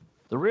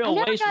real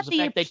waste was the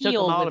fact they took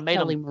them all and made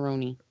Kelly them.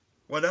 Maroney.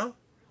 What now?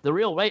 The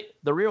real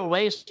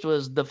waste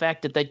was the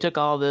fact that they took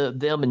all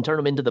them and turned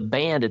them into the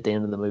band at the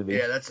end of the movie.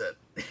 Yeah, that's it.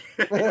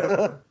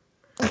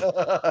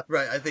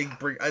 Right, I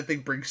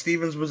think Brig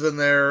Stevens was in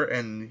there,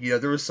 and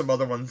there was some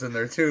other ones in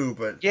there too.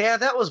 But yeah,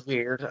 that was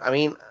weird. I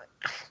mean,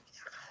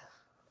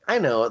 I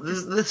know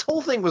this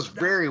whole thing was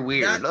very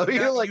weird. Not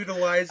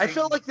utilizing. I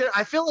feel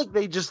like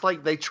they just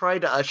like they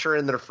tried to usher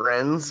in their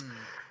friends.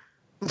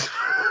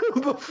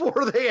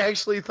 Before they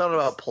actually thought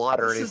about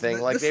plot or anything.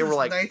 They were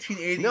like,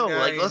 1989. no,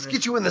 like, let's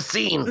get you in the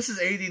scene. This is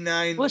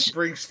 89,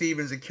 Brig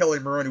Stevens and Kelly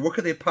Maroney. What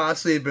could they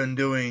possibly have been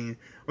doing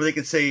where they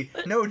could say,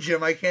 no,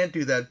 Jim, I can't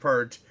do that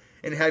part,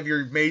 and have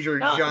your major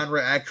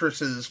genre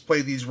actresses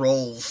play these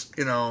roles,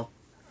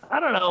 I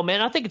don't know,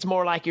 man. I think it's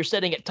more like you're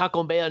sitting at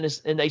Taco Bell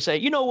and they say,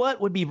 you know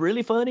what would be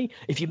really funny?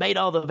 If you made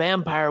all the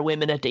vampire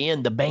women at the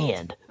end the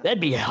band. That'd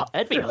be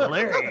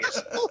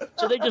hilarious.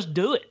 So they just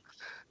do it.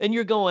 And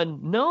you're going,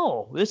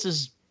 no, this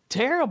is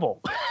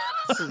terrible.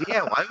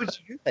 Yeah, why would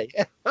you do that?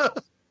 Yeah.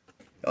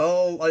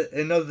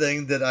 Another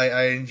thing that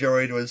I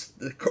enjoyed was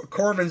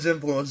Corman's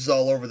influence is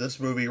all over this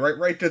movie.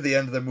 Right to the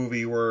end of the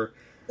movie where...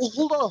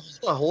 Well,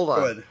 hold on.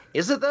 Good.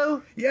 Is it,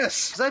 though?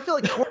 Yes. Because I feel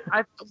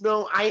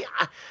like...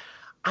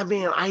 I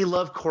mean, I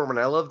love Corman.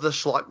 I love the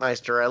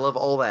Schlockmeister. I love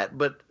all that.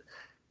 But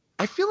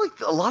I feel like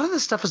a lot of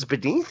this stuff is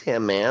beneath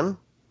him, man.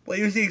 Well,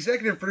 he was the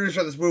executive producer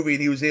of this movie,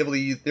 and they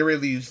were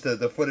able to use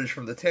the footage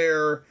from The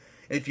Terror.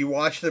 And if you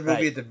watch the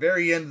movie at the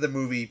very end of the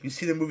movie, you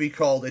see the movie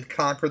called It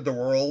Conquered the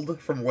World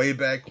from way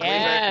back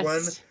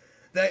when.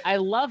 I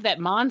love that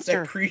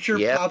monster. That creature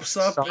pops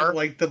up in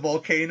like the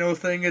volcano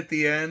thing at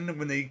the end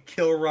when they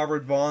kill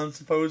Robert Vaughn,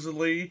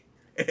 supposedly.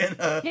 And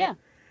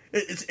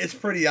it's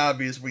pretty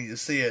obvious when you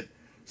see it.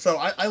 So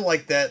I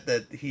like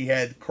that he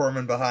had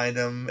Corman behind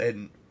him,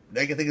 and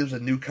I think it was a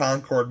New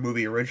Concord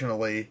movie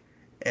originally.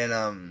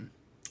 And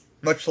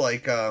much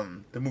like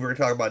the movie we're going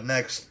to talk about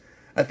next,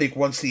 I think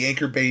once the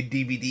Anchor Bay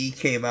DVD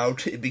came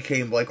out, it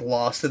became like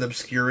lost in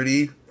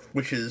obscurity,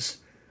 which is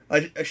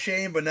a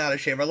shame, but not a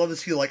shame. I'd love to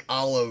see like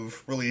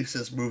Olive release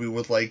this movie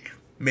with like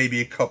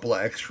maybe a couple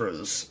of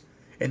extras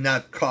and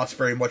not cost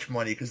very much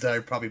money, because then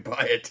I'd probably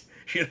buy it,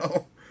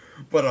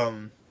 But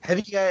have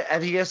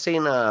you guys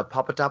seen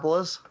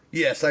Papadopoulos?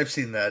 Yes, I've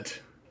seen that.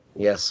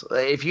 Yes,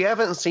 if you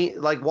haven't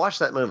seen, like, watch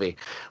that movie.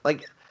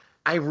 Like,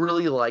 I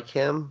really like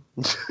him.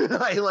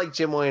 I like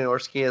Jim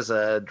Wynorski as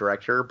a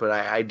director, but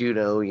I do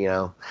know, you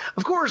know,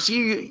 of course,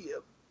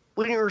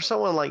 when you're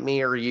someone like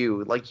me or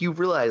you, like, you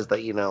realize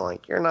that, you know,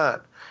 like, you're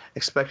not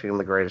expecting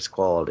the greatest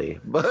quality.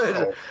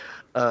 But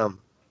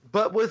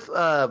with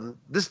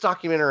this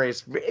documentary,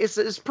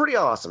 it's pretty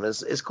awesome.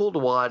 It's cool to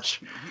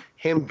watch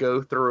him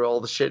go through all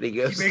the shit he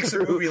goes through. He makes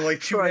a movie in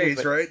like 2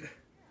 days, right?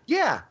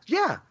 Yeah.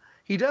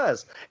 He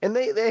does, and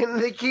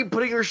they keep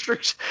putting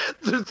restrictions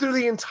through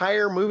the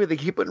entire movie. They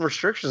keep putting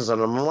restrictions on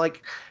them. I'm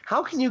like,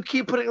 how can you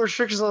keep putting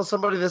restrictions on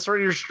somebody that's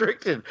already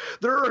restricted?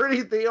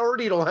 They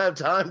already don't have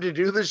time to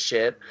do this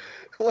shit.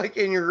 Like,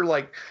 and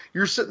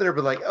you're sitting there,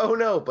 but like, oh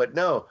no, but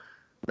no.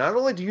 Not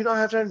only do you not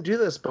have time to do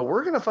this, but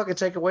we're gonna fucking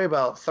take away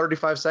about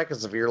 35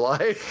 seconds of your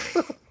life.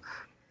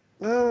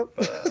 I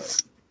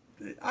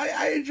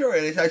enjoy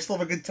it. I still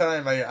have a good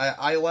time.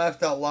 I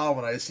laughed out loud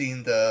when I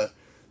seen the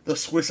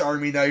Swiss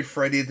Army knife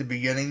Freddy at the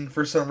beginning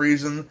for some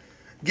reason.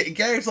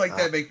 Gags like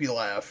that make me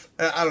laugh.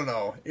 I don't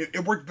know.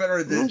 It worked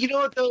better than... You know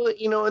what, though?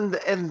 You know,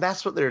 and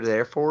that's what they're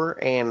there for,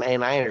 and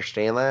I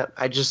understand that.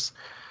 I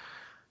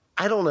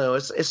don't know.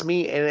 It's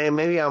me, and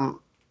maybe I'm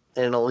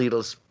an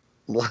elitist.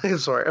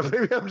 Sorry,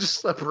 maybe I'm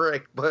just a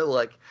prick, but,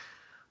 like,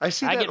 I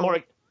see that...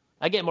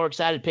 I get more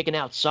excited picking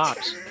out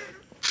socks.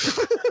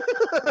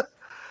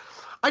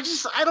 I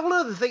don't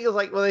know. The thing is,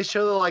 like, when they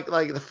show like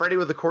the Freddy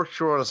with the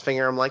corkscrew on his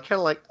finger, I'm like, kind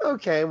of like,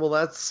 okay, well,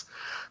 that's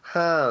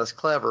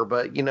clever,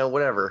 but, you know,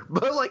 whatever.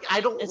 But, like,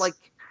 I don't like,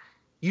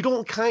 you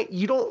don't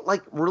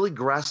like really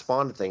grasp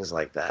onto things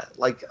like that.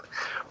 Like,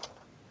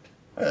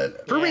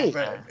 for me,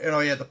 you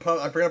know, the pub.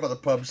 I forgot about the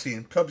pub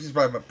scene. Pub scene's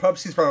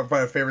probably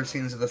my favorite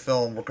scenes of the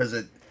film because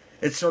it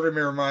sort of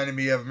reminded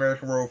me of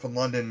American Werewolf in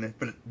London,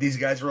 but these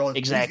guys were all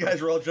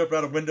jumping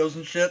out of windows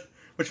and shit,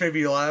 which made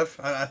me laugh.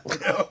 You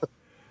know.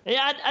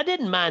 Yeah, I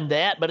didn't mind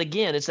that, but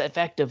again, it's that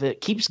fact of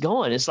it keeps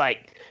going. It's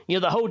like, you know,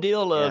 the whole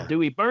deal of do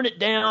we burn it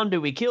down? Do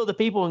we kill the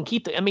people and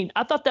keep the... I mean,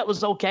 I thought that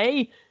was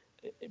okay,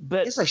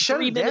 but... It's like,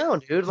 shut it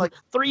down, dude. Like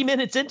 3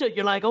 minutes into it,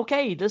 you're like,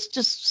 okay, let's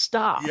just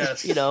stop,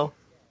 you know?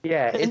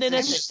 Yeah. And then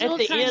at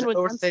the end...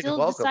 I'm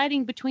still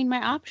deciding between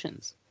my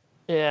options.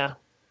 Yeah.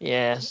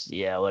 Yes.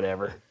 Yeah,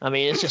 whatever. I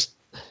mean, it's just,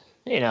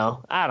 you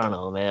know, I don't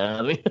know, man.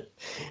 I mean,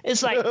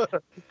 it's like,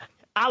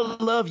 I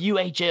love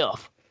UHF.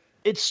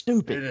 It's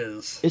stupid. It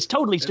is. It's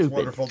totally stupid.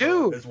 Wonderful,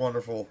 dude. It's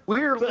wonderful.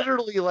 We're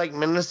literally like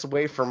minutes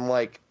away from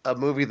like a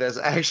movie that's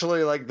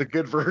actually like the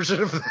good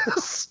version of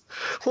this.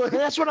 Like,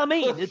 that's what I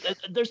mean.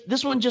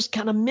 This one just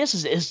kind of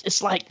misses it.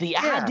 It's like the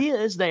idea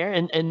is there,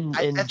 and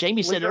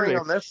Jamie said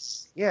earlier,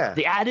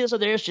 the ideas are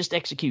there. It's just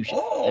execution.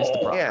 Oh, that's the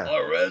problem.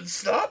 A red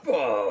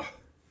snapper.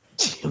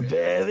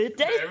 Very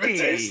tasty. Very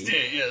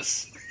tasty.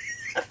 Yes.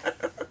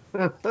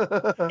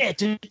 Yeah,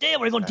 today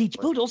we're going to teach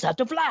poodles how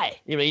to fly.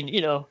 I mean, you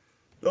know.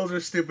 Those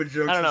are stupid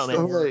jokes. I don't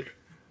know, man.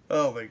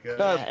 Oh my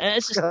god!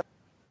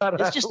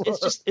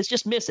 It's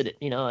just missing it.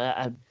 You know,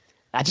 I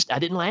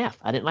didn't laugh.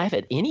 I didn't laugh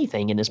at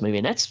anything in this movie,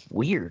 and that's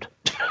weird.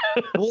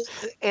 Well,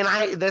 and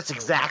that's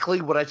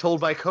exactly what I told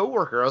my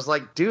coworker. I was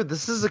like, dude,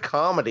 this is a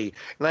comedy,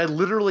 and I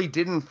literally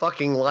didn't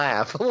fucking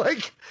laugh.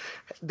 Like,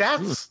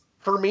 that's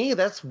for me.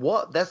 That's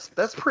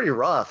pretty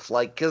rough.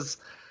 Like, because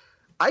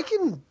I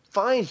can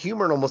find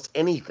humor in almost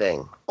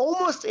anything.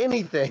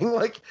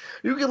 Like,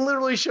 you can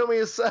literally show me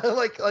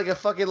like a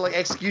fucking like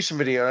execution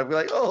video, and I'd be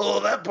like, oh,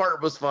 that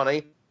part was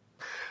funny.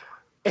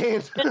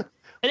 And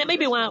it made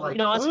me why, you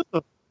know,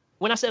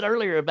 when I said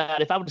earlier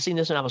about if I would have seen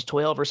this when I was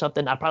 12 or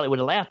something, I probably would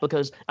have laughed,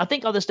 because I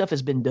think all this stuff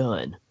has been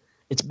done.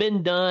 It's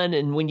been done,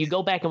 and when you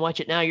go back and watch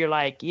it now, you're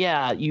like,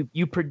 yeah,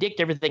 you predict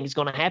everything that's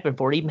going to happen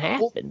before it even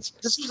happens.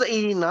 Well, this was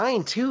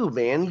 89 too,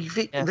 man.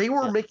 They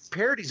were making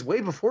parodies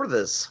way before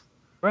this.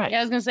 Right. Yeah,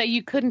 I was going to say,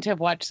 you couldn't have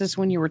watched this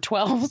when you were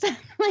 12.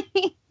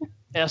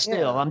 Yeah,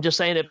 still, I'm just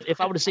saying, if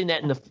I would have seen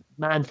that in the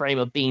mind frame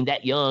of being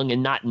that young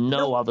and not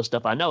know all the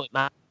stuff I know,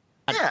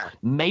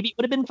 maybe it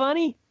would have been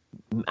funny.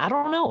 I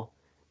don't know.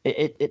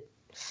 It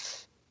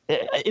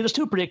was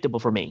too predictable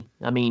for me.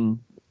 I mean,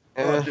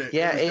 it was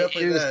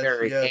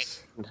very.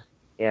 Yes.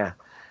 Yeah,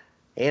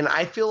 and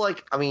I feel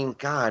like, when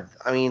dude's at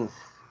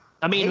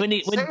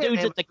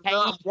the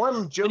cave,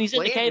 when he's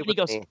in the cave, he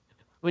goes.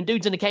 When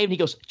dude's in the cave and he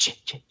goes,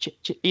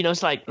 you know,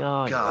 it's like,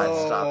 oh,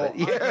 God, stop it.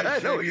 Yeah, I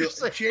know what you're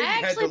saying. I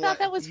actually thought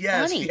that was funny.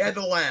 Yes, he had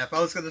to laugh. I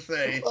was going to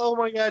say. Oh,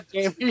 my God,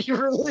 Jamie, you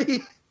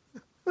really?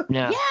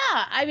 Yeah.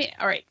 Yeah, I mean,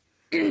 all right.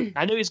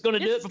 I knew he was going to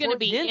do it. This is going to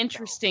be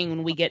interesting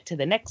when we get to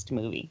the next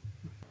movie.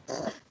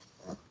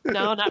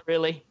 No, not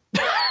really.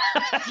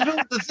 You know,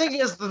 the thing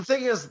is,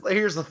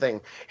 here's the thing,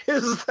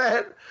 is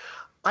that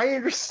I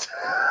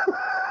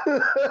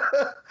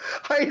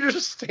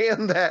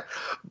understand that,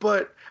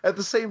 but at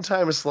the same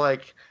time, it's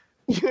like,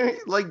 you're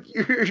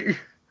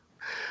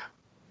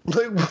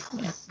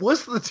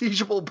what's the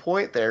teachable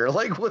point there?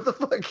 Like, what the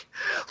fuck?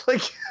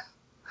 Like,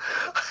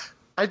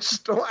 I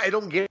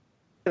don't get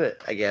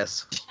it, I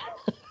guess.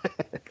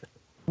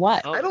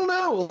 What? I don't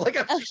know. Like,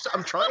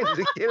 I'm trying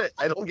to get it.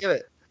 I don't get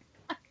it.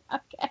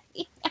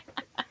 Okay.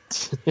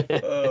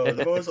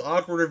 The most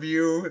awkward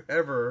review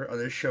ever on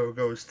this show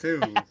goes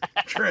to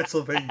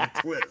Transylvania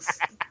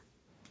Twist.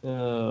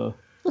 Well,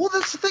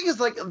 that's the thing is,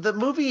 like, the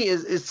movie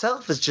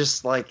itself is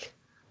just like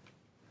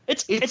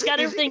it's got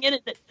everything in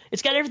it.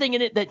 It's got everything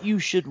in it that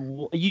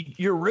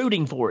you're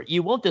rooting for it.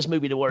 You want this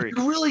movie to work.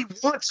 You really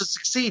want to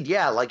succeed,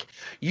 yeah. Like,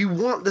 you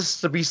want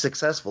this to be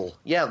successful,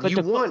 yeah. But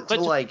you want to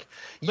like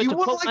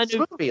this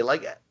movie,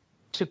 like.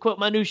 To quote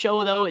my new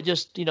show, though, it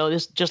just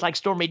this just like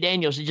Stormy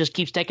Daniels, it just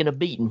keeps taking a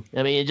beating.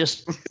 I mean, it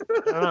just I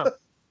don't know,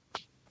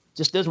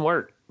 just doesn't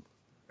work.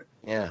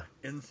 Yeah,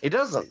 it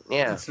doesn't.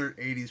 Yeah, insert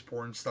 80s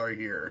porn star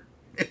here.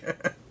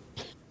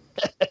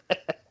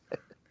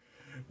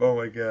 Oh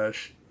my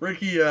gosh,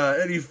 Ricky!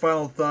 Any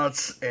final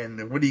thoughts?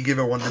 And what do you give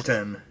it 1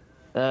 to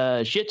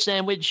 10? Shit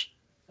sandwich.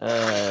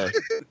 2.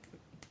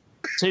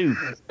 Shit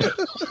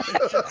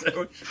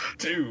sandwich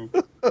 2.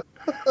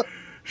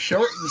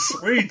 Short and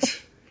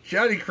sweet.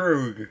 Johnny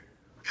Krug.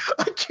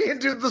 I can't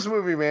do this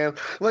movie, man.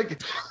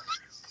 Like,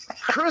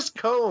 Chris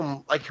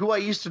Combe, like, who I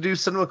used to do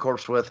Cinema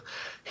Corpse with,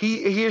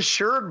 he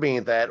assured me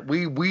that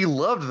we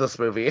loved this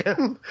movie,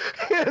 and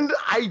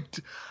I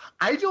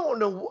don't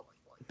know.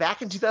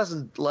 Back in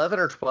 2011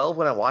 or 12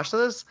 when I watched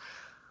this,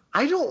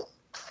 I don't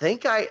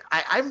think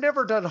I've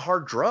never done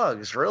hard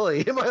drugs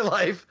really in my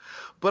life,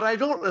 but I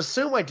don't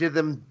assume I did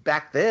them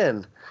back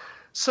then.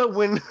 So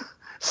when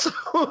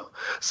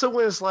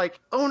it's like,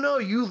 oh no,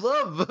 you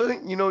love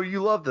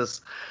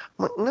this.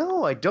 I'm like,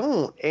 no, I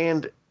don't.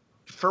 And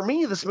for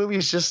me, this movie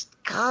is just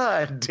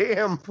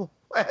goddamn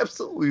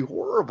absolutely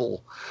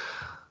horrible.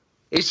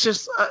 It's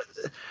just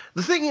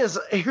the thing is,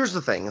 here's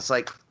the thing. It's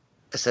like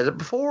I said it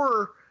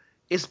before.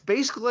 It's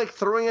basically like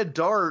throwing a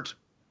dart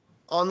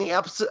on the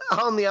opposite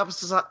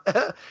side.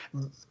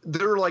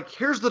 They're like,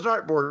 here's the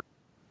dartboard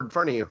in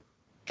front of you,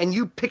 and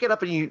you pick it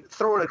up and you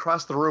throw it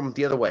across the room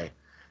the other way.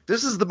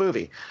 This is the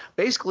movie.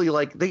 Basically,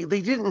 like, they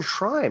didn't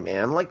try,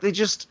 man. Like, they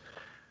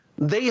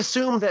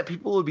assumed that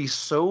people would be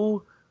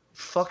so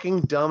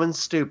fucking dumb and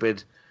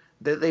stupid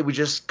that they would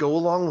just go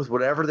along with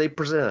whatever they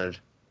presented.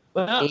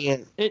 Well,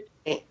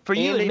 for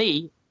you and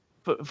me,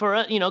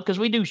 for because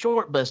we do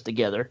Short Bus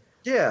together.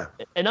 Yeah.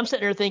 And I'm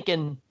sitting there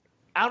thinking,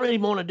 I don't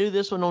even want to do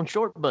this one on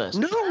Short Bus.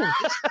 No.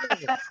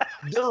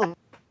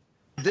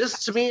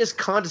 This to me is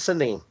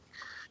condescending.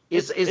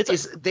 This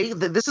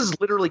is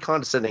literally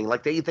condescending.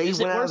 Like they is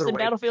it worse than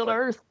Battlefield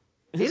Earth?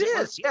 It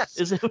is. Yes.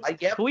 Is it?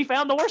 Yep. We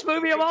found the worst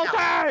movie of all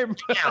time.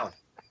 Yeah.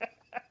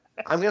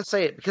 I'm gonna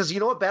say it because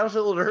you know what,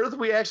 Battlefield Earth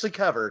we actually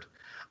covered.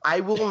 I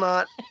will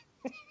not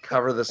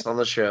cover this on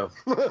the show.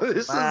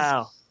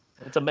 Wow,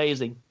 it's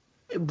amazing.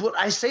 But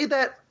I say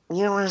that,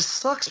 it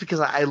sucks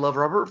because I love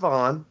Robert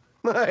Vaughn.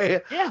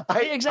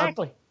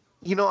 Exactly.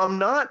 I'm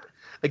not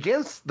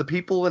against the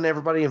people and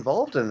everybody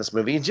involved in this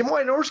movie. And Jim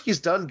Wynorski's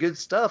done good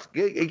stuff.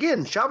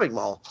 Again, Shopping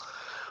Mall.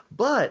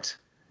 But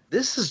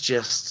this is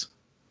just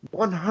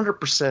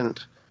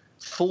 100%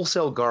 full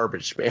sale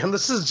garbage, man.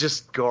 This is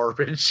just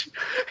garbage.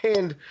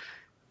 And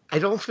I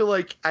don't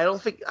think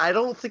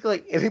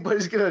like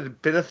anybody's going to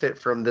benefit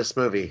from this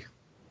movie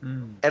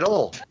at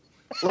all.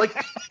 Like,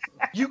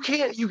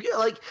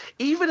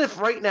 even if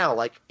right now,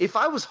 like, if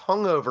I was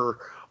hungover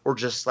or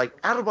just like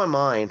out of my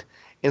mind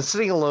and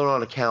sitting alone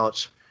on a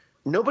couch,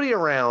 nobody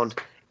around,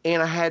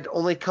 and I had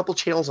only a couple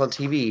channels on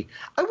TV,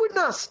 I would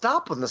not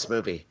stop on this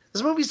movie.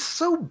 This movie's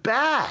so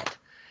bad.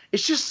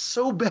 It's just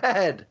so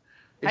bad.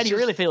 How do you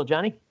really feel,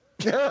 Johnny?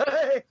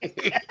 Like,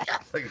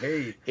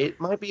 hey,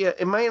 it might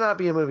not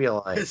be a movie I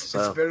like. It's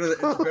better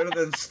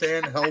than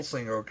Stan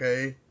Helsing,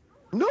 okay?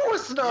 No,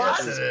 it's not.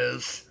 Yes, it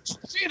is.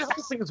 Stan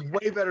Helsing is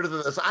way better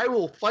than this. I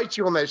will fight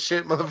you on that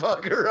shit,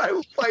 motherfucker. I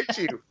will fight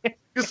you.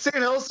 Because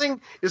Stan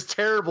Helsing is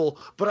terrible,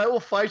 but I will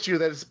fight you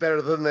that it's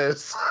better than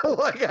this.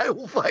 Like, I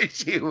will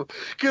fight you.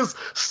 Because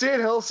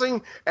Stan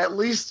Helsing, at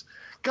least,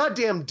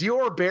 goddamn,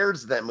 Dior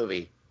Baird's in that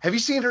movie. Have you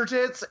seen her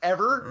tits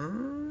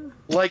ever?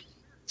 Like,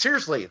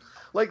 seriously.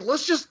 Like,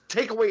 let's just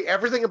take away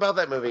everything about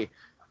that movie.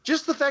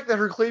 Just the fact that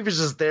her cleavage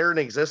is there in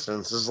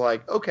existence is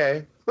like,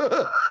 okay.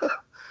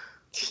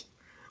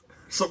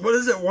 So what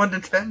is it, 1 to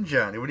 10,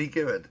 Johnny? What do you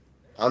give it?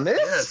 On this?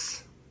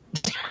 Yes.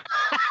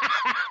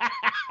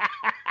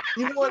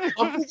 You know what?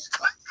 I'm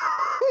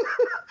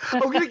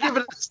going to give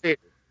it a standard.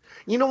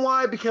 You know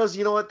why? Because,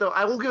 you know what, though?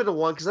 I won't give it a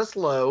 1 because that's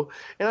low.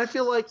 And I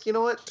feel like, you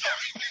know what?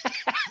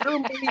 There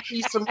may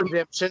be some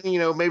redemption,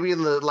 maybe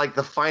in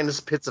the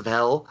finest pits of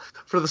hell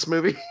for this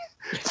movie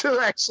to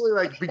actually,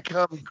 like,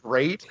 become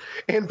great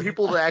and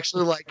people to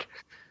actually, like,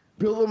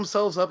 build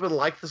themselves up and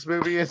like this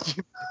movie. And,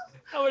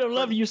 I would have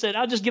loved you said,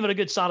 I'll just give it a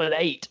good solid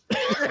 8.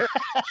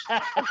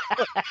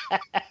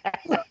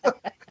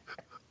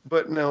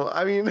 But no,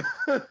 I mean,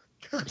 God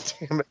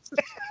damn it.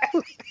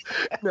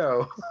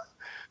 No.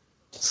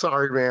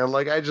 Sorry, man.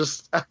 Like, I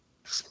just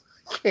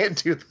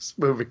can't do this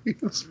movie.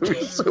 This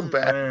movie's so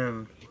bad.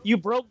 Man. You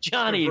broke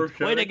Johnny.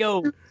 Way to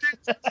go. Man,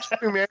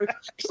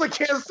 because I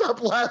can't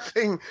stop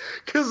laughing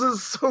because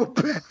it's so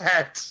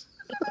bad.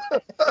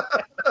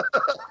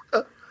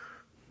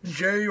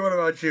 Jerry, what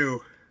about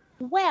you?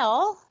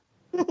 Well.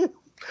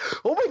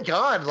 Oh my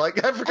God!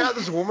 Like, I forgot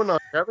this woman on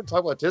I've been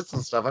talking about tits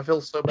and stuff. I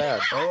feel so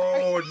bad.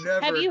 Oh,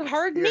 never. Have you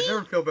heard me?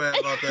 Never feel bad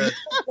about that.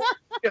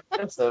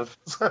 Offensive.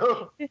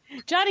 So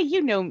Johnny,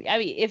 you know me. I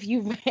mean, if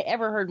you've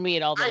ever heard me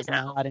at all, that's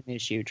not an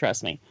issue.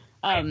 Trust me.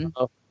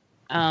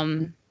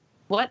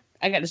 What?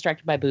 I got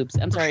distracted by boobs.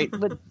 I'm sorry.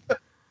 But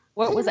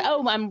what was?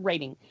 Oh, I'm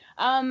rating.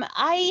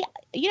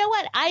 You know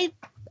what? I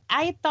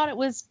thought it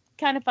was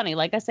kind of funny.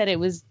 Like I said, it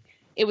was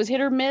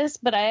hit or miss.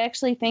 But I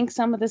actually think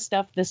some of the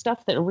stuff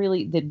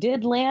that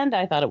did land,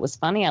 I thought it was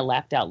funny. I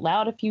laughed out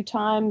loud a few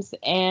times,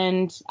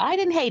 and I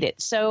didn't hate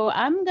it. So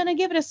I'm gonna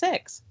give it a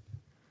 6.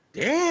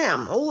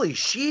 damn, holy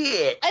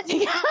shit.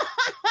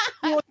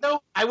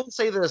 No, I will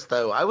say this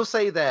though. I will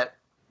say that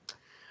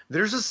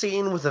there's a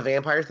scene with the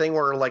vampire thing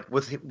where, like,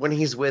 when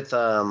he's with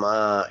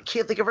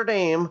can't think of her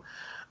name.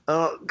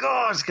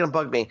 God, it's gonna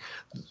bug me.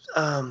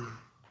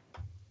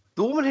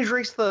 The woman who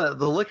drinks the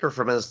liquor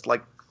from his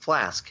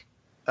flask.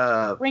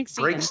 Brink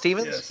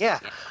Stevens.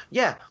 Yes.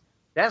 Yeah.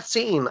 That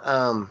scene.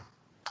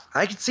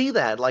 I could see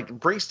that.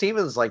 Brink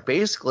Stevens,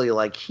 basically,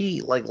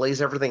 he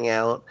lays everything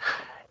out,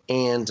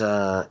 and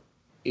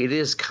it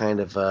is kind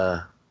of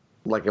a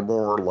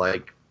more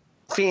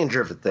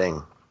fan-driven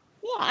thing.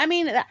 Yeah, I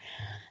mean.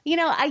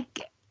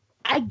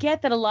 I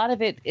get that a lot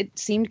of it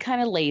seemed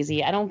kind of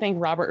lazy. I don't think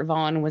Robert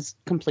Vaughn was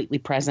completely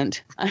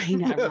present. I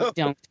mean, I really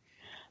don't.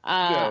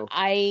 No.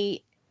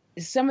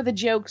 Some of the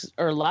jokes,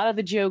 or a lot of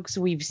the jokes,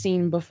 we've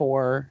seen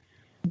before,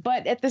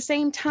 but at the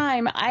same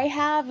time,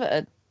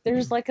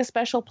 there's a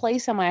special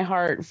place in my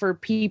heart for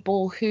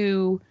people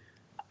who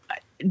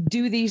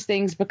do these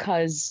things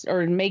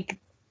or make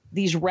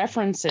these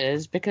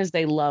references because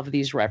they love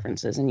these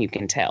references, and you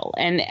can tell,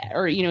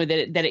 or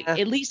that it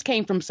at least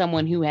came from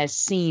someone who has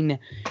seen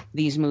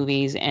these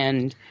movies,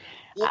 and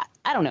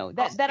I don't know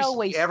that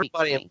always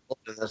everybody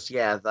involved in this,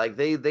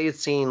 they've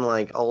seen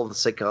all the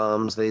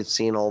sitcoms, they've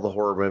seen all the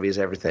horror movies,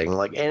 everything,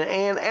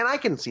 and I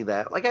can see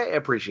that, I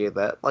appreciate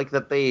that,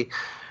 that they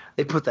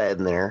put that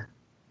in there.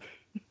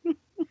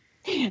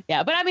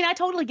 Yeah, but I mean, I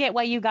totally get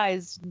why you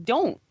guys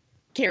don't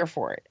care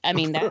for it. I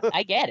mean,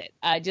 I get it.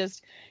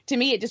 To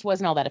me, it just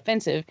wasn't all that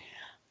offensive,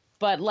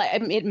 but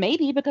it may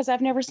be because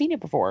I've never seen it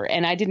before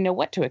and I didn't know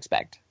what to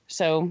expect.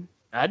 So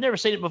I'd never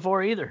seen it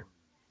before either.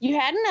 You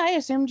hadn't? I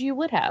assumed you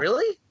would have.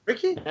 Really,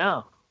 Ricky?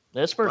 No,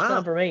 that's first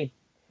time for me.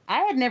 I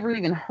had never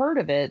even heard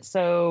of it.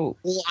 So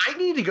I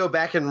need to go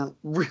back and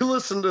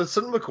re-listen to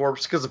Cinema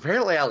Corpse because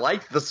apparently I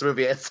liked this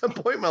movie at some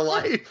point in my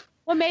life.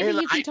 Well, maybe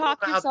you can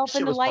talk yourself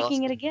into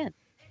liking it again.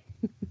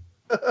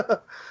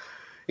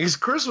 Because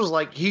Chris was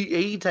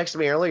he texted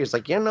me earlier. He's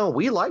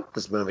we liked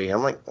this movie.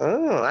 I'm like,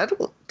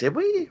 oh, did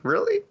we?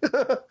 Really?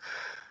 But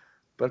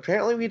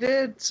apparently we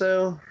did,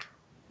 so.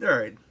 All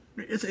right.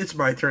 It's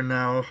my turn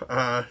now.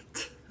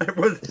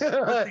 One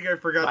thing I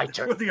forgot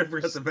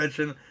to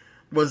mention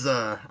was,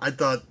 I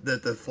thought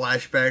that the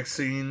flashback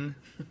scene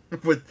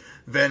with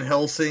Van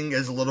Helsing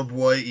as a little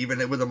boy,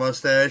 even with a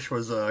mustache,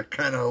 was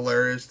kind of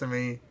hilarious to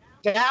me.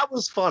 That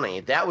was funny.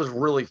 That was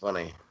really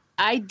funny.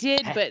 I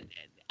did, but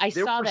I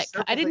saw that.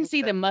 I didn't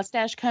see the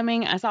mustache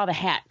coming. I saw the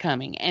hat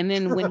coming. And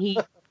then when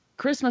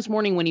Christmas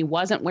morning, when he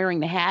wasn't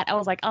wearing the hat, I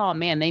was like, oh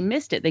man, they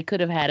missed it. They could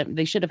have had him.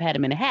 They should have had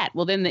him in a hat.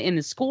 Well, then in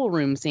the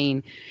schoolroom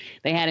scene,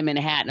 they had him in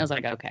a hat. And I was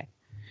like, okay.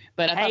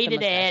 But I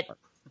hated it.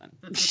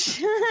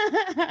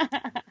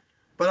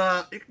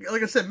 But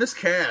like I said,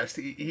 miscast.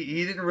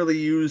 He didn't really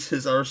use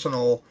his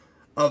arsenal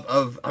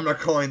of I'm not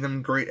calling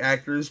them great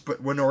actors,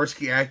 but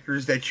Wynorski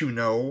actors that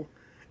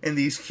in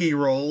these key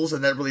roles,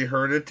 and that really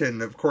hurt it.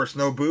 And of course,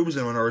 no boobs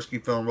in a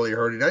Wynorski film really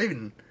hurt it. Not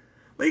even.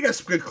 Well, you got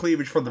some good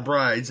cleavage from the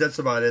brides. That's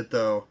about it,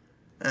 though.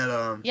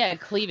 And yeah,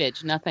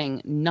 cleavage,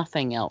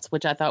 nothing else,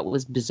 which I thought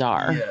was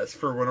bizarre. Yes,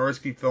 for a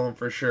Wynorski film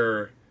for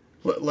sure.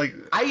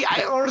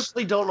 I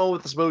honestly don't know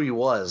what this movie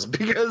was,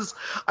 because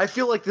I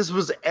feel like this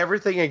was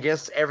everything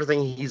against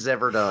everything he's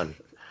ever done.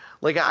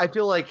 I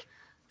feel like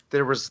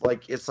there was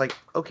it's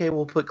okay,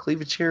 we'll put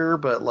cleavage here,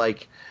 but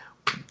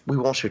we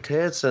won't show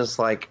tits, and it's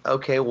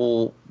okay,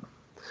 well,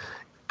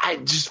 I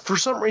just, for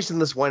some reason,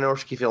 this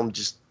Wynorski film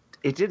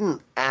it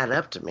didn't add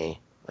up to me.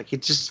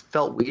 It just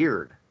felt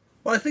weird.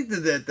 Well, I think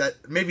that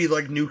maybe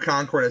New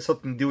Concord has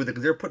something to do with it,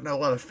 because they're putting out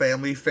a lot of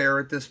family fare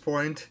at this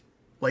point.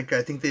 I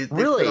think they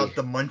put out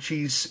the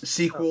Munchies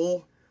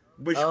sequel,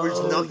 which was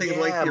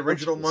nothing like the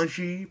original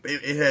Munchie.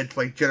 It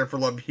had Jennifer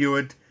Love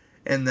Hewitt,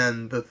 and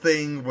then The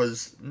Thing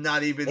was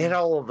not even. It had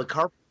all of the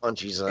carpet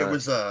Munchies. It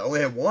was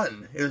only had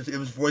one. It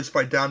was voiced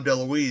by Dom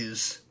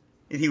DeLuise.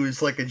 He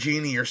was like a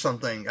genie or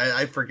something.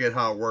 I forget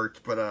how it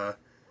worked, but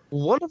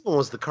one of them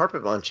was the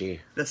carpet Munchie.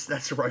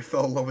 That's where I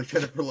fell in love with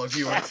Jennifer Love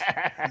Hewitt.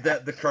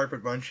 the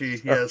carpet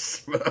Munchie,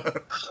 yes.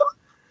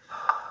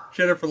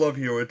 Jennifer Love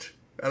Hewitt.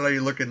 I know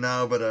you're looking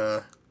now,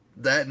 but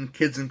that and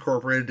Kids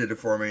Incorporated did it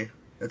for me.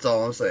 That's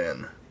all I'm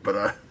saying.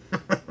 But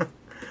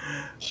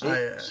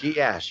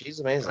she's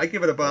amazing. I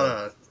give it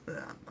about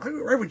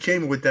I'm right with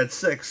Jamie with that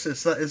 6.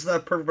 It's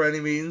not perfect by any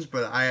means,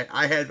 but I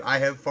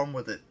have fun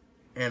with it,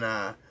 and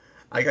I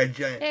got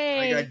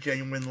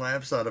genuine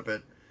laughs out of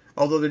it.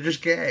 Although they're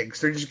just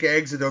gags. They're just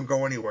gags that don't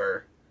go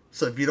anywhere.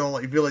 So if you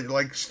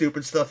like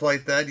stupid stuff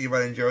like that, you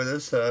might enjoy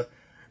this. Or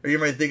you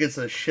might think it's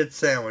a shit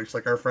sandwich,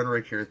 like our friend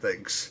Rick here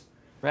thinks.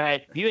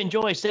 Right. If you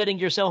enjoy setting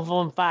yourself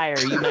on fire,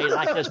 you may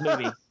like this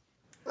movie.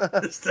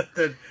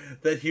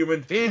 that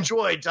human. If you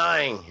enjoy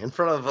dying in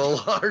front of a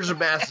large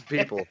mass of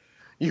people,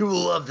 you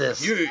will love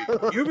this.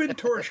 Human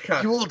Torch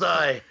costume. You will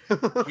die.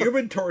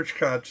 Human Torch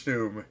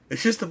costume.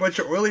 It's just a bunch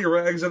of oily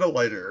rags and a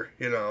lighter,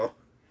 you know.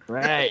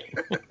 Right.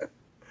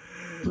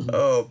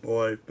 Oh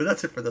boy, but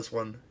that's it for this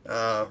one.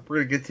 We're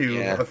gonna get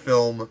to a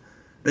film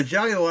that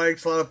Johnny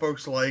likes, a lot of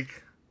folks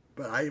like,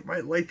 but I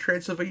might like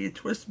Transylvania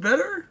Twist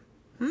better.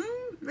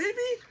 Maybe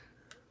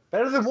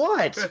better than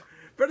what?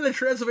 Better than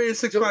Transylvania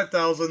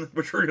 65000,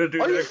 which we're gonna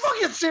do. Are next. you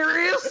fucking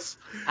serious?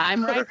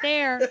 I'm right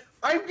there.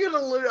 I'm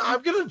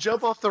gonna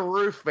jump off the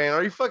roof, man.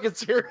 Are you fucking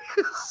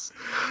serious?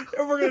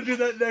 And we're gonna do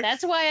that next.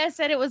 That's why I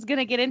said it was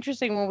gonna get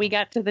interesting when we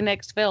got to the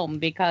next film,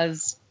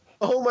 because.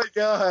 Oh my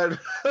god.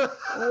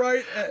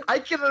 Right. I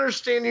can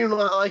understand you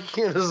not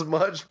liking it as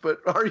much, but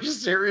are you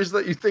serious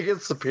that you think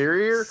it's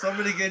superior?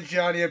 Somebody get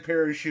Johnny a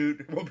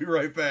parachute. We'll be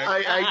right back.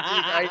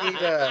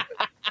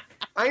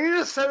 I need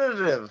a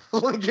sedative.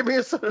 Give me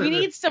a sedative. We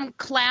need some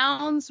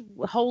clowns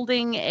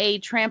holding a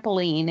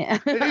trampoline.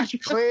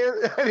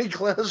 I need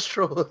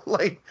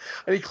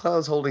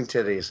clowns holding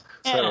titties.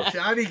 So.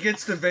 Johnny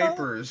gets the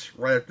vapors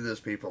right after this,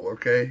 people,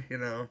 okay? You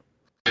know.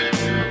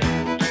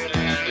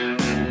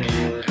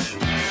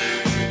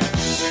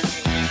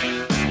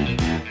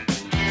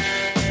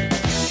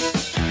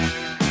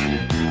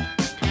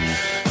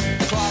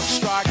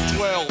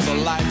 The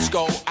lights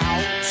go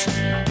out,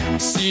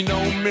 see no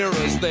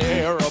mirrors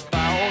there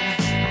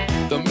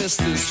about. The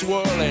mist is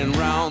swirling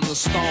round the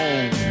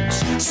stones,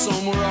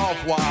 somewhere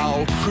off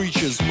wild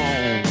creatures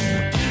moan.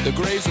 The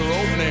graves are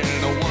opening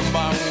one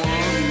by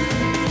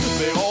one,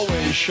 they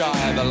always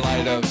shine the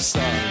light of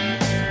sun.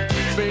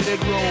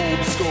 Faded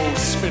robes go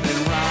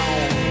spinning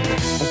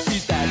round,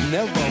 feet that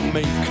never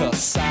make a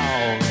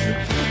sound.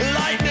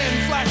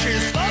 Lightning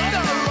flashes,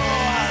 thunder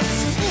roars,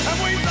 and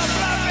wings are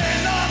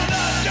flapping on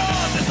the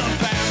doors. It's a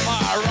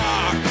vampire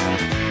rock,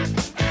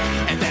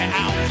 and they're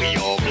out for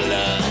your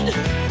blood.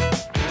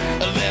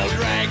 They'll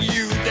drag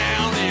you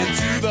down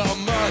into the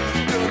mud,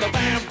 doing the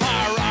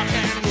vampire rock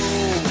and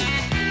roll.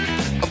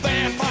 A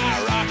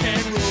vampire rock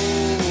and roll.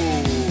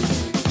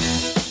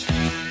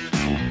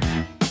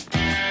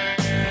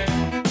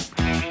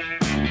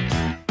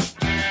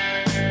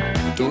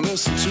 Don't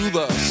listen to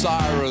the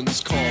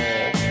sirens call.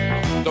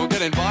 Don't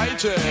get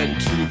invited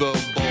to the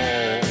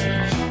ball.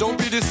 Don't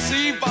be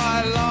deceived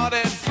by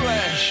lauded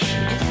flesh,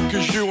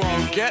 'cause you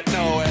won't get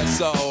no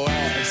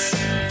SOS.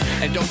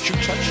 And don't you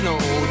touch no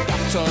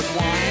doctored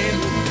wine.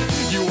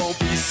 You won't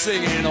be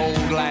singing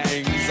Old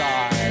Lang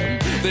Syne.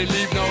 They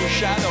leave no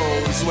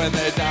shadows when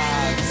they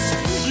dance.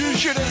 You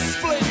should have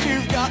split,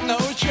 you've got no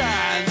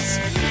chance.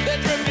 Their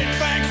drifting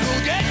fangs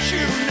will get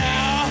you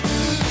now.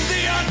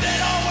 The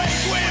undead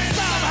always win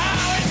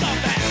somehow. It's a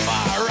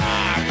vampire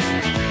rock,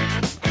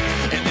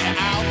 and they're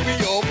out for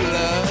your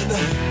blood.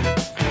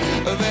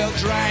 They'll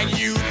drag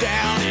you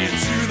down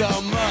into the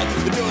mud,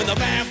 doing the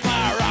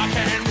vampire rock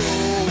and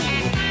roll.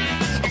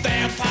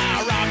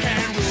 Vampire rock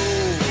and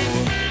roll.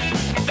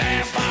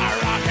 Vampire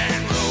rock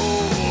and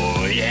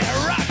roll.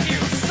 Yeah, rock you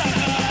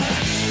suckers.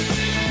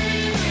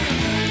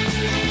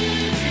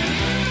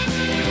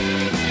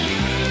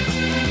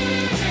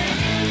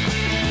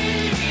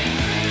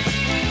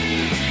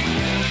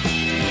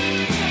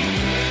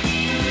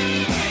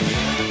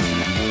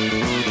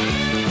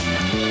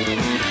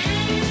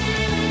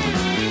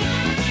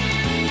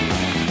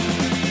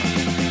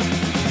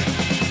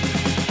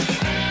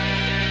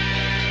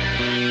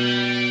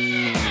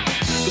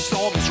 The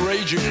storm is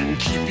raging,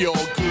 keep your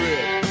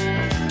grip.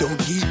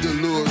 Don't heed the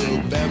lure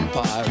of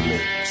vampire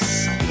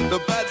lips. The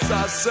bats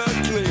are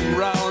circling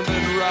round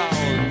and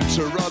round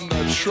to run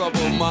the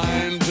troubled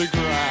mind to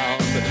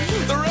ground.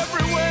 They're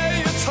everywhere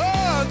you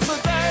turn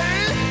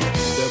today.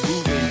 They're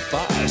moving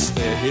fast,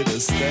 they're here to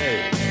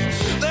stay.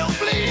 They'll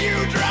bleed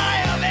you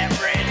dry of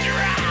every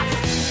drop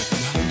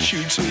and hunt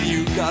you till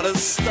you gotta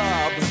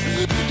stop.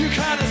 You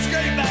can't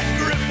escape that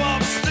grip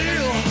of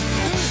steel.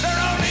 Their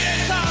only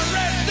entire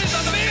rest is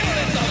a meal.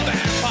 It's a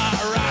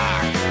vampire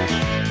rock,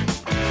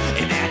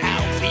 and they're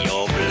out for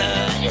your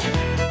blood.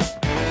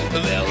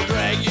 They'll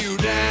drag you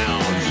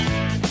down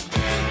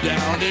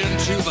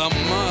into the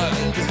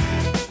mud.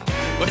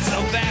 It's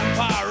a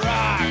vampire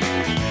rock,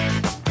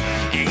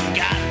 ain't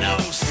got no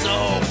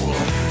soul.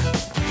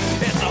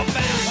 It's a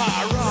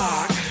vampire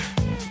rock.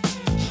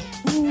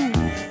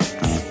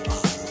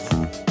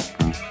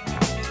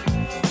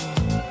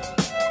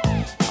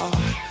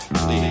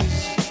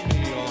 Please.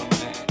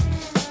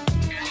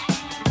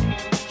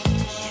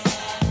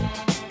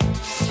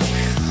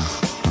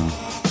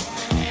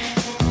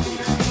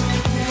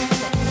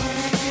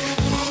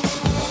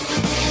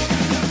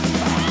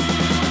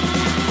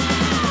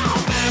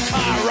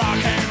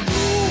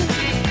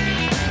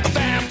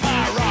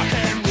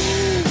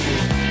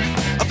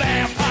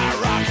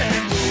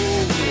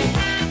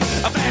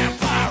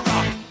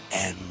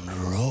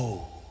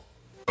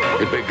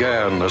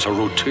 began as a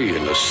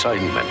routine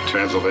assignment.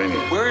 Transylvania.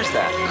 Where is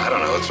that? I don't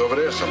know. It's over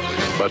there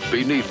someplace. But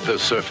beneath the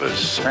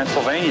surface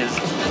Transylvania's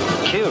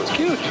cute. It's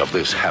cute. of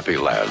this happy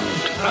land,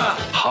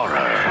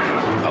 horror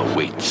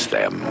awaits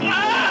them.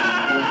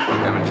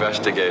 I'm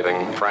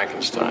investigating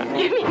Frankenstein.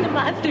 You mean the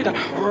monster?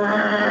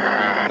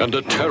 And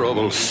a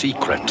terrible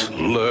secret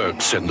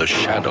lurks in the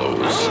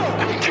shadows.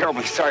 I'm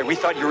terribly sorry. We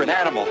thought you were an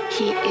animal.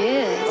 He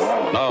is.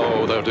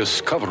 Now they're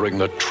discovering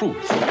the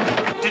truth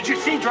Did you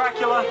see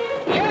Dracula?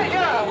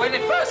 Yeah, when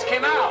it first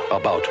came out.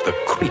 about the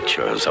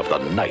creatures of the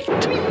night.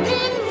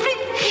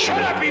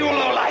 Shut up, you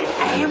lowlife.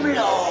 I am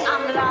low.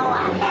 I'm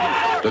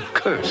low. The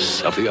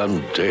curse of the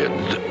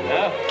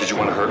undead. Did you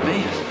want to hurt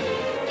me?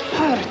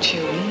 Hurt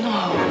you?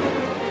 No.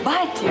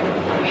 Bite you?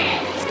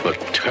 The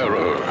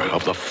terror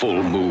of the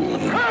full moon.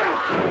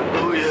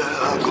 Oh, yeah,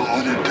 I'm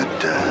going to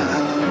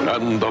town.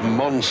 And the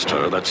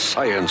monster that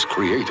science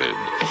created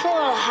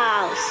Full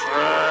house.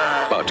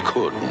 but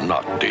could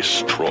not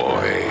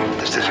destroy.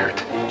 Does this hurt?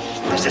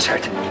 Does this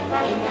hurt?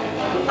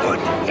 Good.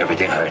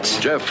 Everything hurts.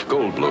 Jeff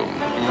Goldblum,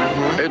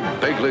 Ed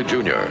Begley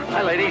Jr.,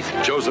 Hi, ladies.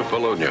 Joseph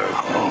Bologna,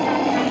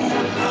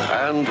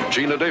 and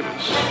Gina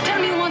Davis. Tell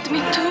me you want me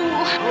to.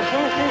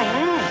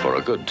 For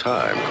a good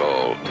time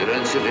called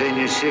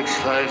Transylvania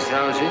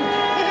 65000.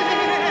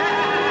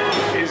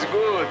 It's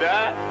good,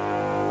 huh?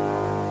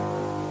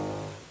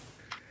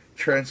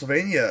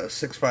 Transylvania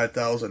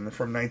 65000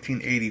 from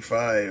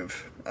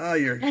 1985.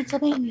 You're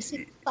Pennsylvania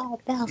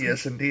 65000.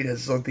 yes, indeed, has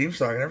its own theme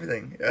song and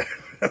everything.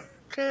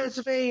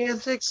 Transylvania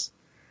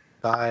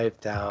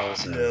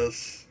 5,000.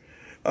 Yes.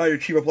 Your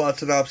Chiba plot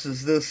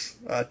synopsis. This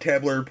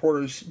tabloid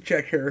reporters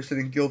Jack Harrison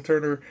and Gil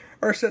Turner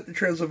are sent to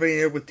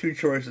Transylvania with two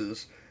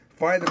choices: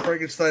 find the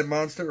Frankenstein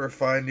monster or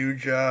find new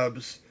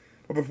jobs.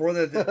 But before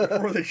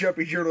the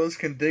jumpy journalists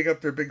can dig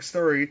up their big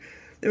story,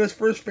 they must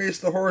first face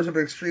the horrors of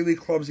an extremely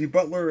clumsy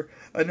butler,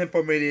 a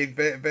nymphomaniac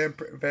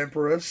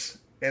vampiress,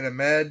 and a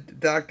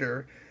mad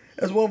doctor,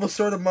 as well as a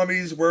sort of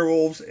mummies,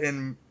 werewolves,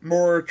 and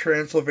more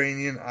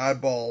Transylvanian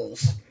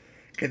oddballs.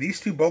 Can these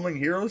two bumbling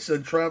heroes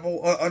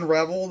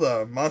unravel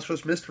the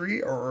monstrous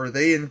mystery, or are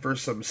they in for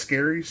some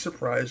scary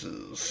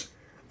surprises?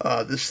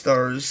 This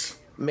stars...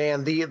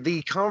 Man,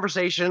 the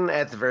conversation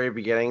at the very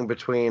beginning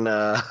between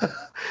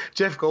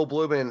Jeff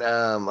Goldblum and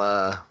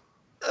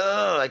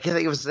I can't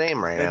think of his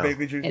name right now. Ed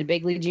Begley Jr. Ed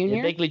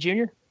Begley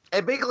Jr.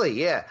 Ed Begley,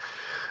 yeah.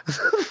 The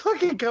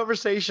fucking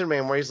conversation,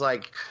 man, where he's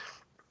like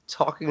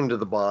talking to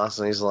the boss,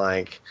 and he's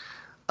like,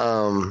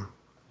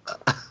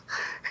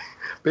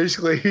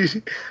 basically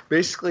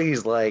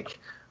he's like,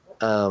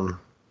 a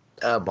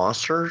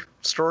monster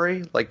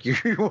story? Like, you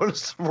want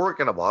us to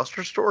work in a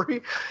monster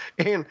story?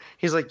 And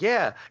he's like,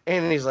 yeah.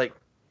 And he's like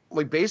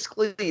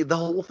basically the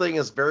whole thing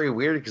is very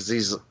weird because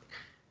he's,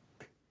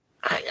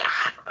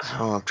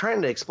 I'm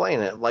trying to explain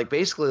it. Like,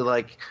 basically,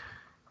 like,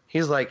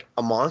 he's like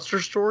a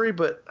monster story,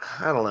 but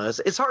I don't know.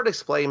 It's hard to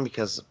explain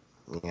because,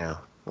 you know,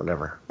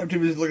 whatever. I'm too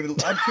busy looking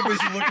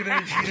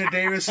at Gina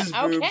Davis's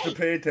boobs to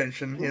pay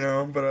attention, you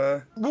know.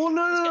 But well,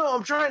 no.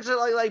 I'm trying to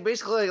like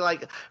basically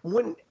like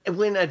when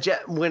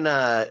Jeff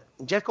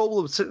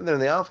Goldblum's sitting there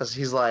in the office,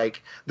 he's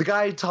like, the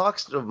guy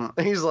talks to him,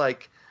 and he's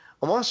like,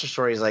 a monster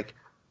story. He's like,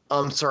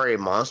 I'm sorry, a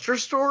monster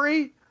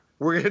story?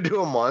 We're gonna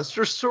do a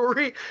monster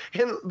story?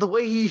 And the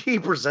way he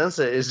presents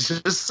it is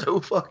just so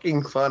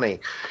fucking funny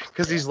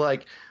because he's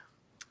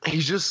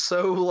just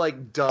so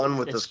like done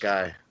with this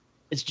guy.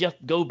 It's Jeff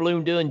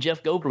Goldblum doing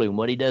Jeff Goldblum,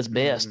 what he does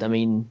best. Mm-hmm. I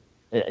mean,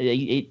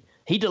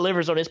 he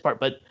delivers on his part,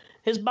 but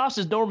his boss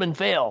is Norman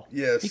Fell.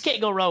 Yes. You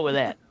can't go wrong with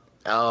that.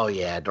 Oh,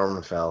 yeah,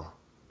 Norman Fell.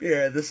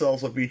 Yeah, this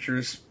also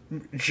features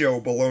Joe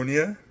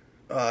Bologna,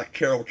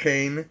 Carol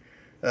Kane,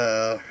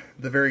 the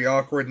very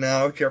awkward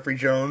now, Jeffrey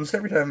Jones.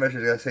 Every time I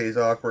mention it, I say he's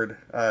awkward.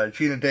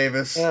 Gina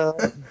Davis.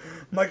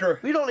 Michael.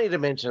 We don't need to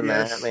mention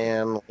that,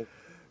 man.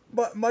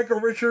 But Michael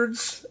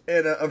Richards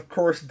and, of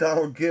course,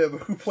 Donald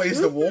Gibb, who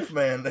plays the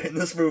Wolfman in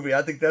this movie.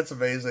 I think that's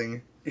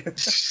amazing.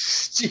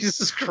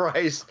 Jesus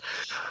Christ.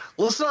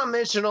 Let's not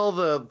mention all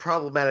the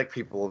problematic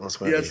people in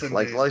this movie. Yes,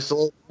 indeed.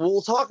 So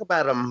we'll talk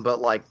about them, but,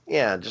 like,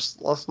 yeah,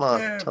 just let's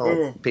not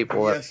tell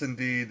people that. Yes,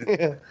 indeed.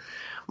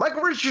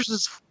 Michael Richards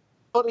is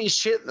funny as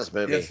shit in this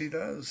movie. Yes, he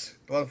does.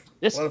 A lot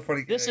of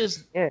funny This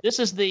is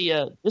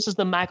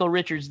the Michael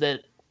Richards that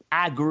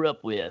I grew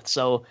up with.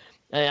 So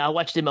I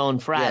watched him on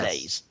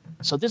Fridays. Yes.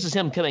 So this is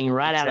him coming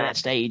right out of that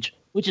stage,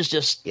 which is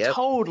just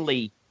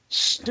totally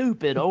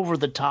stupid, over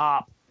the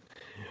top.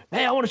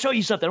 Hey, I want to show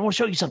you something.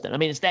 I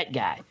mean, it's that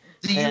guy.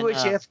 The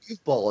UHF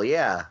goofball,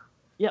 yeah.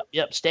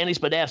 Yep. Stanley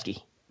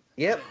Spadowski.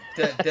 Yep.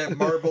 That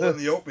marble in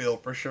the oatmeal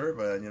for sure,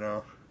 but you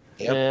know.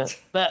 Yep. Yeah,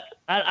 but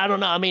I don't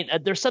know. I mean,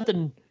 there's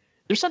something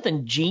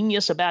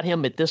genius about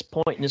him at this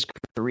point in his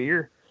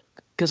career,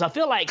 because I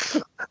feel like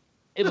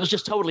it was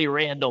just totally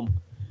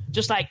random.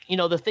 Just like, you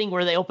know, the thing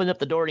where they opened up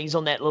the door and he's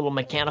on that little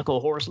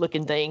mechanical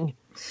horse-looking thing.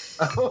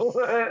 Oh,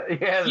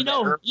 yeah. You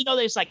know,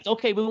 it's like,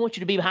 okay, we want you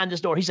to be behind this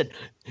door. He said,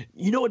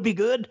 you know, it'd be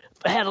good if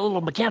I had a little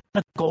mechanical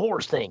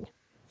horse thing.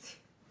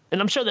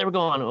 And I'm sure they were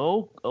going,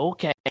 oh,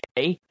 okay.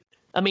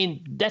 I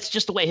mean, that's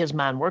just the way his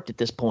mind worked at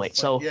this point.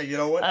 So yeah, you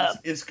know what?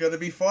 It's going to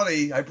be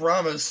funny. I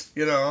promise.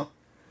 You know.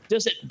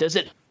 Does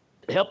it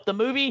help the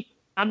movie?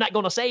 I'm not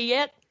going to say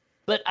yet,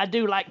 but I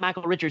do like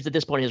Michael Richards at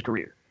this point in his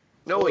career.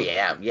 Oh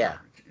yeah.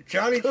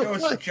 Johnny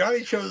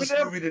chose this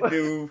movie to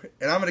do,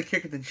 and I'm going to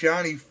kick it to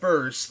Johnny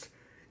first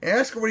and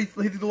ask him what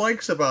he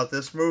likes about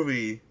this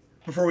movie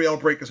before we all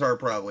break his heart.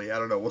 Probably, I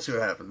don't know. We'll see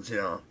what happens. You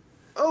know.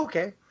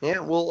 Okay. Yeah.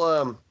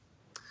 Well,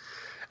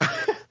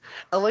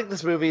 I like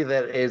this movie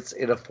that it's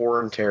in a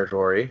foreign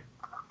territory.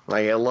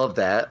 Like, I love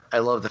that. I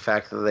love the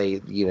fact that they,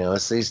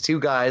 it's these two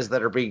guys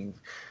that are being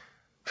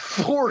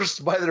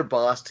forced by their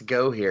boss to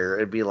go here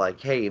and be like,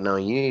 hey, you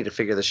need to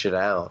figure this shit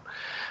out.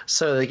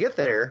 So they get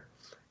there,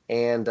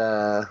 and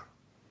I'm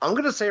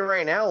going to say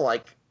right now,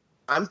 like,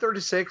 I'm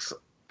 36.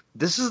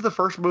 This is the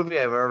first movie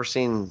I've ever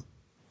seen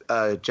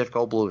Jeff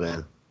Goldblum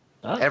in.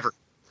 Ever.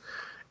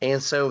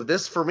 And so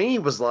this, for me,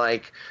 was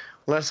like,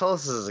 when I saw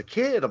this as a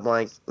kid, I'm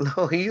like,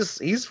 no,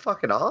 he's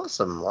fucking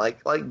awesome.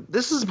 Like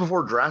this is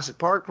before Jurassic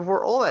Park,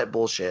 before all that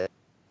bullshit.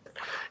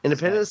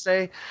 Independence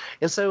Day.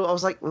 And so I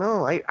was like,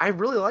 no, I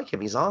really like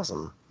him. He's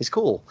awesome. He's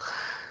cool.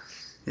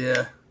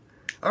 Yeah.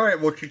 All right,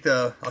 I'll kick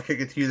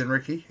it to you then,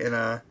 Ricky.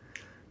 And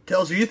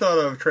tell us what you thought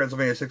of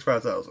Transylvania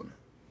 65000.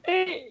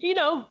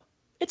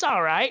 It's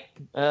all right.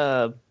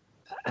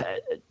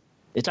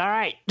 It's all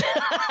right.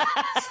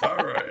 It's all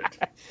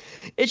right.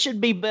 It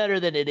should be better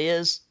than it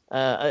is.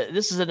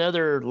 This is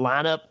another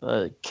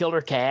lineup,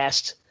 killer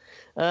cast.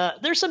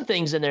 There's some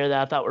things in there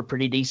that I thought were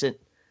pretty decent.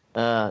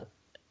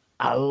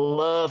 I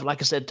love, like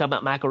I said, talking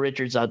about Michael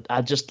Richards,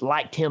 I just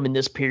liked him in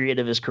this period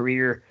of his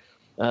career.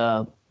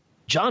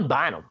 John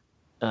Bynum.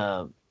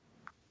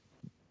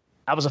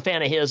 I was a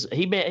fan of his.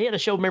 He had a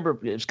show, remember,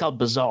 it was called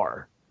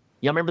Bizarre.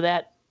 Y'all remember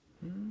that?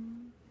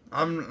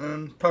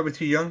 I'm probably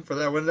too young for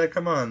that. When did that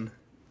come on?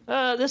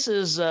 This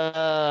is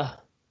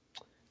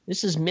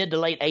mid to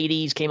late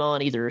 80s. Came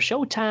on either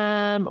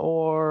Showtime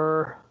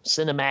or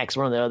Cinemax,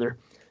 one or the other.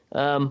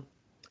 And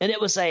it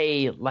was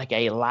a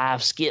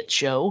live skit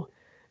show.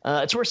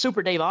 It's where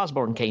Super Dave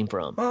Osborne came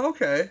from. Oh,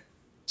 okay.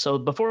 So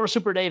before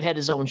Super Dave had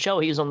his own show,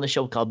 he was on the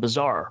show called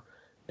Bizarre.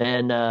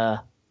 And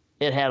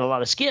it had a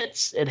lot of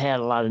skits. It had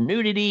a lot of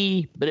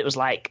nudity, but it was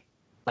like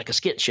a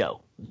skit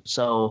show.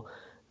 So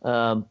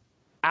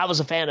I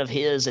was a fan of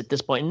his at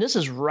this point. And this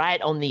is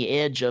right on the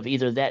edge of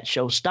either that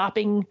show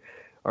stopping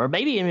or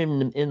maybe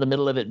in the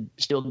middle of it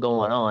still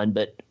going on.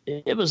 But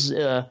it was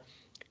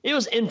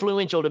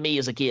influential to me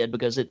as a kid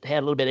because it had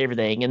a little bit of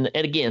everything. And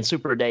again,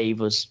 Super Dave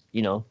was,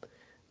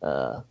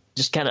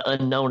 just kind of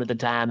unknown at the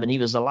time. And he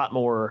was a lot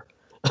more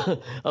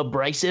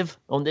abrasive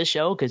on this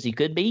show because he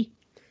could be.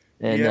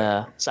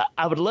 And so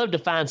I would love to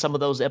find some of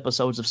those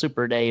episodes of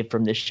Super Dave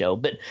from this show.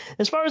 But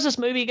as far as this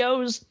movie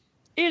goes,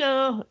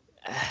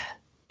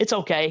 it's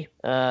okay.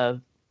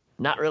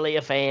 Not really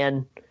a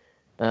fan.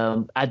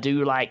 I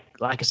do like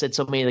I said,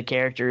 so many of the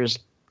characters.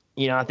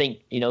 I think,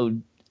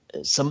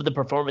 some of the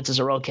performances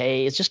are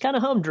okay. It's just kind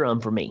of humdrum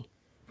for me.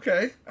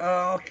 Okay.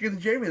 I'll kick it to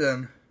Jamie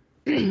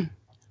then.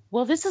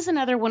 Well, this is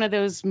another one of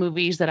those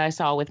movies that I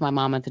saw with my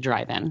mom at the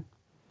drive-in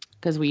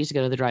because we used to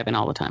go to the drive-in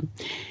all the time.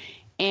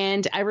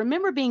 And I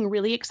remember being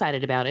really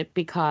excited about it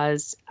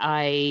because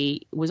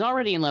I was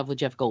already in love with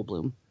Jeff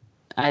Goldblum.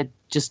 I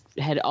just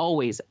had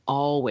always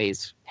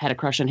had a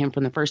crush on him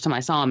from the first time I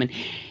saw him. And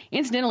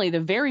incidentally, the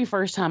very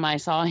first time I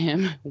saw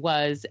him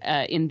was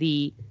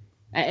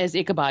as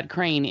Ichabod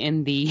Crane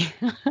in the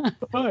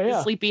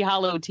Sleepy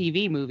Hollow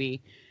TV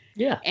movie.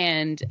 Yeah.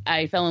 And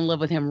I fell in love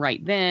with him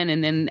right then.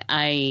 And then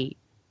I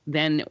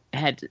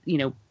had,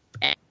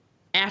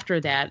 after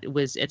that, it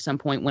was at some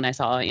point when I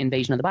saw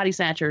Invasion of the Body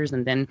Snatchers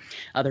and then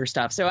other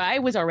stuff. So I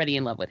was already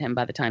in love with him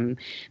by the time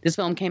this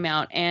film came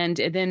out. And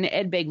then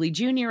Ed Begley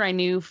Jr. I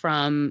knew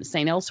from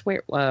St.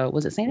 Elsewhere.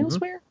 Was it St.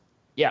 Elsewhere?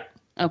 Yeah.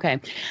 Okay.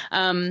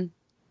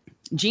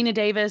 Gina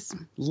Davis,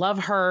 love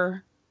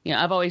her.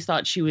 I've always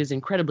thought she was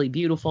incredibly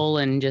beautiful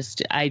and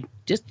I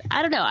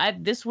don't know.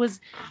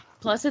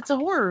 Plus it's a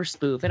horror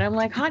spoof. And I'm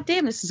like, hot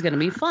damn, this is going to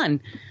be fun.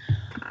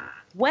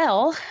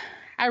 Well,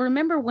 I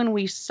remember when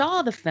we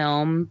saw the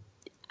film,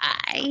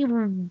 I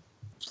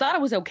thought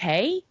it was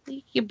okay,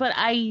 but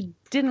I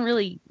didn't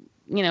really,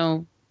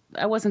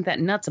 I wasn't that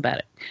nuts about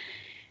it.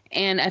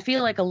 And I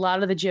feel like a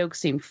lot of the jokes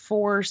seemed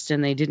forced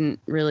and they didn't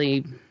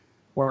really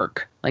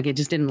work. Like it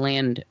just didn't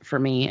land for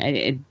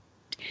me.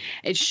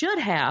 It should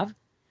have,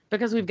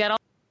 because we've got all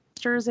the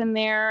monsters in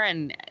there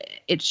and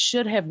it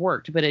should have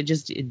worked, but it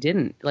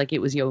didn't. Like it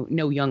was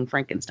no Young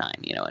Frankenstein,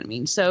 you know what I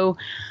mean? So,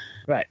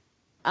 right.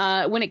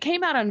 When it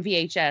came out on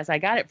VHS, I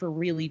got it for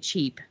really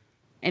cheap.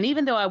 And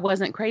even though I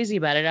wasn't crazy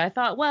about it, I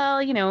thought, well,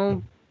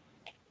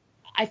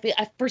 I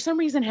for some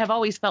reason have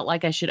always felt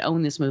like I should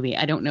own this movie.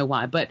 I don't know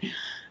why, but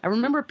I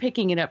remember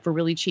picking it up for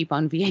really cheap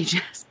on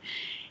VHS.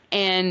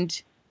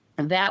 And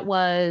that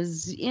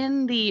was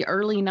in the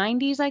early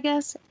 90s, I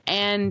guess.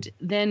 And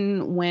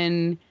then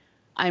when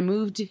I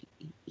moved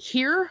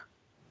here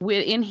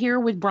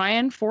with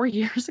Brian 4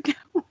 years ago,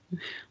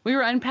 we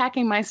were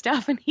unpacking my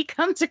stuff, and he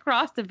comes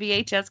across the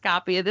VHS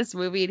copy of this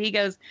movie, and he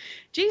goes,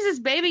 "Jesus,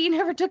 baby, you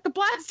never took the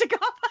plastic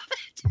off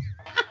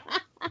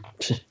of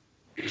it."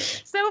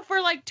 So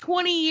for like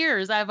 20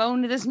 years, I've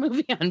owned this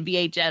movie on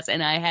VHS,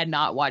 and I had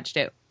not watched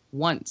it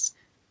once,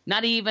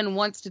 not even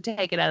once to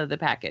take it out of the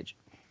package.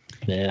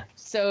 Yeah.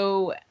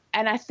 So,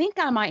 and I think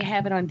I might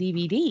have it on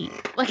DVD.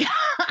 Like,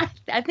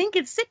 I think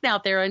it's sitting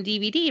out there on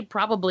DVD,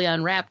 probably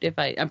unwrapped.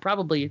 I'm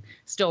probably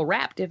still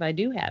wrapped if I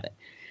do have it.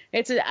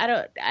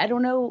 I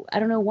don't know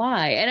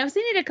why. And I've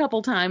seen it a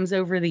couple times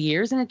over the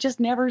years, and it just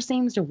never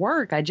seems to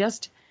work. I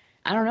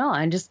don't know.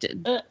 I just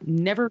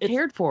never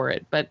cared for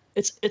it. But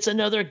it's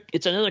another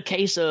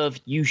case of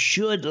you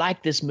should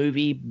like this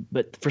movie,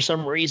 but for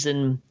some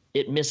reason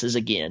it misses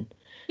again.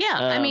 Yeah,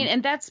 I mean,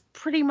 and that's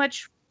pretty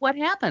much what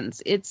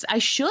happens. I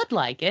should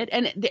like it,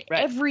 and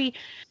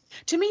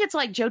to me, it's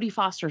like Jodie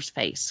Foster's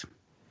face.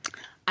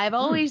 I've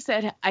always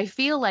said I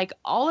feel like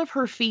all of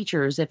her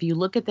features, if you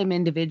look at them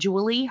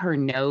individually, her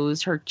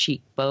nose, her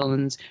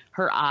cheekbones,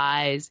 her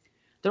eyes,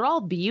 they're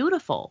all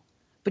beautiful.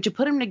 But you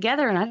put them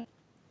together, and I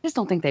just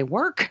don't think they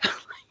work.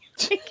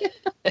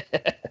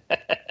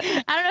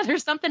 I don't know.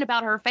 There's something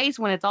about her face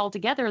when it's all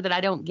together that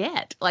I don't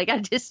get. Like,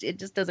 it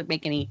just doesn't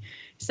make any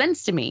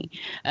sense to me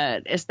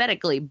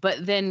aesthetically.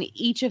 But then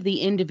each of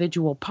the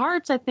individual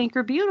parts, I think,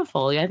 are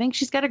beautiful. I think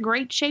she's got a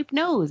great shaped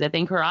nose. I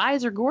think her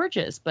eyes are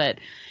gorgeous. But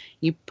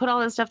you put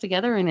all this stuff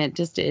together, and it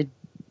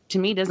to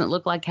me doesn't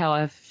look like how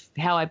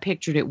I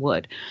pictured it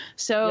would.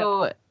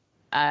 So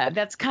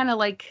that's kind of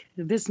like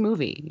this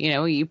movie. You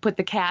know, you put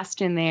the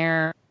cast in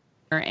there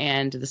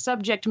and the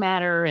subject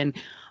matter and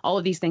all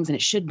of these things, and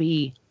it should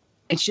be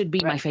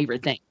my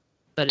favorite thing,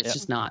 but it's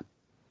just not.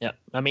 Yeah,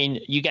 I mean,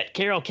 you got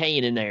Carol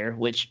Kane in there,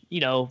 which,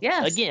 you know,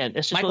 again,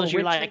 it's just because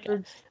you're like,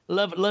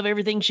 love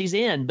everything she's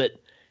in, but,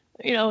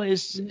 you know,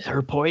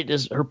 her part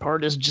is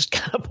just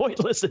kind of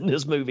pointless in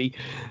this movie.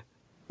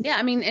 Yeah,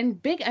 I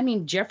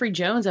mean, Jeffrey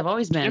Jones, I've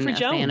always been a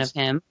fan of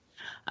him.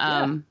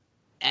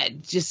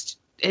 It just,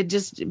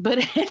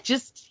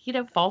 you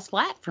know, falls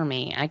flat for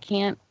me. I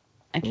can't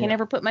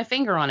ever put my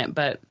finger on it,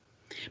 but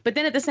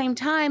then at the same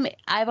time,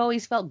 I've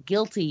always felt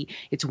guilty.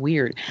 It's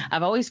weird.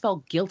 I've always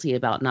felt guilty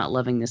about not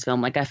loving this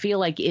film. Like, I feel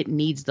like it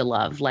needs the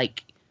love.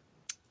 Like,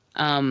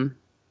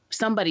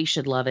 somebody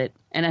should love it.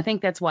 And I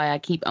think that's why I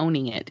keep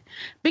owning it,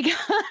 because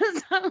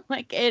I'm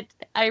like,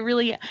 I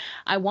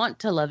want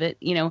to love it,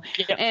 you know?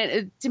 Yeah.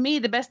 And to me,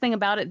 the best thing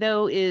about it,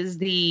 though, is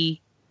the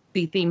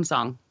theme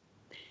song,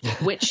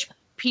 which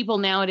people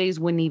nowadays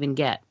wouldn't even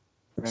get.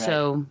 Right.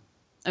 So,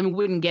 I mean,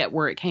 wouldn't get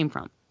where it came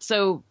from.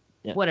 So,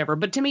 whatever.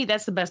 But to me,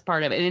 that's the best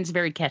part of it. And it's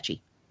very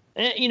catchy.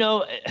 You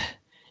know,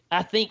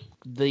 I think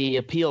the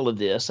appeal of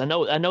this, I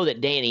know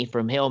that Danny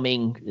from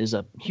Helming is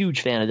a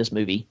huge fan of this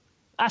movie.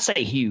 I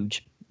say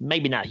huge,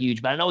 maybe not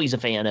huge, but I know he's a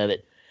fan of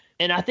it.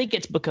 And I think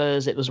it's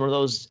because it was one of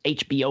those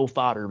HBO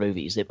fodder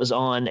movies. It was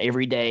on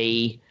every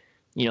day,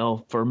 you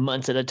know, for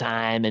months at a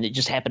time, and it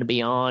just happened to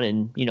be on,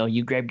 and, you know,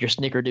 you grabbed your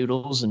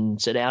snickerdoodles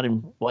and sit down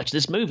and watch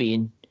this movie.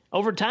 And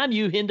over time,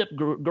 you end up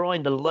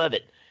growing to love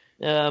it.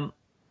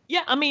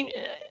 Yeah, I mean,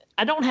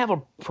 I don't have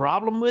a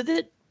problem with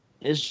it.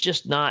 It's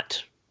just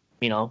not,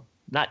 you know,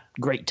 not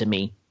great to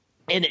me.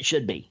 And it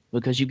should be,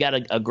 because you've got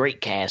a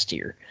great cast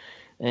here.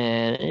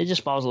 And it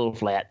just falls a little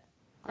flat.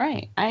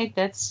 Right.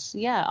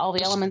 All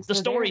the elements. The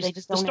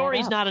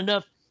story's not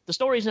enough. The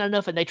story's not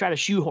enough, and they try to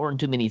shoehorn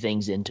too many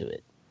things into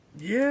it.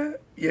 Yeah.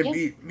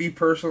 Me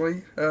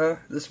personally,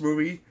 this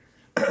movie,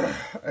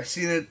 I've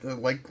seen it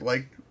like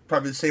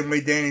probably the same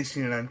way Danny's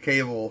seen it on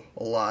cable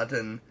a lot,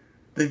 and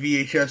the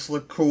VHS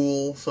looked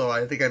cool, so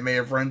I think I may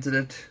have rented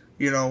it,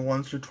 you know,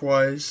 once or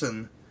twice,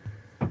 and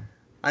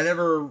I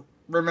never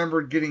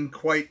remembered getting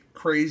quite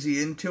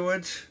crazy into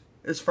it.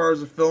 As far as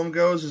the film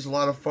goes, there's a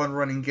lot of fun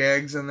running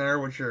gags in there,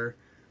 which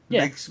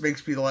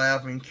makes me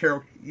laugh. I mean,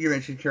 you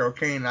mentioned Carol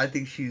Kane. I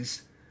think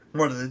she's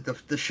one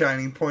of the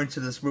shining points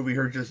of this movie.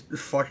 Her just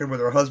fucking with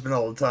her husband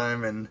all the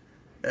time, and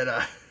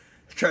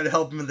trying to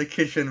help him in the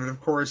kitchen, but of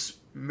course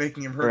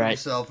making him hurt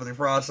himself in the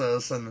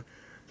process, and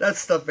that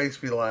stuff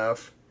makes me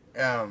laugh.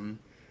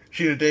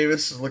 Gina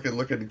Davis is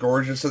looking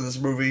gorgeous in this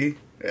movie,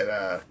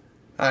 and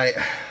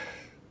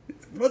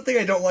one thing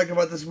I don't like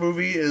about this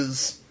movie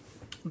is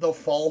the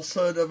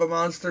falsehood of a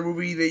monster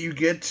movie that you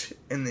get,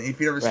 and if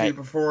you've never seen it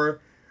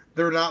before,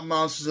 they're not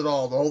monsters at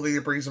all. The whole thing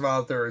that brings them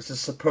out there is this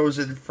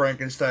supposed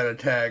Frankenstein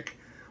attack,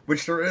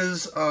 which there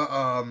is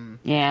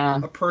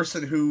a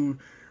person who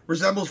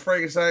resembles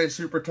Frankenstein, is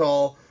super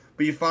tall,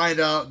 but you find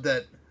out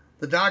that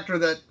the doctor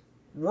that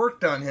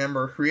worked on him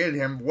or created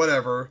him,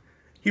 whatever,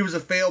 he was a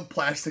failed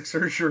plastic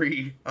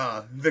surgery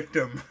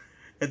victim,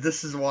 and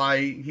this is why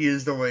he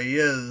is the way he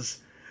is.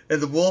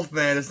 And the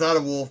Wolfman is not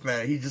a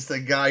Wolfman. He's just a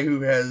guy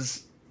who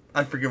has,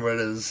 I forget what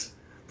it is,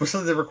 but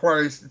something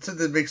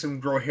that makes him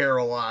grow hair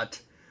a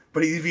lot.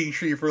 But he's being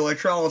treated for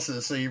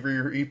electrolysis, so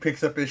he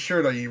picks up his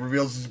shirt on, he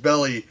reveals his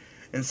belly,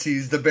 and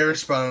sees the bare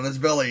spot on his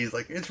belly. He's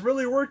like, it's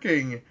really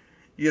working,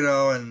 you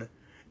know, and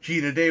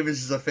Gina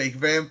Davis is a fake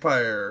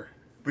vampire,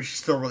 but she's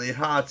still really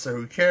hot, so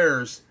who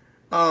cares?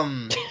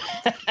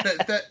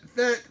 That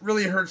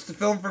really hurts the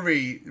film for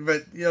me.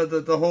 But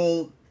the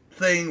whole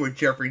thing with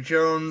Jeffrey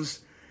Jones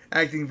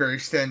acting very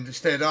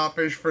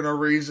standoffish for no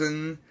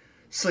reason.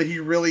 So he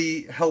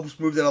really helps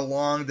move that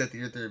along, that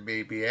there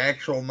may be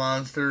actual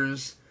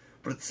monsters,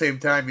 but at the same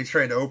time he's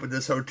trying to open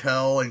this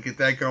hotel and get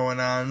that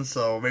going on,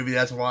 so maybe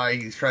that's why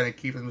he's trying to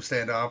keep them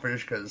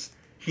standoffish, because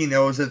he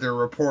knows that they're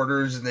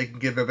reporters and they can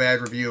give a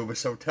bad review of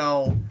his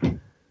hotel.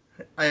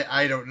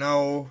 I don't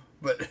know,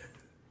 but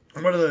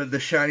one of the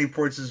shining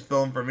points of this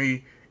film for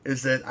me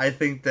is that I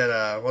think that,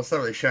 well, it's not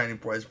really shining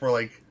points, more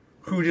like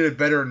who did it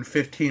better in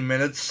 15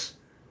 minutes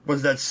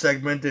was that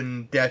segment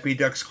in Daffy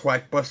Duck's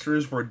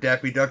Quackbusters where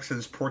Daffy Duck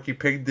sends Porky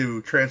Pig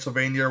to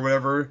Transylvania or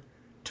whatever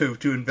to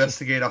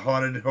investigate a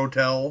haunted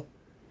hotel.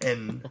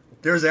 And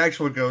there's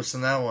actual ghosts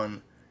in that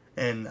one.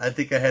 And I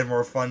think I had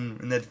more fun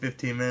in that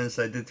 15 minutes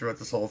than I did throughout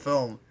this whole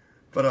film.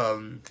 But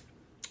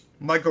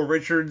Michael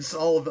Richards,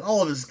 all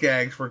of his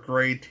gags were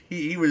great.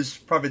 He was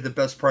probably the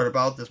best part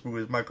about this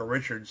movie was Michael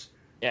Richards.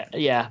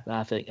 Yeah,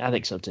 I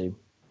think so too.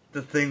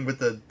 The thing with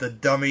the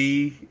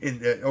dummy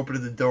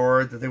opening the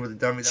door, the thing with the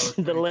dummy, that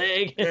was the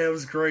leg. Yeah, it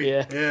was great.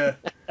 Yeah.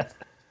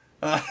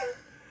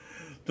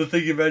 The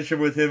thing you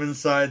mentioned with him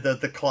inside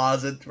the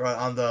closet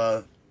on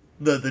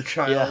the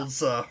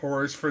child's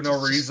horse for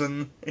no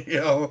reason,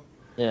 Yeah.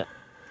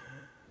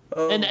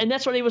 And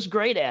that's what he was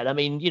great at. I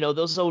mean,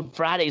 those old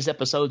Fridays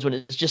episodes when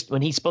it's just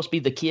when he's supposed to be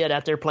the kid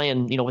out there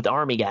playing, with the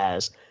army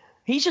guys,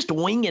 he's just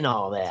winging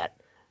all that.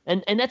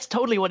 And that's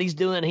totally what he's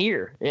doing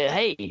here.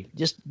 Hey,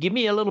 just give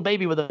me a little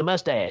baby with a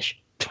mustache,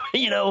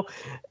 and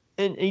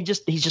he's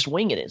just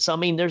winging it. So I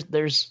mean,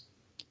 there's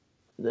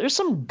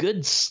some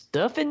good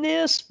stuff in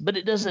this, but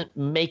it doesn't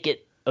make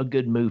it a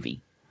good movie.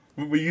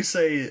 When you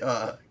say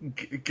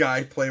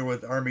guy playing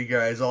with army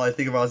guys, all I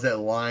think about is that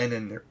line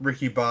in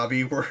Ricky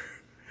Bobby where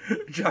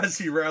John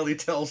C. Reilly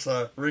tells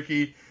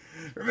Ricky,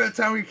 "Remember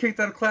that time we kicked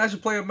out of class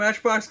and played with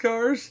Matchbox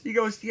cars?" He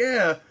goes,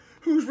 "Yeah.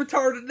 Who's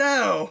retarded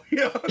now?"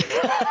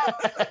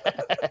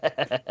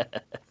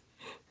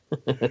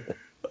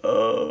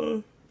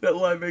 That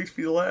line makes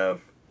me laugh.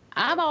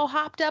 I'm all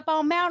hopped up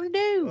on Mountain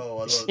Dew.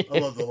 Oh, I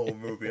love the whole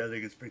movie. I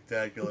think it's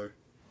spectacular.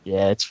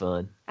 Yeah, it's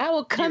fun. I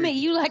will come at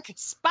you like a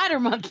spider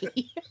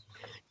monkey.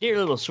 Dear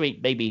little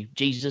sweet baby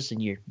Jesus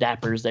and your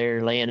diapers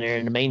there laying there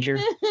in the manger.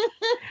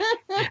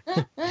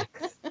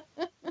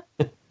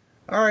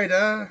 All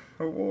right,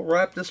 we'll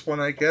wrap this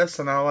one, I guess,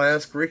 and I'll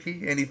ask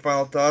Ricky, any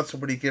final thoughts, or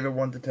would he give it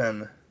 1 to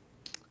 10?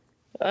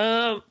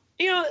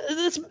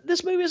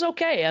 This movie is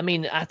okay. I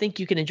mean, I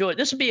think you can enjoy it.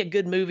 This would be a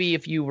good movie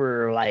if you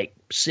were, like,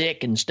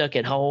 sick and stuck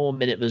at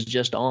home and it was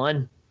just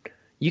on.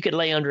 You could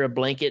lay under a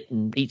blanket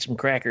and eat some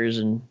crackers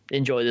and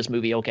enjoy this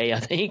movie okay, I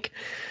think.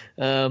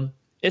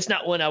 It's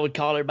not one I would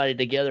call everybody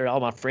together, all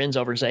my friends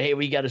over and say, hey,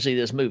 we got to see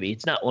this movie.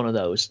 It's not one of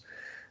those.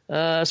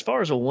 As far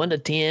as a 1 to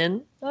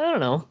 10, I don't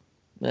know.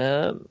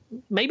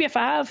 Maybe a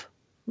 5,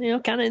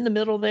 kind of in the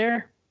middle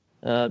there.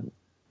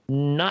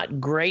 Not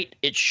great.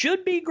 It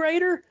should be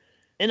greater.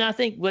 And I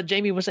think what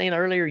Jamie was saying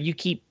earlier, you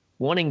keep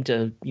wanting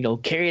to,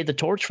 carry the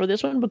torch for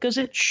this one because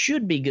it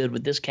should be good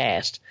with this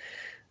cast.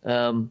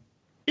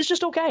 It's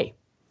just okay.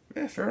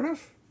 Yeah, fair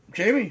enough.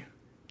 Jamie?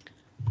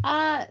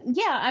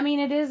 Yeah, I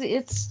mean, it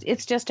is.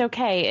 It's just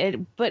okay.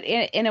 But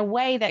in a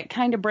way that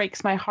kind of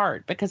breaks my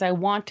heart because I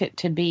want it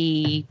to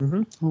be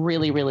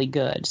really, really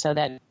good. So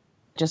that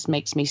just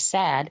makes me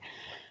sad.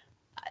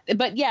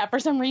 But yeah, for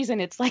some reason,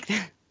 it's like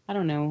I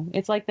don't know.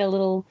 It's like the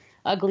little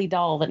ugly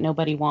doll that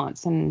nobody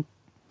wants, and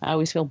I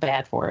always feel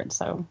bad for it.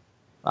 So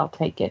I'll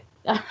take it.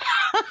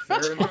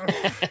 Fair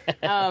enough.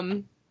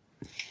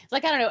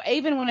 Like, I don't know.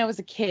 Even when I was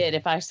a kid,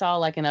 if I saw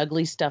like an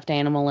ugly stuffed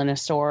animal in a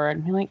store,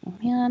 I'd be like,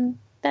 man,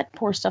 that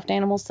poor stuffed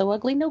animal's so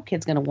ugly. No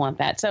kid's going to want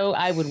that. So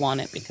I would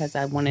want it because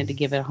I wanted to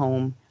give it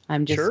home.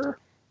 I'm just, sure.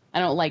 I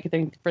don't like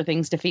for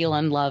things to feel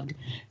unloved.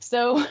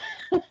 So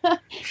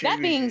that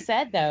being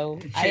said, though,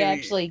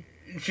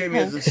 Jamie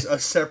has a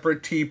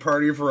separate tea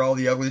party for all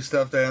the ugly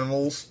stuffed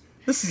animals.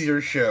 This is your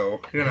show,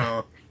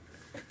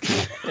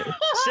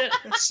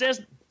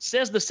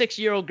 Says the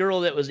 6-year-old girl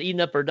that was eating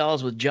up her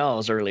dolls with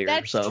Jaws earlier.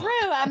 That's true.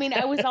 I mean,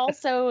 I was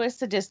also a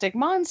sadistic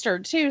monster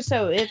too,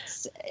 so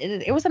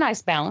it was a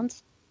nice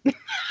balance.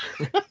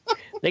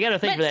 They got to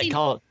think for that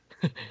called.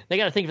 They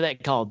got to think for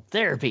that called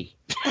therapy.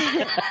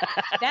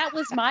 That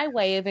was my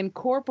way of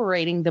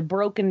incorporating the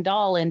broken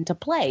doll into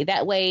play.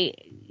 That way,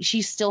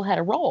 she still had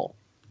a role.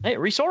 Hey,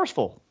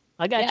 resourceful.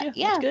 I got you.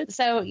 Yeah. That's good.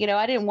 So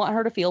I didn't want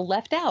her to feel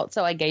left out,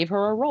 so I gave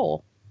her a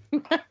role.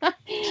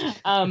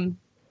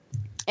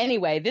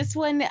 Anyway, this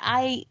one,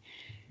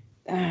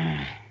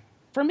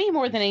 for me,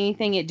 more than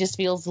anything, it just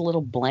feels a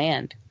little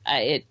bland.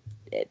 I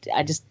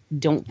just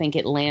don't think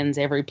it lands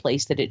every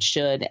place that it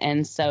should.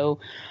 And so,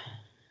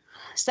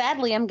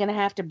 sadly, I'm going to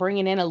have to bring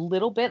it in a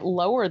little bit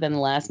lower than the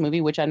last movie,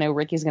 which I know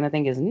Ricky's going to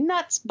think is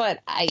nuts, but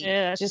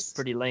that's just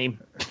pretty lame.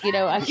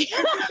 So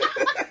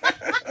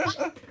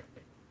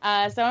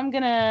I'm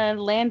going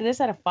to land this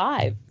at a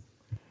 5.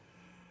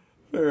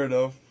 Fair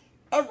enough.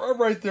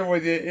 I'm right there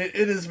with you. It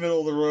is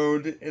middle of the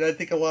road, and I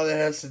think a lot of it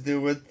has to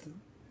do with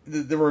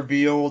the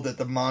reveal that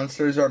the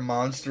monsters aren't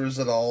monsters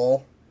at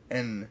all,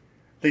 and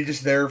they're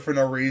just there for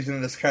no reason,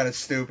 and it's kind of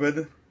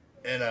stupid.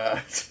 And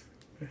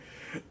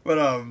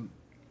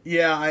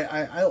yeah,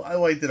 I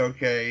liked it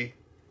okay.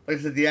 Like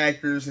I said, the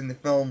actors in the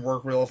film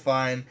work real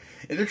fine,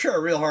 and they're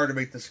trying real hard to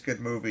make this a good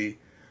movie.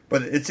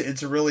 But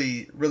it's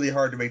really, really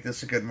hard to make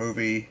this a good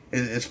movie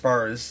as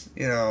far as,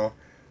 you know,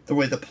 the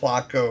way the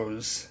plot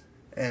goes.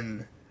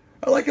 And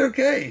I like it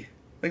okay.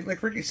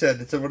 Like Ricky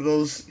said, it's one of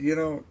those, you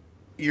know,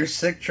 you're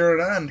sick, turn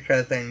it on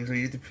kind of things where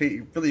you have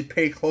to really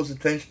pay close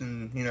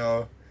attention, you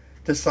know,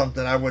 to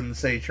something. I wouldn't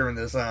say turn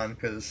this on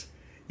because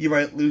you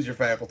might lose your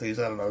faculties.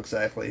 I don't know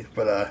exactly.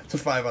 But it's a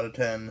 5 out of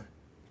 10.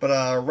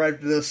 But right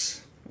after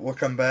this, we'll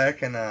come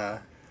back and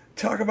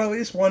talk about at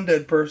least one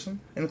dead person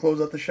and close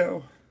out the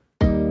show.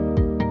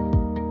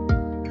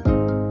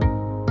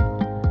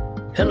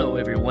 Hello,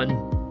 everyone.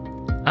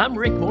 I'm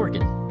Rick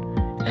Morgan,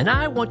 and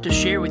I want to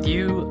share with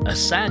you a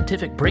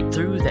scientific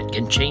breakthrough that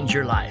can change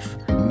your life.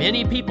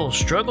 Many people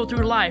struggle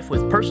through life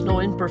with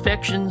personal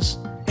imperfections,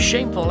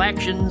 shameful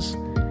actions,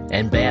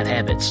 and bad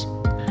habits.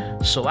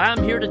 So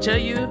I'm here to tell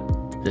you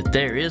that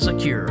there is a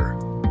cure.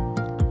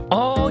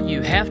 All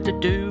you have to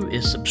do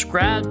is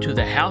subscribe to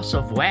the House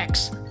of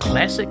Wax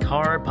Classic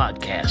Horror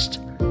Podcast.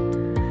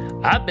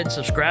 I've been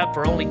subscribed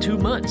for only 2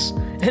 months,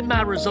 and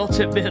my results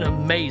have been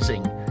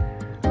amazing.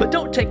 But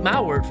don't take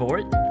my word for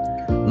it.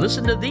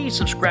 Listen to these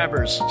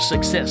subscribers'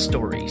 success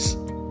stories.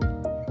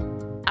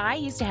 I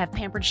used to have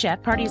pampered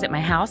chef parties at my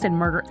house and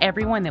murder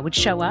everyone that would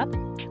show up.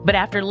 But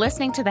after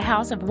listening to the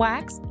House of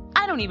Wax,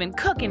 I don't even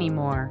cook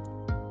anymore.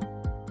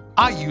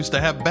 I used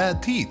to have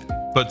bad teeth,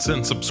 but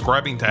since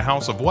subscribing to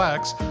House of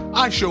Wax,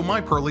 I show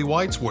my pearly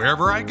whites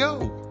wherever I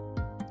go.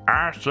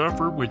 I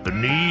suffer with the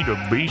need of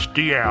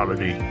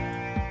bestiality,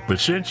 but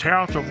since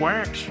House of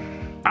Wax,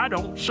 I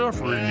don't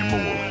suffer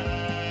anymore.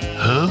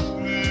 Huh?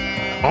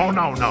 Oh,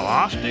 no,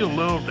 I still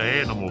love the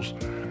animals.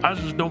 I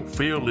just don't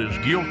feel as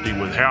guilty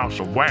with House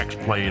of Wax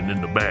playing in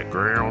the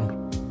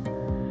background.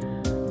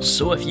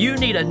 So if you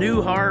need a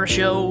new horror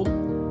show,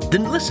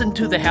 then listen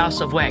to the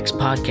House of Wax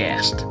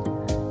podcast.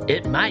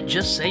 It might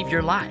just save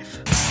your life.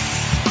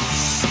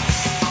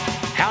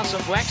 House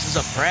of Wax is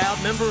a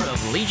proud member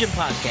of Legion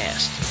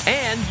Podcast,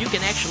 and you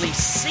can actually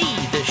see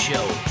this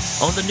show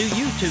on the new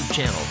YouTube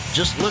channel.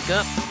 Just look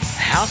up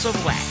House of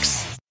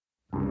Wax.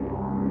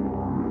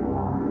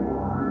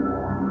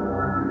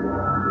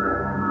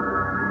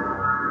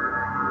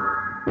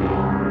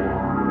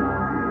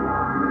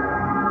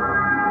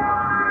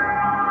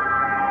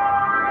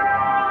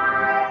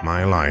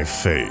 My life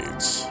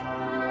fades.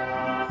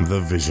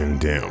 The vision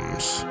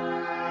dims.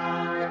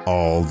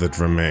 All that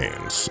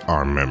remains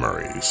are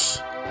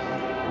memories.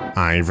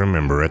 I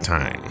remember a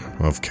time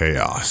of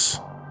chaos,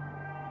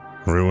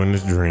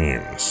 ruined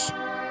dreams,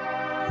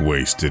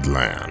 wasted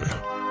land.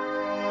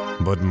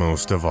 But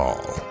most of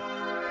all,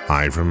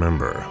 I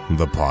remember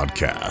the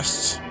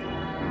podcasts.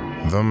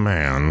 The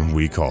man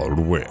we called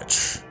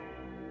Witch.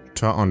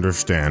 To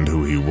understand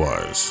who he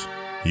was,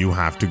 you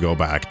have to go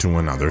back to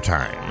another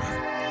time.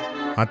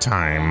 A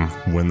time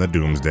when the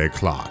doomsday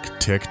clock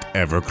ticked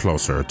ever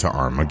closer to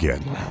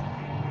Armageddon.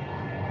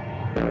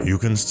 You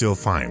can still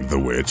find The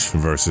Witch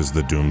versus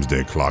the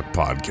Doomsday Clock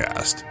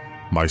podcast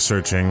by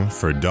searching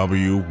for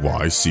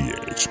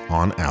WYCH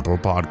on Apple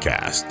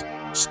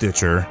Podcast,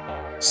 Stitcher,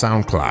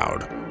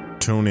 SoundCloud,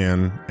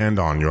 TuneIn, and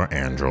on your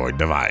Android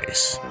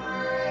device.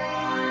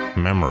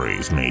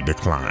 Memories may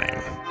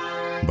decline,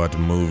 but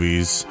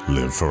movies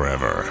live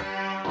forever.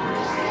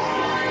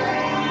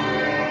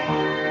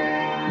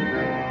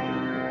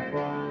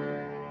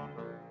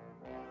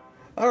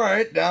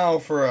 Alright, now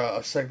for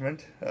a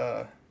segment.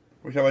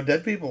 We talk about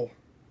dead people,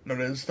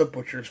 known as the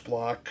Butcher's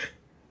Block.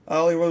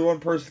 Only one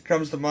person that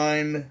comes to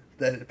mind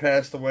that had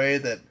passed away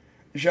that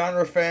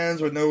genre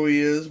fans would know who he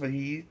is, but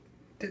he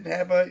didn't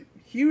have a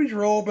huge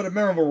role, but a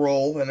memorable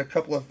role in a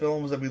couple of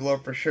films that we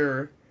love for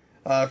sure.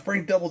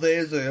 Frank Doubleday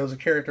was a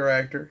character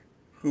actor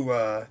who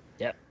was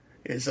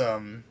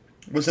in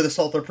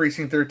Assault on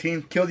Precinct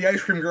 13, killed the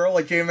ice cream girl,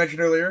 like Jay mentioned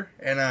earlier,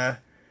 and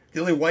the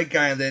only white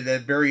guy in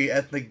that very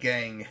ethnic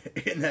gang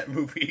in that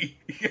movie,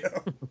 you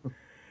know.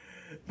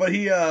 But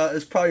he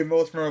is probably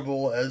most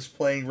memorable as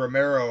playing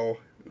Romero,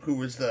 who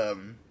was the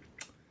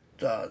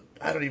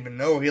I don't even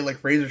know, he had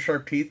like razor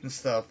sharp teeth and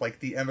stuff, like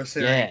the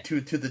emissary to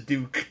the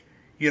Duke,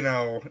 you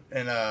know,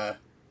 and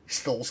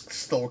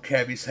stole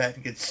Cabby's hat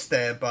and gets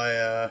stabbed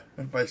by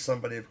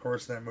somebody, of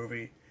course, in that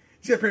movie.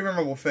 He's got a pretty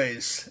memorable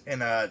face,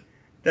 and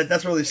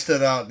that's really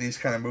stood out in these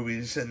kind of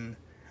movies, and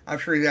I'm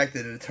sure he's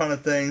acted in a ton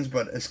of things,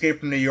 but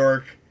Escape from New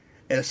York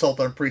and Assault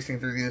on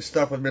Precinct 13, the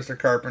stuff with Mr.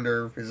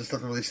 Carpenter is the stuff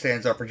that really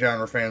stands out for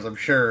genre fans, I'm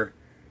sure.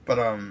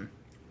 But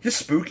just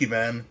spooky,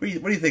 man. What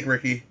do you think,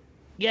 Ricky?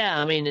 Yeah,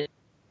 I mean,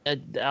 I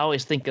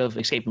always think of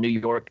Escape from New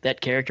York.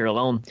 That character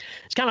alone,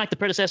 it's kind of like the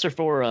predecessor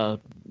for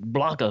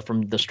Blanca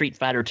from the Street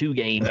Fighter II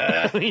game.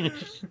 I mean,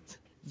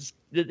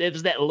 it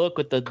was that look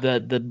with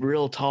the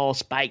real tall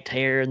spiked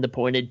hair and the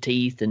pointed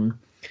teeth, and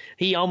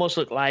he almost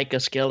looked like a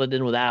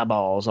skeleton with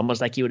eyeballs,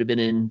 almost like he would have been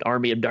in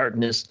Army of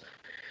Darkness.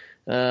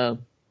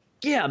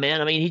 Yeah,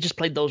 man. I mean, he just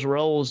played those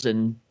roles,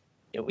 and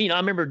you know, I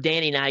remember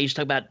Danny and I used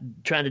to talk about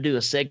trying to do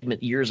a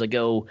segment years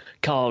ago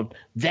called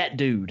That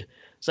Dude.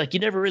 It's like you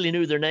never really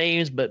knew their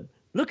names, but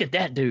look at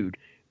that dude.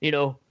 You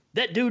know,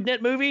 that dude in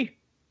that movie,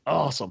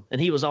 awesome. And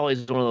he was always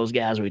one of those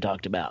guys we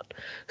talked about.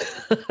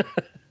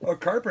 Well,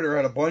 Carpenter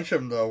had a bunch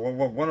of them, though.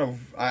 One of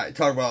I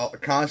talk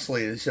about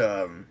constantly is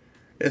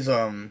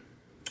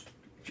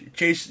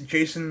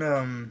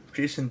Jason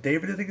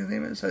David, I think his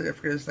name is. I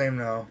forget his name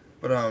now,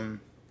 but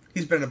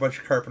he's been in a bunch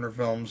of Carpenter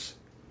films,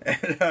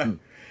 and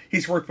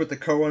he's worked with the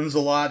Coens a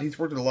lot. He's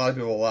worked with a lot of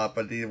people a lot,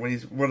 but when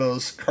he's one of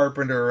those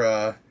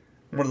Carpenter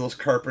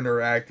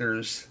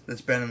actors that's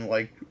been in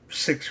like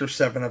 6 or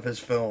 7 of his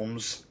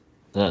films.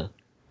 Huh.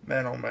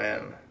 Man, oh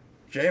man,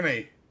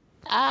 Jamie.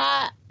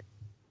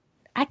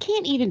 I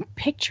can't even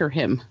picture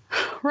him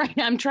right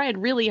now. I'm trying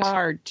really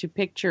hard to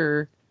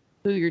picture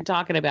who you're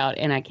talking about,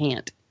 and I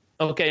can't.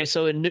 Okay,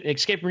 so in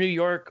Escape from New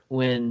York,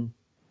 when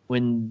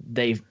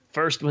the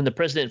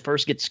president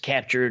first gets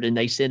captured and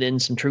they send in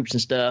some troops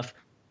and stuff,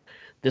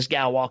 this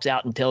guy walks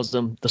out and tells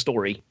them the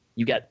story.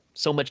 You got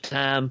so much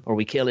time, or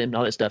we kill him, and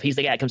all that stuff. He's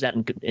the guy that comes out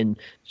and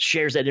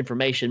shares that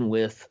information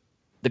with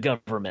the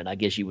government, I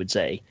guess you would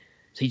say.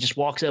 So he just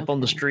walks up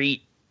on the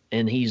street,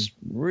 and he's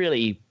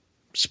really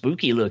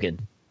spooky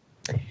looking.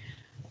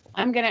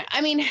 I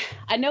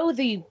know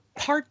the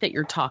part that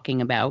you're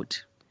talking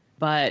about,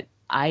 but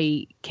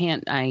I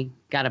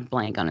got a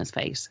blank on his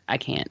face. I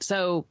can't.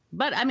 So,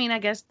 but I mean, I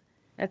guess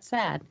that's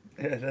sad.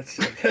 Yeah, that's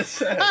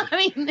sad. I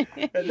mean,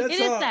 it is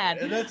sad.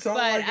 And that's all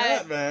I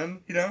got, man.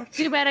 You know,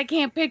 too bad I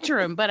can't picture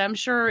him. But I'm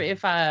sure it'll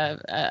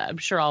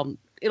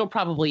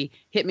probably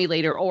hit me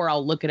later, or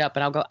I'll look it up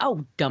and I'll go,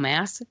 oh,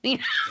 dumbass. You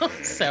know,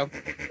 so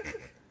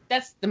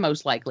that's the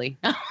most likely.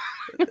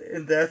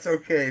 And that's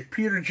okay.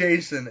 Peter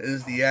Jason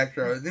is the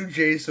actor. I knew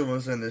Jason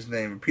was in his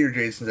name. Peter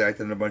Jason's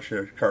acted in a bunch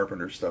of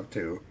Carpenter stuff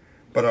too.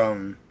 But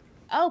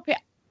oh,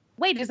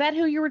 wait, is that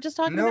who you were just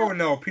talking about?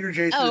 No. Peter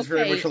Jason is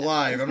very much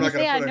alive. I'm not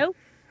gonna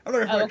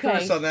put a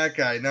curse on that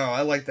guy. No,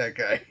 I like that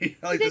guy.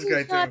 I like this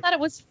guy too. I thought it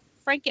was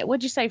Frank.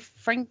 What'd you say,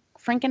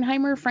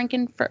 Frankenheimer?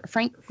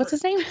 Frank? What's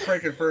his name?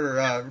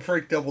 Frankenfurter.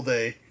 Frank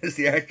Doubleday is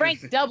the actor.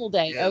 Frank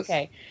Doubleday. Yes.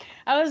 Okay.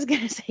 I was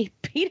gonna say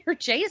Peter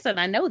Jason.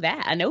 I know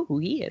that. I know who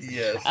he is.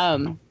 Yes.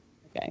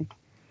 Okay.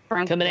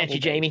 Frank Coming Doubleday. At you,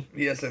 Jamie.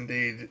 Yes,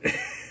 indeed.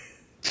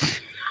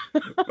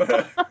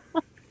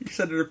 You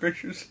sent her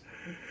pictures.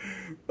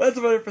 That's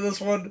about it for this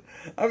one.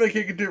 I'm gonna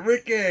kick it to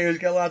Ricky, who's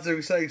got lots of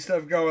exciting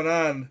stuff going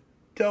on.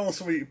 Tell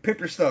us, pick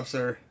your stuff,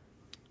 sir.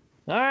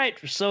 All right.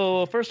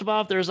 So first of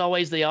all, there's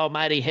always the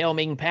almighty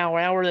Helming Power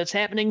Hour that's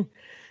happening.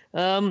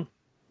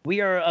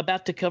 We are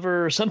about to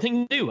cover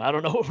something new. I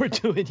don't know what we're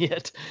doing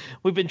yet.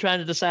 We've been trying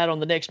to decide on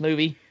the next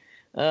movie.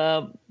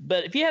 But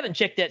if you haven't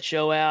checked that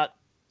show out,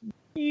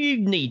 you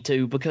need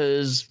to,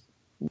 because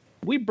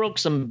we broke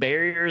some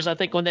barriers, I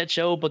think, on that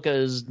show,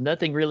 because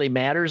nothing really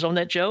matters on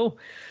that show.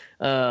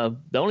 The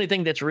only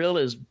thing that's real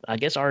is, I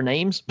guess, our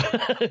names.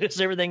 It's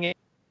everything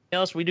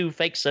else. We do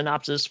fake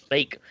synopsis,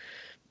 fake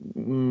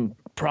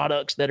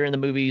products that are in the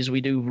movies.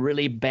 We do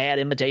really bad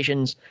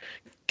imitations,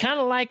 kind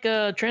of like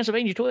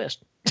Transylvania Twist.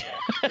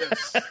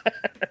 Yes.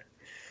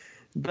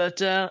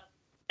 But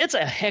it's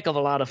a heck of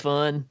a lot of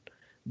fun.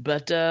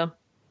 But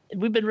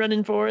we've been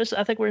running for us.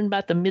 I think we're in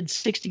about the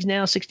mid-60s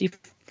now,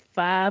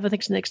 65, I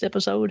think, is the next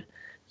episode.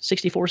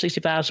 64,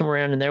 65, somewhere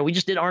around in there. We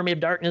just did Army of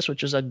Darkness,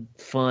 which was a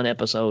fun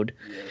episode.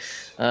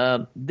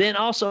 Yes. Then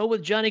also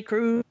with Johnny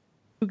Krug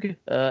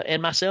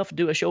and myself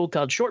do a show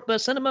called Short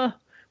Bus Cinema,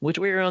 which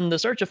we're on the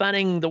search of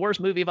finding the worst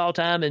movie of all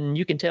time. And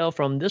you can tell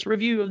from this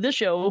review of this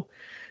show,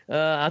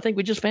 I think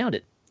we just found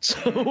it.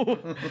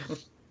 So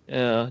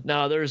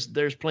no,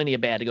 there's plenty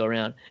of bad to go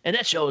around. And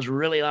that show is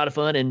really a lot of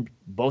fun. And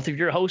both of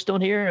your hosts on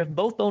here have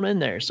both been in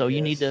there. So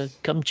you need to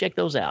come check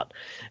those out.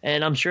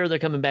 And I'm sure they're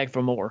coming back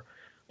for more.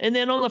 And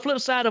then on the flip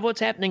side of what's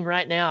happening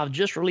right now, I've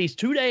just released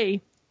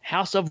today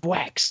House of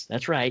Wax.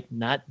 That's right.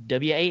 Not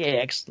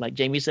WAX, like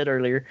Jamie said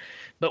earlier,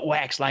 but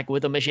wax like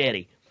with a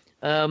machete.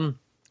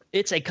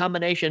 It's a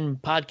combination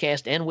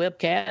podcast and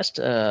webcast.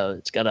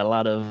 It's got a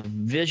lot of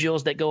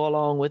visuals that go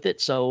along with it.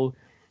 So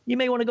you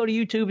may want to go to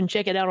YouTube and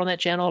check it out on that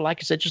channel. Like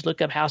I said, just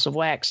look up House of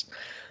Wax.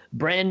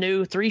 Brand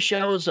new, 3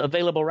 shows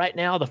available right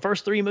now. The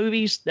first 3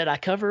 movies that I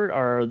covered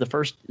are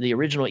the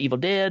original Evil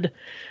Dead,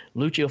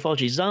 Lucio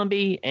Fulci's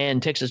Zombie,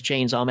 and Texas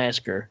Chainsaw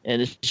Massacre.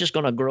 And it's just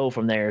going to grow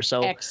from there.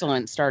 So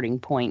excellent starting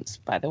points,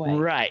 by the way.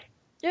 Right.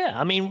 Yeah.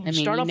 I mean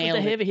start off with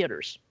the heavy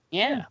hitters.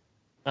 Yeah.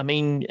 I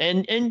mean,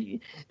 and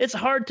it's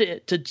hard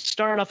to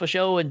start off a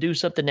show and do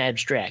something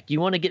abstract.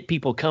 You want to get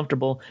people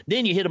comfortable.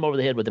 Then you hit them over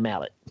the head with a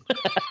mallet.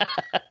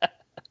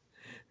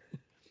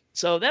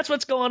 So that's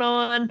what's going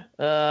on.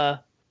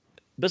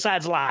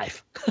 Besides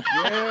life.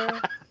 Yeah.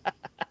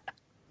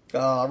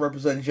 I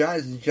represent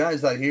Johnny.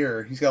 Johnny's not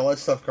here. He's got a lot of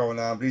stuff going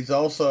on, but he's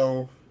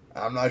also,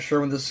 I'm not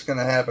sure when this is going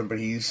to happen, but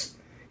he's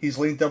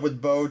linked up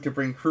with Bo to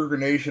bring Kruger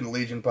Nation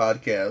Legion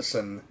podcasts,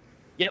 and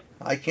yep.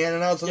 I can't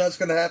announce when that's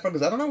going to happen,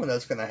 because I don't know when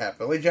that's going to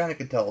happen. Only Johnny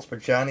can tell us,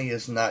 but Johnny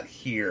is not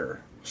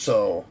here.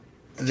 So,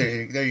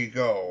 there you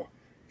go.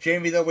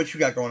 Jamie, though, what you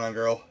got going on,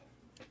 girl?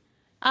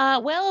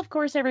 Well, of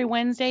course, every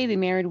Wednesday, the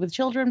Married with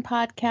Children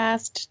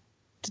podcast,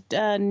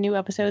 new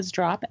episodes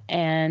drop.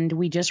 And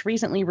we just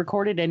recently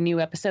recorded a new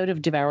episode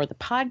of Devour the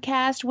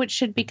Podcast, which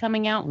should be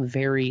coming out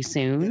very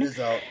soon. It is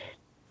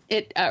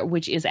out.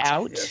 Which is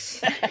out.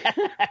 Yes.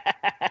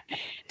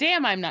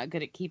 Damn, I'm not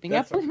good at keeping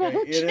up with my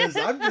It is.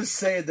 I'm just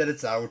saying that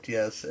it's out,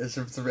 yes, as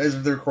of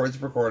the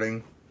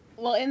recording.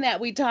 Well, in that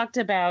we talked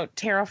about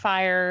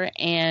Terrifier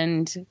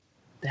and...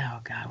 Oh,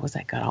 God, what's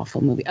that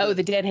god-awful movie? Oh,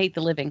 The Dead Hate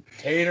the Living.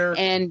 Hater.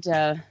 And,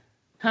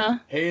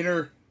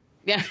 Hater.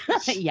 Yeah,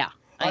 yeah.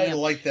 I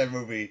like that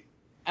movie.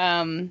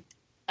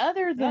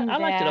 Other than I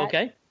liked it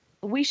okay.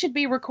 We should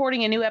be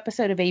recording a new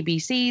episode of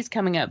ABCs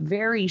coming up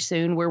very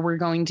soon where we're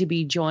going to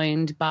be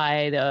joined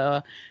by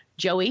the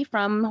Joey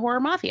from Horror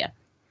Mafia.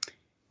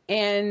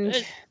 And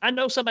I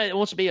know somebody that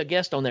wants to be a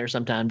guest on there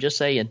sometime, just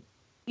saying.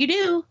 You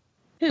do?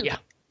 Who? Yeah.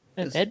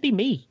 That'd be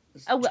me.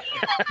 Oh, well,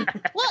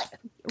 what?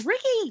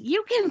 Ricky,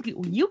 you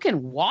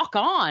can walk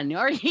on.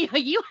 Or you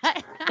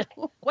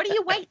what are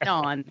you waiting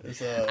on?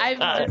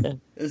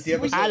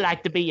 I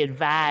like to be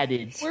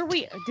invited.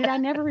 Did I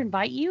never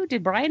invite you?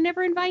 Did Brian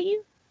never invite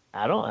you?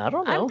 I don't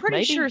know. I'm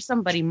pretty sure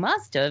somebody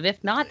must have.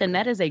 If not, then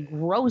that is a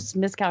gross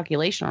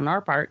miscalculation on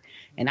our part,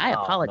 and I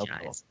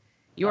apologize.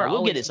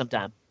 We'll get it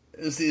sometime.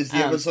 Is the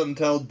episode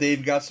until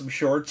Dave got some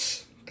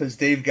shorts? Because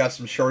Dave got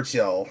some shorts,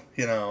 y'all.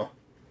 You know,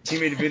 he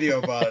made a video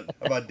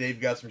about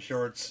Dave got some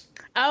shorts.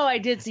 Oh, I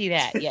did see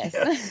that.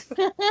 Yes.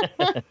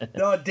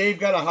 No, Dave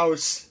got a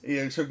house.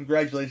 So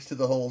congratulations to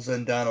the whole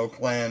Zendano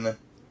clan.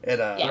 And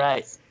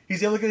right.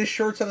 He's able to get his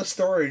shorts out of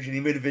storage, and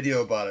he made a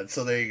video about it.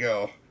 So there you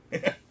go.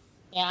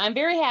 Yeah, I'm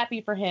very happy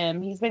for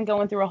him. He's been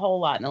going through a whole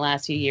lot in the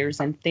last few years,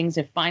 and things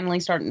have finally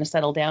starting to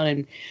settle down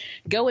and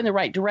go in the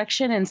right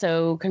direction. And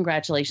so,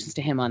 congratulations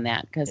to him on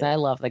that, because I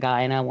love the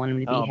guy and I want him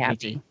to be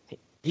happy.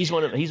 He's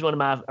one of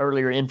my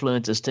earlier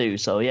influences too.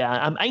 So yeah,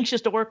 I'm anxious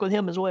to work with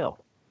him as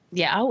well.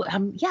 Yeah, oh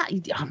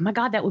my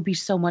God, that would be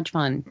so much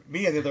fun.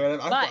 Me on the other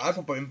hand,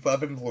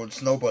 I've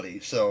influenced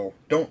nobody, so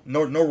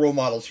no role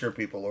models here,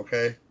 people.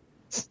 Okay.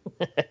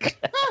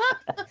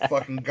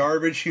 Fucking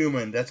garbage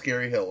human. That's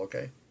Gary Hill.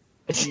 Okay.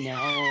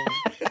 No.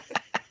 You're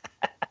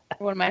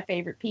one of my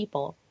favorite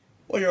people.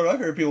 Well, you're one of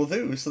my favorite people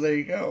too, so there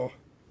you go.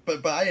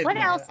 But what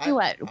else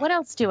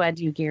do I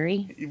do,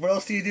 Gary? What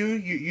else do you do?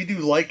 You do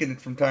liking it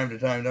from time to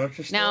time, don't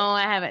you? No,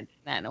 I haven't done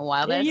that in a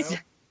while. That's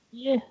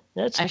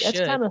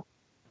kind of.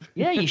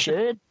 Yeah, you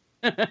should.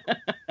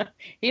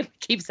 You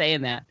keep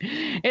saying that.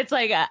 It's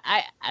like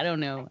I don't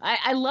know.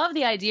 I love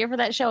the idea for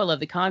that show. I love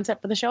the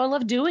concept for the show. I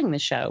love doing the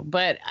show,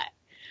 but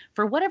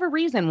for whatever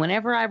reason,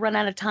 whenever I run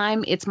out of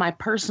time, it's my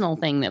personal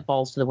thing that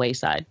falls to the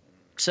wayside.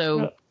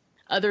 So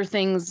other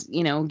things,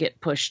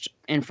 get pushed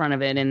in front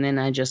of it, and then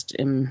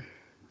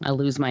I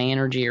lose my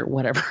energy or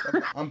whatever.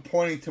 I'm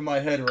pointing to my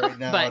head right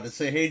now to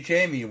say, "Hey,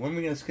 Jamie, when are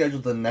we going to schedule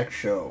the next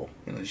show?"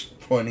 Just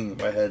pointing at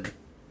my head,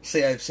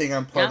 saying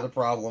I'm part of the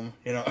problem.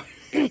 That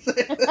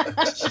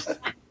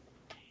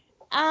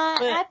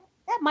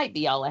might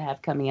be all I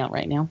have coming out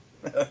right now.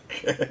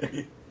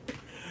 Okay.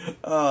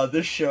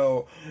 This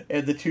show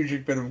and the Two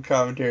Drink Minimum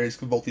commentaries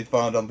can both be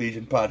found on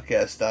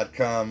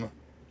legionpodcast.com.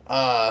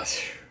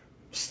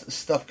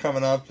 Stuff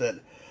coming up that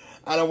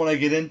I don't want to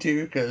get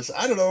into because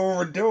I don't know when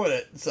we're doing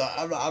it. So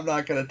I'm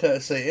not going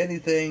to say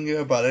anything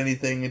about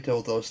anything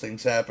until those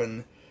things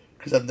happen,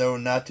 because I've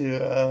known not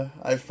to.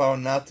 I've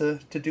found not to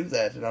do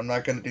that, and I'm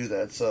not going to do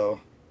that.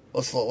 So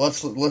let's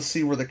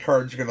see where the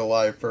cards are going to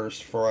lie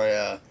first before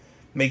I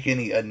make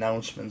any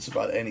announcements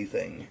about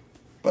anything.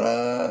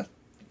 But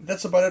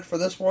that's about it for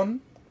this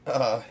one.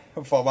 My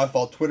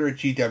fault. Twitter at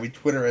GW,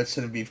 Twitter at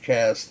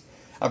CineBeefCast.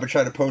 I've been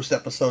trying to post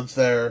episodes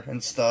there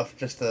and stuff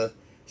just to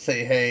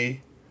say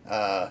hey.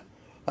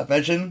 I've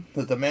mentioned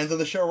that the man's on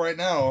the show right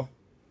now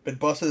been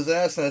busting his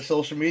ass on that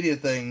social media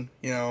thing.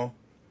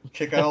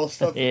 Check out all the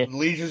stuff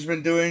Legion's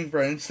been doing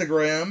for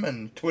Instagram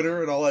and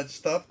Twitter and all that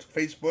stuff,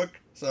 Facebook.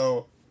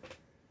 So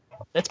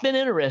it's been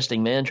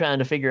interesting, man, trying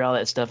to figure all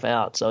that stuff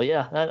out. So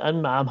yeah,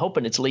 I'm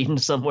hoping it's leading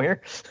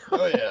somewhere.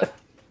 Oh yeah.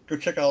 Go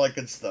check out all that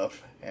good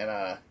stuff,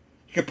 and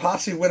you could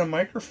possibly win a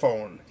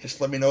microphone.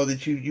 Just let me know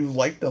that you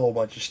liked a whole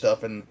bunch of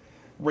stuff and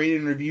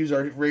rated and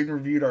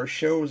reviewed our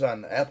shows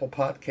on Apple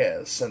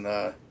Podcasts, and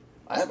I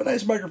have a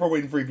nice microphone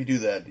waiting for you if you do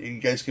that. You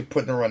guys get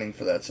put in the running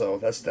for that, so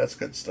that's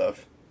good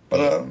stuff.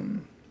 But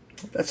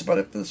that's about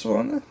it for this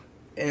one.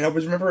 And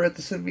always remember, at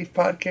the Cine Beef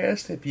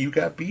Podcast, if you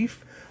got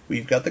beef,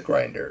 we've got the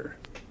grinder.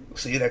 We'll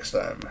see you next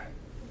time.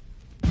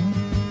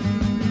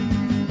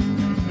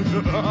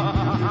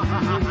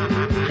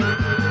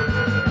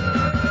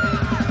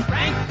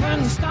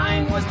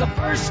 Frankenstein was the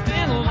first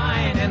in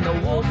line, and the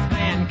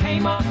Wolfman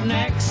came up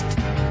next.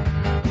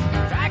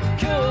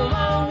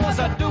 Dracula was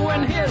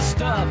a-doing his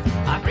stuff,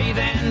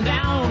 breathing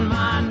down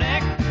my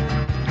neck.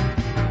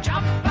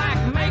 Jump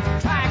back, make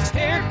tracks,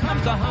 here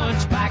comes the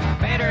hunchback,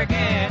 better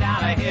get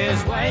out of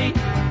his way.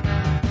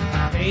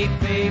 Beep,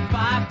 beep,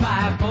 bye,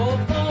 bye, bowl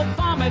full of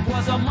vomit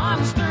was a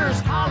monster's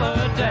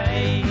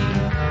holiday.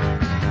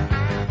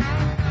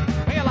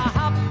 Well, I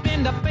hopped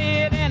in the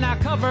bed and I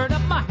covered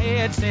up my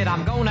head, said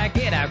I'm gonna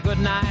get a good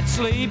night's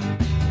sleep.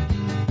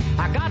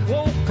 I got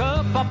woke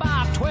up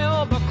about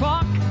 12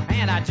 o'clock,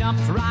 and I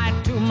jumped right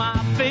to my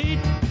feet.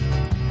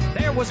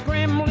 There was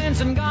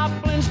gremlins and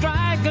goblins,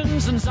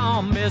 dragons and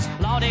zombies.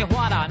 Lordy,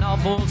 what an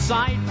awful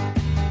sight.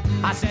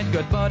 I said,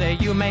 good buddy,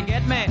 you may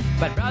get me,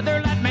 but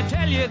brother, let me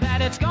tell you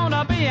that it's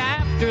gonna be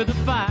after the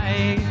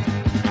fight.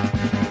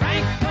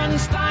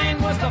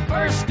 Frankenstein was the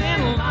first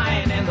in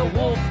line, and the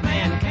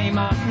Wolfman came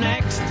up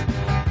next.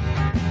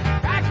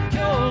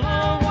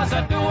 Dracula was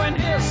a-doing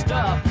his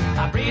stuff,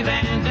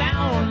 breathing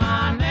down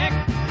my neck.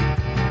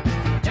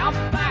 Jump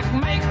back,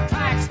 make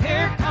tracks,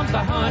 here comes the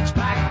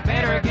hunchback,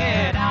 better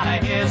get out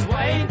of his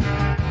way.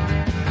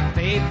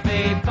 Beep,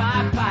 beep,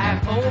 bye, bye,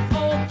 fo,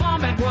 fo,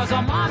 fum, it was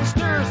a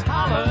monster's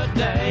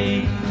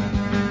holiday.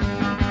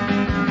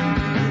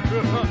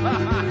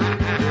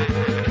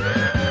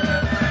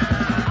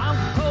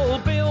 Uncle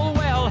Bill,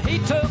 well, he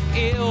took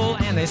ill,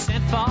 and they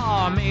sent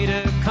for me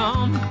to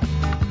come.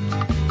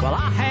 Well,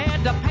 I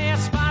had to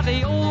pass by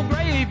the old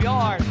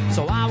graveyard,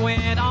 so I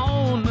went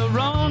on the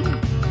run.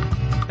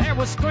 There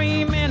was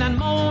screaming and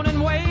moaning,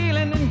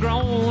 wailing and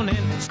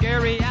groaning,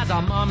 scary as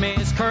a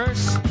mummy's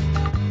curse.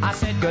 I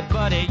said, good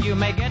buddy, you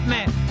may get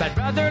me, but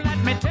brother, let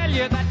me tell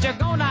you that you're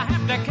gonna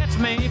have to catch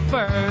me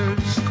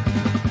first.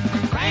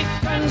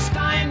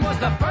 Frankenstein was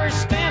the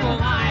first in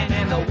line,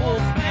 and the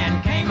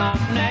Wolfman came up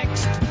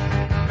next.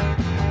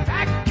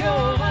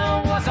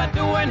 Dracula was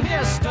a-doing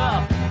his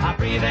stuff,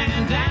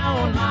 breathing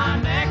down my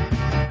neck.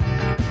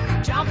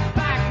 Jump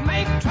back,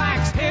 make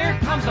tracks, here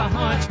comes the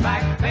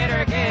hunchback,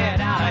 better get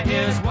out of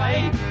his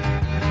way.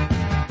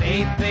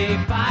 Beep,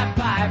 beep, bye,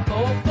 bye,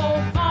 fo,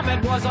 fo, fum,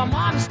 it was a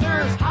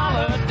monster's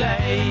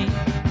holiday.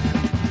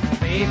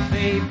 Beep,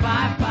 beep,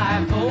 bye,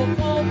 bye, fo,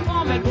 fo,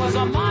 fum, it was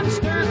a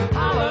monster's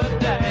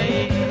holiday.